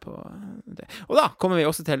ser jeg på det. Og da kommer vi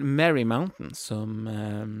også til Merry Mountain, som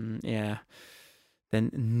er den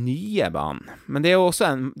nye banen. Men det er jo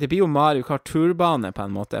også det blir jo Mario Kart Tour-bane på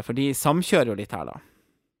en måte, for de samkjører jo litt her da.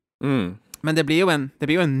 Men det blir jo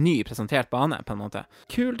en ny presentert bane på en måte.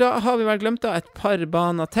 Kul, da har vi vel glemt da et par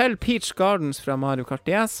baner til. Peach Gardens fra Mario Kart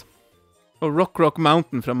DS. Og Rock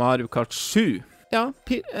Mountain fra Mario Kart 7. Ja,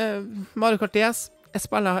 Mario Kart DS. Jeg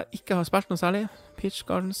ikke har spilt noe særlig. Peach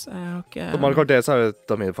Gardens, jeg har ikke... Mario Kart DS er jo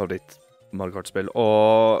et av mine favoritt-Mario Kart-spill,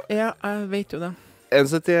 og... Ja, jeg vet jo det.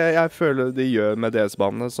 Eneste jeg føler de gjør med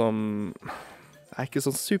DS-banene som jeg er ikke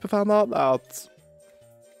sånn superfan av, det er at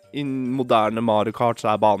i moderne Mario Kart så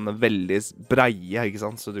er banene veldig breie, ikke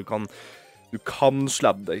sant? Så du kan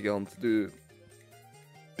sladde, ikke sant?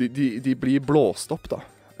 De blir blåst opp, da.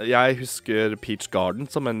 Jeg husker Peach Garden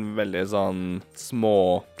som en veldig sånn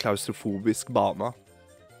små klaustrofobisk bane.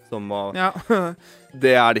 Som var... Ja.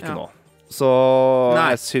 Det er det ikke nå. Så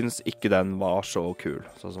jeg syns ikke den var så kul,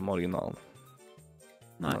 sånn som originalen.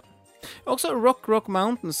 Nei. Også Rock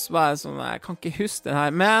Mountains var sånn, jeg kan ikke huske det her,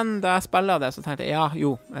 men da jeg spillet det, så tenkte jeg,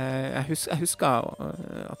 jeg husker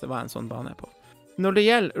at det var en sånn bane på. Når det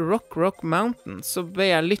gjelder Rock Mountain, så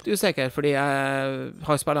ble jeg litt usikker, fordi jeg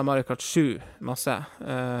har spillet Mario Kart 7 masse.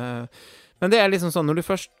 Men det er liksom sånn, når du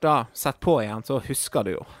først da setter på igjen, så husker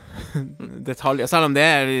du jo detaljer. Selv om det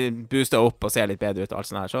er boostet opp og ser litt bedre ut og alt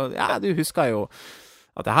sånt her, så ja, du husker jo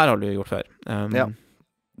at det her har du gjort før. Ja.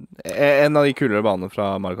 En av de kulere banene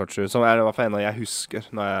fra Mario Kart 7, som er i hvert fall en av jeg husker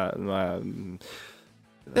når jeg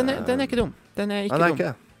Den er ikke dum. Den er ikke dum. Ikke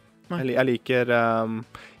det. Jeg liker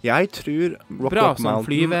jeg tror Rock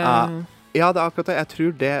Mountain ja, det er akkurat det. Jeg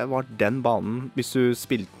tror det var den banen, hvis du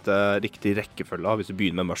spilte riktig rekkefølge, hvis du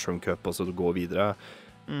begynner med Mushroom Cup og så du går videre.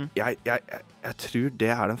 Jeg tror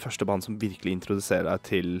det er den første banen som virkelig introduserer deg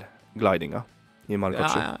til glidinga i Mario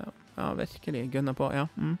Kart 7. Ja, virkelig. Gønner på, ja.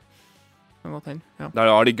 Kan godt hende, ja.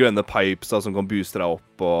 Der har de grønne pipes da, som kan booste deg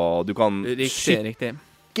opp, og du kan Riktig.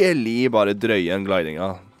 Skikkelig bare drøye en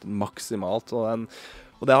glidinga maksimalt, og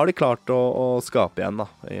det har de klart å skape igjen da,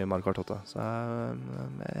 i Mario Kart 8. Så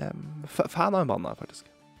jeg er fan av en bane her, faktisk.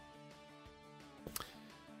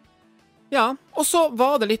 Ja, og så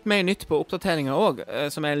var det litt mer nytt på oppdateringen også,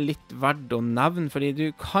 som er litt verdt å nevne, fordi du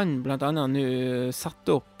kan blant annet nå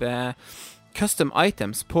sette opp custom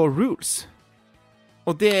items på rules.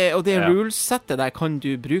 Og det rulesettet der kan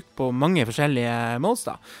du bruke på mange forskjellige modes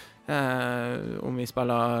da. Om vi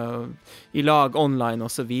spiller i lag online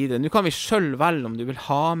og så videre. Nå kan vi selv velge om du vil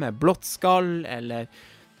ha med blått skall eller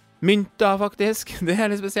mynter, faktisk. Det er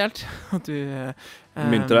litt spesielt. At du,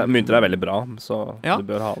 mynter er veldig bra, så du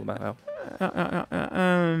bør ha det med. Ja.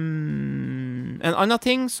 En annen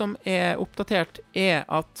ting som er oppdatert er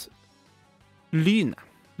at lynet,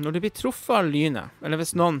 når du blir truffet av lynet, eller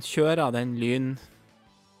hvis noen kjører den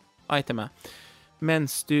lyn-itemet,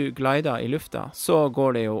 mens du glider i lufta, så går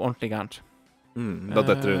det jo ordentlig gærent. Da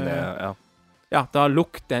detter du ned, ja. Ja, da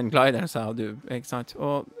lukter den glideren, sa du, ikke sant?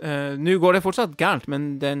 Og nå går det fortsatt gærent,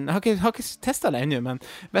 men den... Jeg har ikke testet det ennå, men...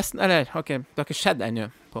 det har ikke skjedd ennå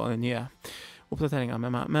på den nye oppdateringen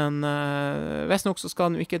med meg. Men hvis nok så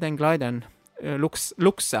skal ikke den glideren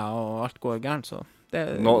lukse, og alt går gærent, så...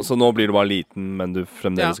 Så nå blir du bare liten, men du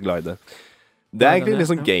fremdeles glider. Det er egentlig litt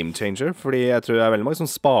sånn game changer, fordi jeg tror det er veldig mange som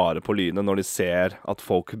sparer på lynet når de ser at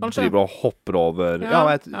folk driver og hopper over.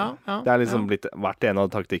 Det er liksom blitt vært en av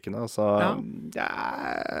taktikkene, så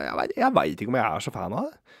jeg vet ikke om jeg er så fan av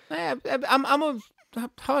det. Nei, jeg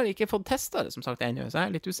har ikke fått testet det, som sagt, ennå, så jeg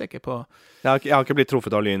er litt usikker på... Jeg har ikke blitt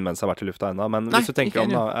truffet av lyn mens jeg har vært i lufta ennå, men hvis du tenker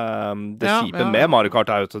om da, det kjipe med Mario Kart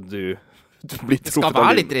er jo at du blir truffet av lyn. Det skal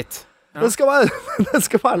være litt dritt. Det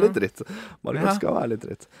skal være litt dritt. Mario Kart skal være litt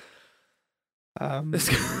dritt. Det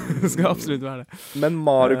skal absolutt være det. Men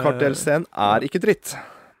Mario Kart-DLC-en er ikke dritt.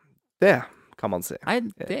 Det kan man si. Nei,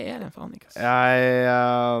 det er den faen ikke.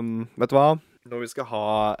 Vet du hva? Når vi skal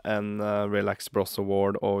ha en Relax Bros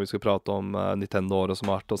Award, og vi skal prate om Nintendo-året som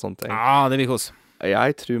har vært og sånt. Ja, det blir kos. Jeg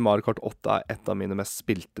tror Mario Kart 8 er et av mine mest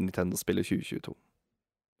spilte Nintendo-spill i 2022.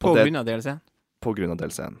 På grunn av DLC-en? På grunn av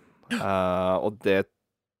DLC-en. Og det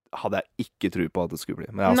hadde jeg ikke tro på at det skulle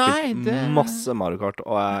bli. Men jeg har spilt masse Mario Kart,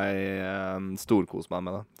 og jeg storkoser meg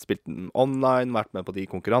med det. Spilt den online, vært med på de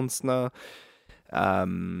konkurransene.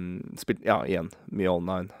 Spilt, igjen, mye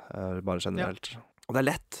online, bare generelt. Og det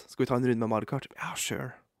er lett. Skal vi ta en runde med Mario Kart? Ja,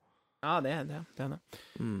 sure. Ja, det er det.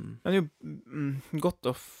 Men det er jo godt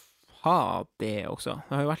å ha det også.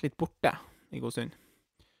 Det har jo vært litt borte i god stund.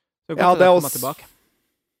 Så det er godt å komme tilbake.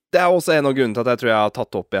 Det er også en av grunnene til at jeg tror jeg har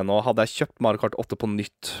tatt opp igjen nå. Hadde jeg kjøpt Mario Kart 8 på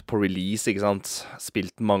nytt på release, ikke sant?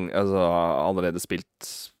 Allerede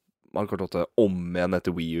spilt Mario Kart 8 om igjen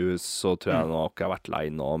etter Wii U, så tror jeg nok jeg har vært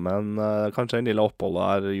lei nå. Men kanskje en lille opphold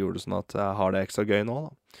her gjorde det sånn at jeg har det ekstra gøy nå,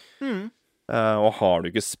 da. Og har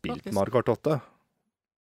du ikke spilt Mario Kart 8,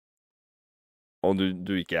 og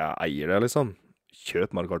du ikke eier det, liksom,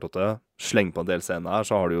 kjøp Mario Kart 8, sleng på en del scener her,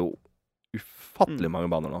 så har du jo ufattelig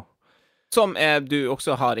mange baner nå. Som du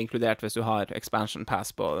også har inkludert hvis du har Expansion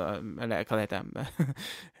Pass på, eller hva det heter,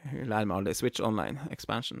 lær meg aldri, Switch Online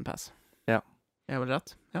Expansion Pass. Ja. Er vel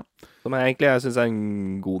rett? Ja. Som jeg synes er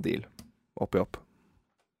en god deal, oppi opp.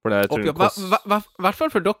 For det tror jeg hvert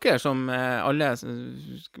fall for dere som alle,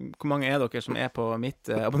 hvor mange er dere som er på mitt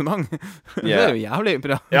abonnement? Det er jo jævlig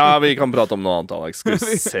bra. Ja, vi kan prate om noe annet, Alex. Skal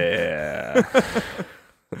vi se...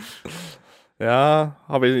 Ja,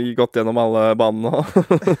 har vi gått gjennom alle banene nå?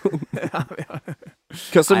 Ja, vi har.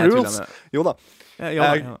 Custom Rules? Jo da.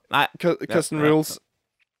 Nei. Custom Rules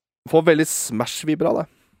får veldig Smash-vibber av det.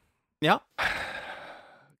 Ja.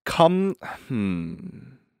 Kan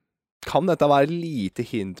dette være lite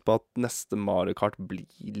hint på at neste Mario Kart blir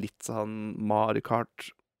litt sånn Mario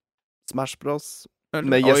Kart Smash Bros?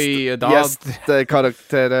 Med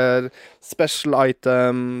gjestekarakterer, special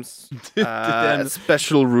items,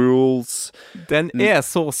 special rules. Den er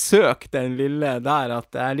så søk, den lille der, at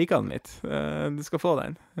jeg liker den litt. Du skal få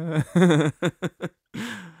den.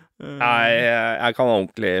 Jeg kan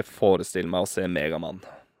ordentlig forestille meg å se Megaman.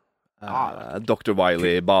 Dr.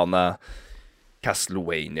 Wily-bane,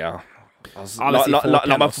 Castlevania. Altså,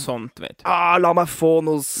 la meg sånt, vet du. La meg få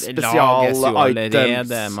noen spesiale items. Det lages jo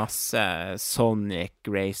allerede masse Sonic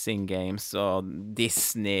Racing Games og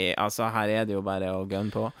Disney. Altså, her er det jo bare å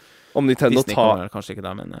gunne på. Om Nintendo Disney kommer kanskje ikke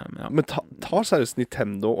da, men ja. Men tar seriøst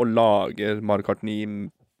Nintendo og lager Mario Kart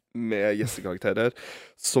 9 med gjestekarakterer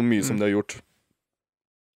så mye som de har gjort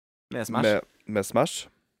med Smash? Med Smash.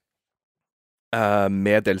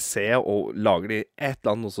 Med DLC, og lager de et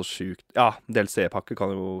eller annet noe så sykt. Ja, DLC-pakke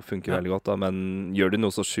kan jo funke veldig godt da, men gjør de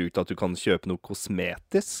noe så sykt at du kan kjøpe noe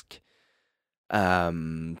kosmetisk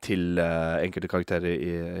til enkelte karakterer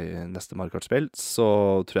i neste Mario Kart-spill,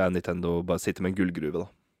 så tror jeg Nintendo bare sitter med en gullgruve da.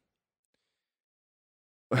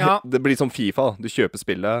 Ja. Det blir som FIFA da. Du kjøper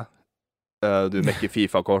spillet, du mekker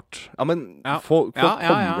FIFA-kort. Ja, men folk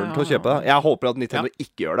kommer til å kjøpe det. Jeg håper at Nintendo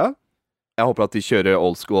ikke gjør det. Jeg håper at de kjører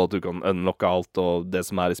old school, at du kan unlocke alt, og det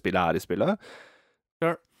som er i spillet.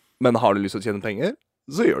 Sure. Men har du lyst til å tjene penger,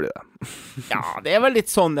 så gjør de det. Ja, det er vel litt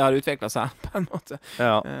sånn det har utviklet seg, på en måte.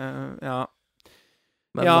 Ja.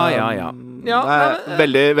 Men,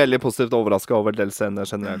 veldig, veldig positivt overrasket over DLC-en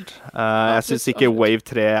generelt. Jeg synes ikke Wave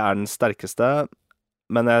 3 er den sterkeste,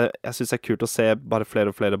 men jeg synes det er kult å se bare flere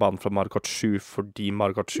og flere baner fra Mario Kart 7, fordi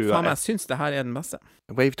Mario Kart 7 Faen, jeg synes det her er den beste.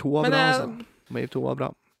 Wave 2 var bra, altså. Wave 2 var bra.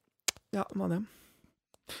 Ja, det var det.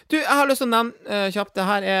 Du, jeg har lyst til å nevne kjapt, det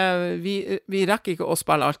her vi rekker ikke å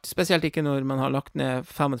spille alt, spesielt ikke når man har lagt ned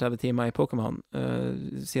 35 timer i Pokémon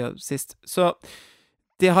siden sist. Så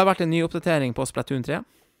det har vært en ny oppdatering på Splatoon 3.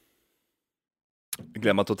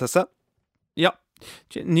 Gleder meg til å teste. Ja.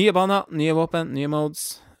 Nye baner, nye våpen, nye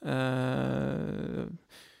modes.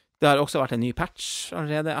 Det har også vært en ny patch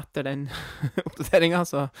allerede etter den oppdateringen,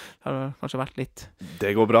 så det har kanskje vært litt...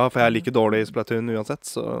 Det går bra, for jeg er like dårlig i Splatoon uansett,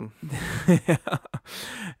 så...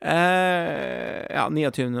 Ja,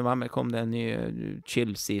 29. november kom det en ny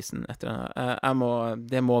chill season etter den.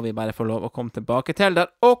 Det må vi bare få lov å komme tilbake til. Det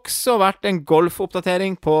har også vært en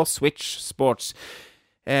golfoppdatering på Switch Sports.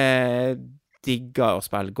 Digger å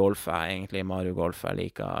spille golf, egentlig Mario Golf. Jeg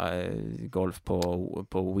liker golf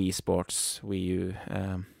på Wii Sports, Wii U.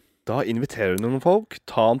 Da inviterer du noen folk,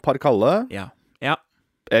 ta en par kalde, Ja.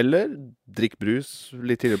 eller drikk brus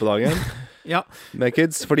litt tidligere på dagen Ja. med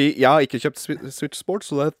kids. Fordi jeg har ikke kjøpt Switch Sports,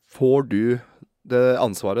 så da får du det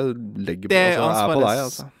ansvaret legger på, Det er på ansvaret deg,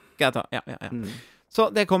 altså. skal jeg ta, ja. Så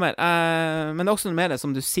det kommer. Men det er også noe med det,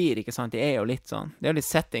 som du sier, ikke sant? Det er jo litt sånn, det er jo litt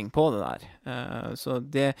setting på det der. Så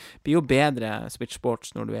det blir jo bedre Switch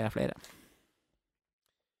Sports når du er flere.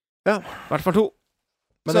 Ja. I hvert fall 2.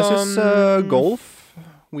 Men jeg Som- synes golf,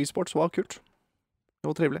 Wii Sports var kult. Det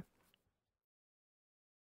var trivelig.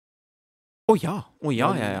 Ja.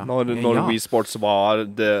 Når Ja. Wii Sports var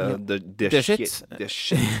det The shit. Det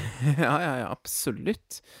shit. ja,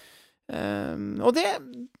 absolutt. Og det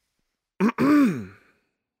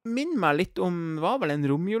minner meg litt om, var vel en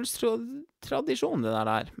romjulstradisjon det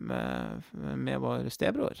der med vår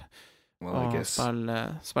stebror. Well, I Å guess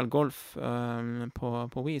spille golf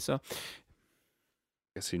på Wii, så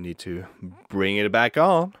you need to bring it back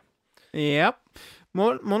on. ja,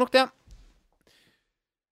 må nok det.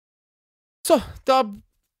 Så, da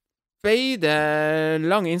ble det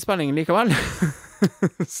lang innspilling likevel.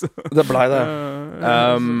 Så, Det blei det.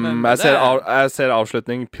 men Jeg ser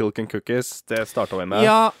avslutning Pilk and Cookies. Det startet vi med.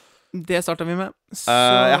 Ja, det startet vi med. Så,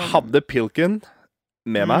 Jeg hadde Pilken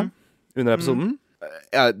med meg under episoden.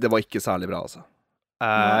 Det var ikke særlig bra, altså.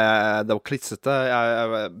 Det var klissete.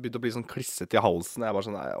 Jeg begynte å bli sånn klissete i halsen. Jeg var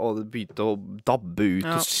sånn, og det begynte å dabbe ut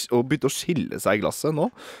Ja. og begynte å skille seg i glasset nå,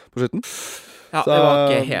 på slutten. ja, så- det var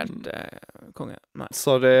ikke helt konge. Nei.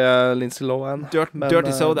 Sorry, Lindsay Lohan. men,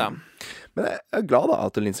 Dirty Soda. Men jeg er glad da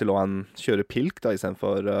at Lindsay Lohan kjører Pilk da, i stedet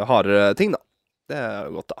for hardere ting da. Det er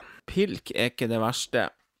jo godt da. Pilk er ikke det verste.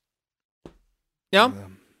 Ja.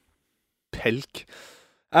 Pelk.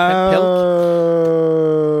 Pelk.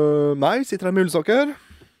 Nei, sitter her med ullsokker.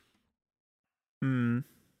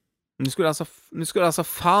 Nå skulle altså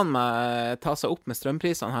faen meg ta seg opp med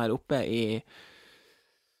strømprisene her oppe i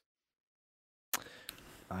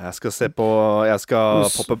Nei, jeg skal se på Jeg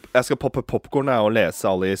skal poppe popcorn og lese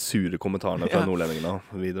alle de sure kommentarene fra Ja. nordlendingene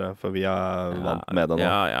videre, for vi er vant med det nå.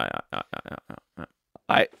 Ja.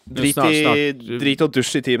 Nei, Snart. drit og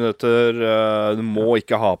dusj i 10 minutter. Du må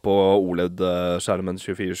ikke ha på OLED-skjermen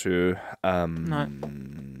 24/7. Nei.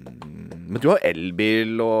 Men du har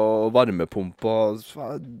elbil og varmepumpe og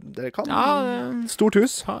dere kan Ja, Stort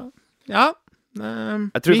hus. ja.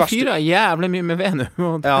 Jeg tror Vi verste- fyrer jævlig mye med ved nå.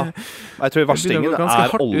 Og Ja. Jeg tror det begynner å verstingen gå ganske er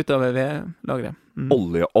hardt utover vedlagret.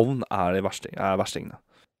 oljeovn er verstingene.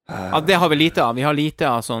 Ja, det har vi lite av. Vi har lite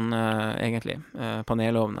av sånn, egentlig.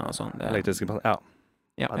 Panelovner og sånn. Det, Elektriske panel. Ja.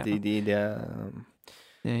 ja, De det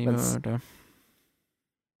mens- gjør det.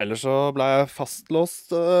 Ellers så ble jeg fastlåst.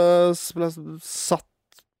 Ble satt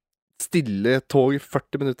stille i et tog i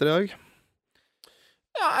 40 minutter i dag.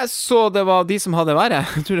 Ja, jeg så det var de som hadde verre.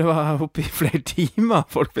 Jeg tror det var oppe i flere timer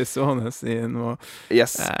folk ble stående i noe.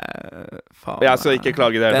 Yes. Faen. Jeg skal ikke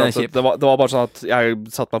klage i det hele Den er tatt. kjip. Det var bare sånn at jeg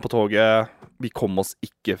satte meg på toget, vi kom oss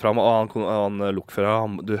ikke fram, og han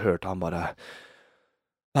lokfører, du hørte han bare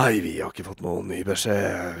Nei, vi har ikke fått noen ny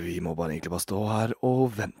beskjed, vi må egentlig bare stå her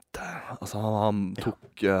og vente. Altså, han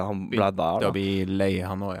ble der, Da da. blir lei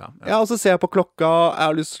han òg, ja. Ja, og så ser jeg på klokka, jeg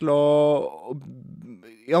har lyst til å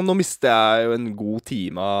Ja, nå mister jeg jo en god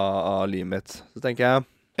time av livet mitt. Så tenker jeg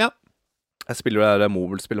Ja. Jeg spiller jo det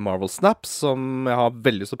mobile-spillet Marvel Snap, som jeg har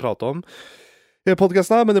veldig lyst til å prate om i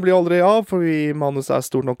podcasten her, men det blir aldri av, fordi manuset er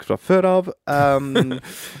stort nok fra før av.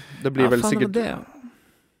 Det blir vel faen, sikkert det var det,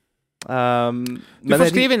 men Du får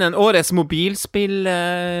jeg- skrive inn en årets mobilspill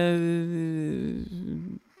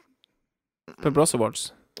på Bros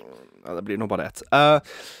Awards. Ja, det blir nå bare ett.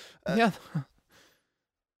 Ja.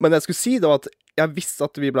 Men det jeg skulle si, det var at jeg visste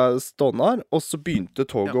at vi ble stående her, og så begynte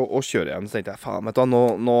toget å kjøre igjen. Så tenkte jeg, faen, vet du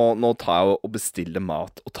hva, nå tar jeg og bestiller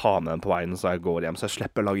mat og tar med den på veien så jeg går hjem, så jeg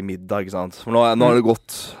slipper å lage middag, ikke sant. For nå har det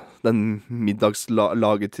gått, den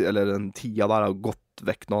middagslaget, eller den tida der har gått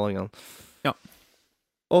vekk nå. Ikke sant? Ja.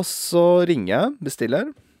 Og så ringer jeg, bestiller.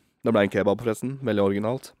 Det ble en kebab forresten, veldig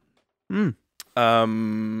originalt.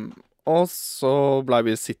 Og så ble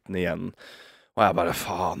vi sittende igjen. Og jeg bare,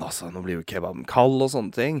 faen altså, nå blir jo kebaben kald og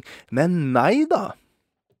sånne ting. Men nei da.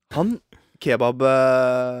 Han kebab,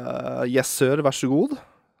 yes sir, vær så god.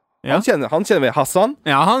 Ja. Han kjenner vi, Hassan.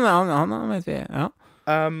 Ja, han vet vi, ja.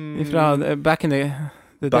 Fra back in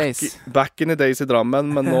the days. Back in the days i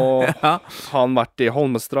Drammen, men nå Ja. har han vært i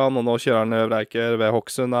Holmestrand, og nå kjører han Øvre Eiker ved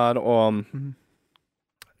Hokksund her, og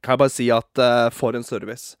kan jeg bare si at for en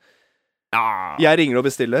service. Ja. Jeg ringer og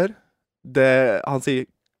bestiller. Han sier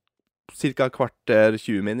cirka kvarter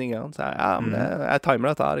 20 min, ikke sant? Så men jeg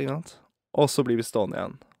timer dette her, ikke sant? Og så blir vi stående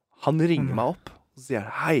igjen. Han ringer meg opp og sier,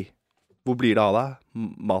 hei, hvor blir det av deg?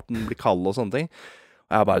 Maten blir kald og sånne ting.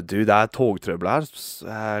 Og jeg bare, det er togtrøbbel her.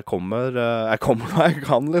 Jeg kommer når jeg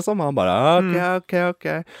kan, liksom. Han bare, ok.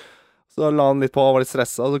 Så la han litt på og var litt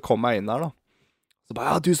stresset, og så kom jeg inn der da. Så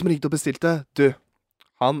bare, du som ringte og bestilte.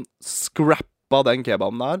 Han scrappa den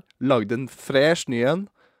kebaben der, lagde en fresh ny en,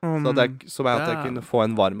 så jeg kunne få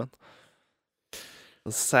en varm en.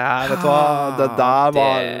 Så jeg vet hva, det der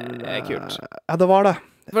var... Det er kult. Ja, det var det.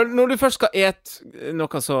 For når du først skal ete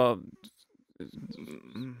noe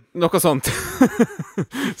sånt,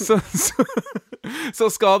 så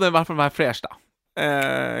skal det i hvert fall være fresh, da.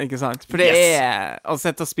 Ikke sant? For det er å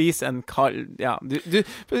sette og spise en kald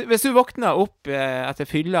hvis du våkner opp etter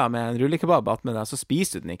fylla med en rullekebab med deg, så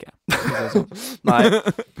spiser du den ikke. Nei,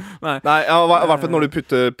 i hvert fall når du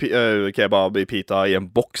putter kebab i pita i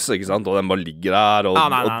en boks, ikke sant? Og den bare ligger der, og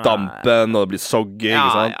dampen, og det blir soggy,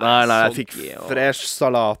 ikke sant? Nei, jeg fikk fresh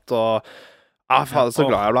salat, og faen, så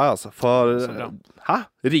glad jeg ble, altså. For,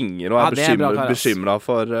 ringer og er bekymret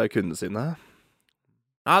for kundene sine.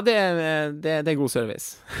 Ja, det er god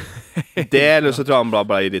service. Det eller så tror jeg han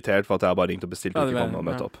ble irritert for at jeg bare ringte og bestilte og ikke kom og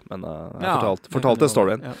møtte opp. Men jeg fortalte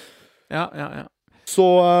storyen. Ja. Så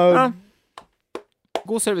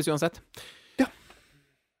god service uansett. Ja.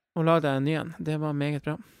 Og lag deg en ny en. Det var meget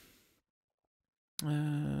bra.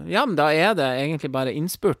 Ja, men da er det egentlig bare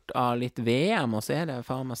innspurt av litt VM, og så er det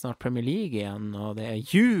faen meg snart Premier League igjen, og det er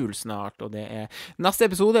jul snart, og det er... Neste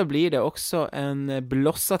episode blir det også en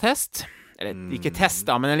blossa-test. Eller ikke test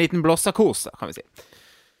da, men en liten blossa-kos, kan vi si.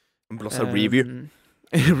 En blossa-review.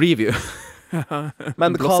 Review.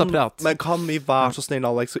 Men kan vi være så snill,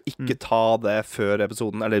 Alex, og ikke ta det før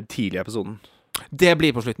episoden, eller tidlig episoden? Det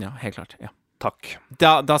blir på slutten, ja. Helt klart, ja. Takk.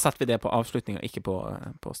 Da setter vi det på avslutningen, ikke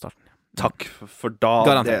på starten. Takk, for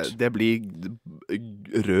da det blir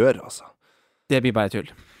rør, altså. Det blir bare tull.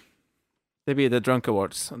 Det blir The Drunk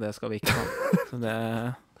Awards, og det skal vi ikke ha. Så det...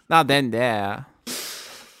 Nei, det er...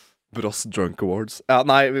 Bross Drunk Awards. Ja,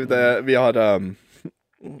 nei, vi har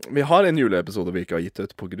en juleepisode vi ikke har gitt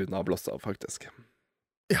ut på grunn av Blossa, faktisk.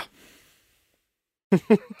 Ja.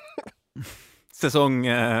 Sesong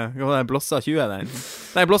Blossa 20 den.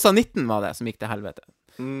 Nei, Blossa 19 var det som gikk til helvete.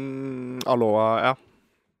 Aloha, ja.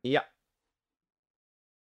 Ja.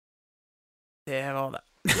 Det var det.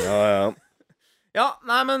 Ja. Ja,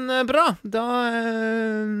 nei, men bra. Da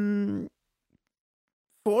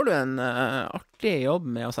får du en artig jobb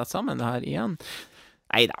med å sette sammen det her igjen.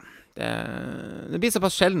 Neida. Det blir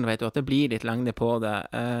såpass sjelden, vet du, at det blir litt lengde på det.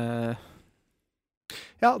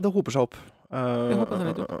 Ja, det hoper seg opp. Det håper jeg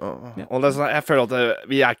litt opp. Ja. Og det, jeg føler at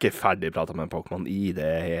vi er ikke ferdig pratet med Pokémon i det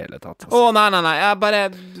hele tatt. Altså. Nei. Jeg bare,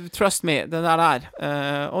 trust me, det der.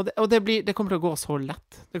 Og det kommer til å gå så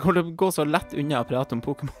lett. Det kommer til å gå så lett unna å prate om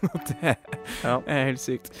Pokémon at det er helt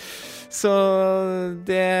sykt. Så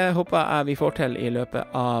det håper jeg vi får til i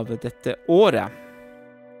løpet av dette året.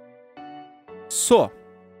 Så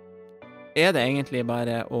er det egentlig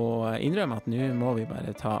bare å innrømme at nå må vi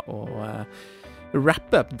bare ta og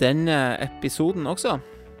wrap up denne episoden også.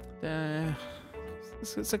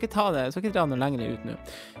 Skal ikke dra noe lenger ut nå.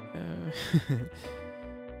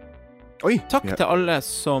 Takk til alle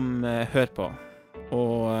som hører på.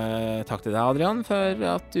 Og takk til deg, Adrian, for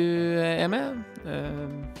at du er med.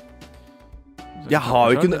 Jeg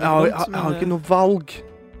har ikke noe valg.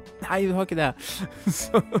 Nei, du har ikke det.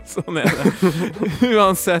 Sånn er det.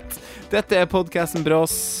 Uansett, dette er podcasten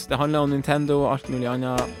Brås. Det handler om Nintendo og alt mulig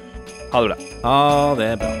annet. Ha det bra. Ha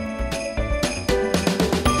det bra.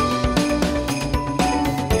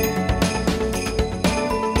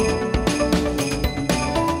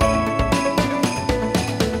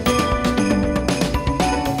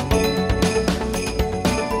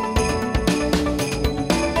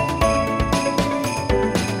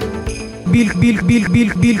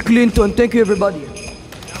 Bill Clinton. Thank you, everybody.